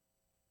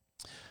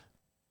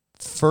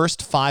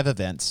 First 5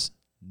 events,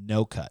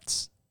 no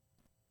cuts.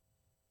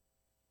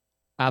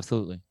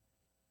 Absolutely.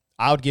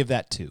 I would give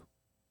that 2.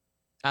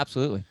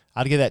 Absolutely.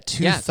 I'd give that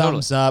 2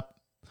 thumbs up.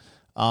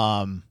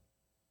 No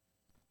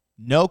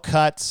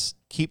cuts.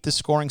 Keep the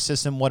scoring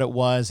system what it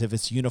was. If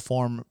it's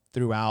uniform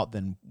throughout,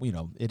 then,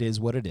 it is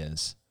what it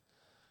is.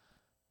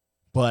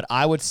 But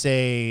I would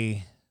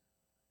say,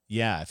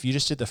 if you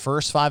just did the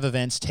first 5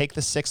 events, take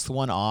the 6th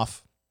one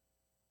off,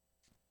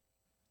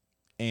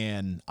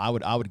 and I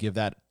would give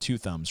that 2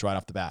 thumbs right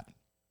off the bat.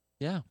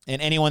 Yeah.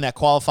 And anyone that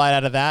qualified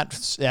out of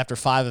that after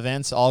 5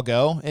 events, all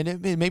go.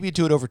 And maybe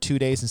do it over 2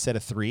 days instead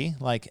of 3.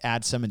 Like,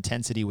 add some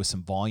intensity with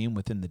some volume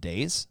within the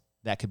days.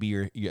 That could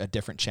be a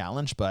different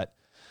challenge. But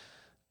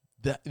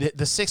the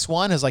 6th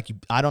one is like,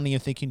 I don't even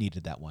think you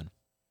needed that one.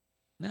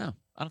 No,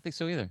 I don't think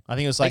so either. I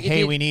think it was like,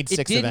 hey, we need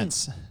 6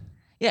 events.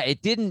 Yeah,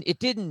 it didn't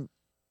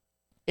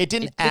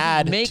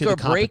add make to or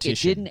the break.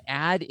 competition. It didn't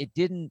add. It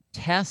didn't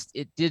test.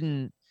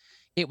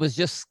 It was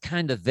just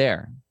kind of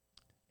there.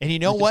 And you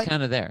know what?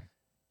 Kind of there.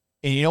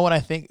 And you know what I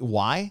think?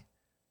 Why?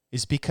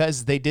 Is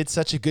because they did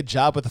such a good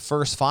job with the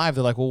first 5.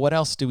 They're like, well, what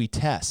else do we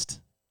test?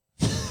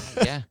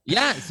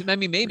 Yeah. I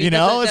mean, maybe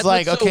it's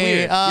like,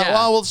 okay, so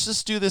well, let's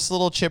just do this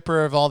little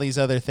chipper of all these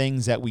other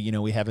things that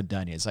we haven't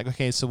done yet. It's like,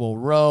 okay, so we'll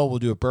row, we'll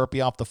do a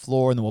burpee off the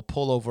floor, and then we'll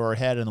pull over our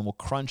head, and then we'll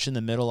crunch in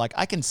the middle. Like,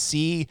 I can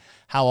see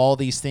how all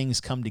these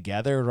things come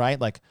together, right?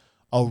 Like,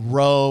 a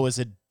row is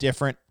a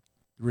different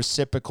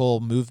reciprocal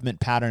movement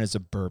pattern as a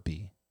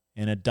burpee,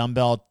 and a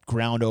dumbbell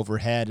ground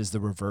overhead is the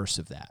reverse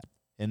of that,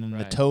 and then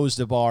the toes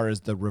to bar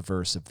is the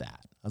reverse of that.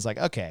 I was like,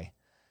 okay.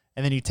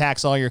 And then you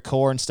tax all your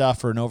core and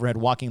stuff for an overhead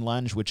walking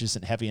lunge, which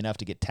isn't heavy enough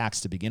to get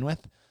taxed to begin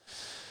with.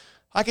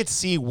 I could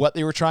see what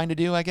they were trying to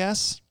do, I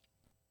guess.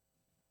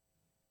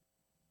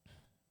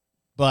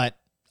 But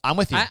I'm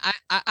with you.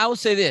 I will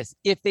say this.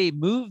 If they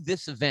moved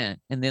this event,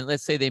 and then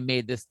let's say they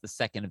made this the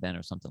 2nd event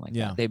or something like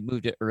that. They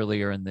moved it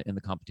earlier in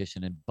the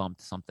competition and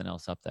bumped something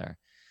else up there.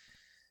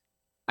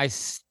 I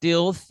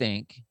still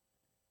think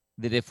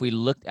that if we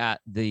looked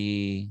at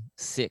the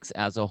 6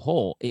 as a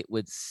whole, it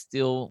would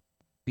still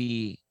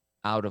be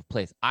out of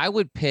place. I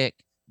would pick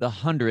the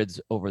 100s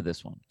over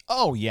this one.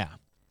 Oh yeah.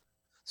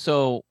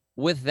 So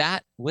with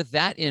that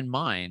in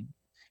mind,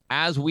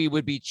 as we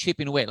would be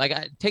chipping away, like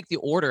I take the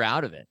order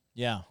out of it.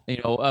 Yeah.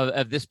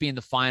 Of this being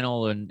the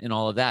final and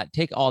all of that,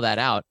 take all that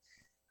out.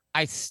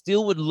 I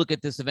still would look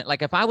at this event.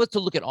 Like if I was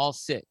to look at all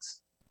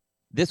 6,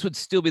 this would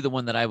still be the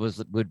one that I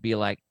would be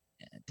like,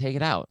 take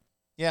it out.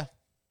 Yeah.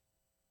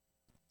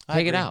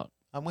 Take it out.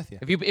 I'm with you.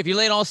 If you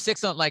laid all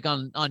 6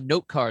 on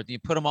note cards and you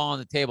put them all on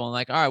the table and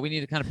like, all right, we need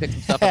to kind of pick some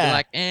stuff up. Be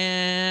like,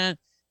 and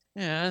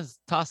Yeah, let's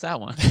toss that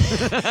one.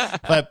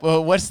 But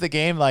what's the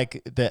game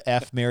like? The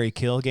F, Marry,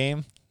 Kill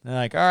game? They're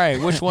like, all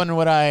right, which one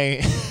would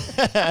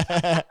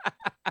I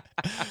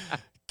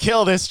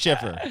kill this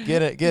chipper?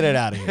 Get it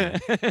out of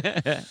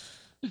here.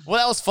 Well,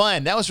 that was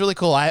fun. That was really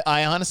cool.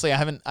 I honestly, I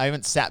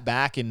haven't sat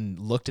back and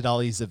looked at all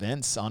these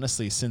events,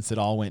 honestly, since it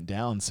all went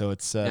down. So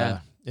it's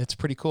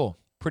pretty cool.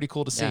 Pretty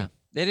cool to see. Yeah,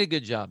 they did a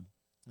good job.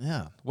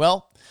 Yeah.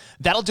 Well,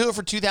 that'll do it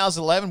for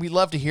 2011. We'd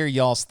love to hear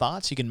y'all's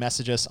thoughts. You can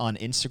message us on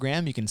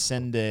Instagram. You can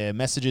send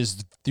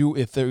messages through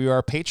if you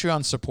are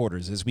Patreon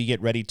supporters as we get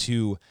ready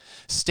to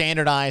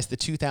standardize the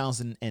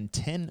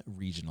 2010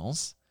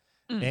 regionals.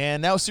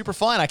 And that was super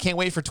fun. I can't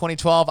wait for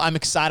 2012. I'm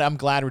excited. I'm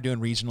glad we're doing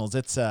regionals.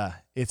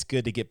 It's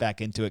good to get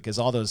back into it because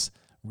all those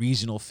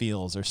regional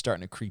feels are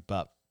starting to creep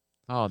up.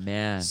 Oh,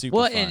 man. Super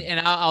fun. And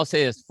I'll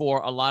say this,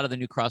 for a lot of the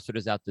new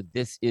CrossFitters out there,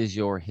 this is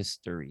your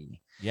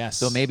history. Yes.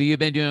 So maybe you've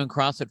been doing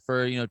CrossFit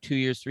for 2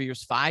 years, 3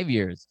 years, 5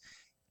 years.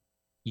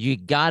 You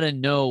got to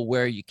know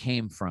where you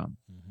came from.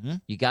 Mm-hmm.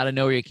 You got to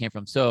know where you came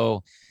from.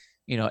 So,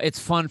 it's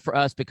fun for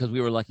us because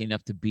we were lucky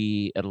enough to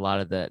be at a lot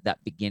of that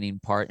beginning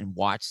part and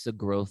watch the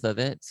growth of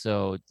it.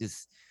 So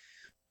just,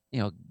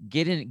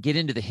 get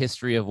into the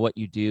history of what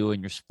you do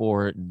in your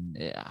sport. And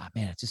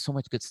man, it's just so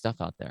much good stuff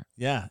out there.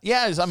 Yeah.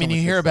 Yeah. I mean,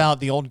 you hear about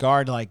the old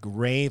guard, like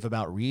rave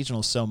about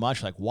regionals so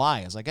much. Like,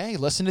 why? It's like, hey,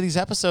 listen to these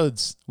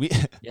episodes. We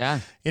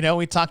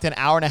talked an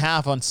hour and a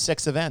half on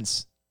 6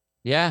 events.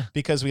 Yeah.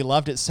 Because we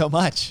loved it so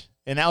much.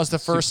 And that was the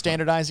first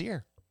standardized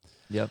year.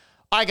 Yep.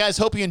 All right, guys,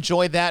 hope you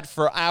enjoyed that.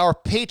 For our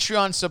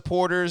Patreon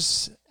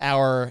supporters,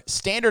 our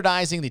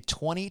standardizing the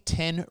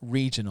 2010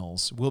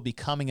 regionals will be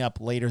coming up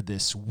later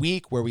this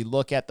week, where we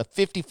look at the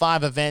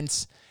 55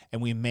 events and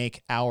we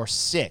make our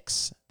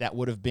 6. That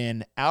would have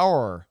been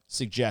our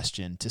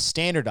suggestion to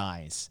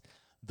standardize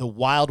the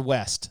Wild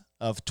West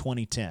of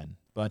 2010.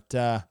 But,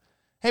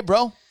 hey,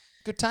 bro,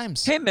 good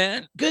times. Hey,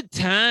 man, good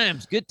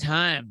times. Good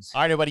times.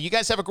 All right, everybody, you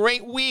guys have a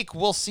great week.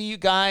 We'll see you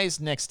guys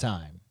next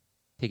time.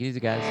 Take it easy,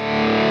 guys.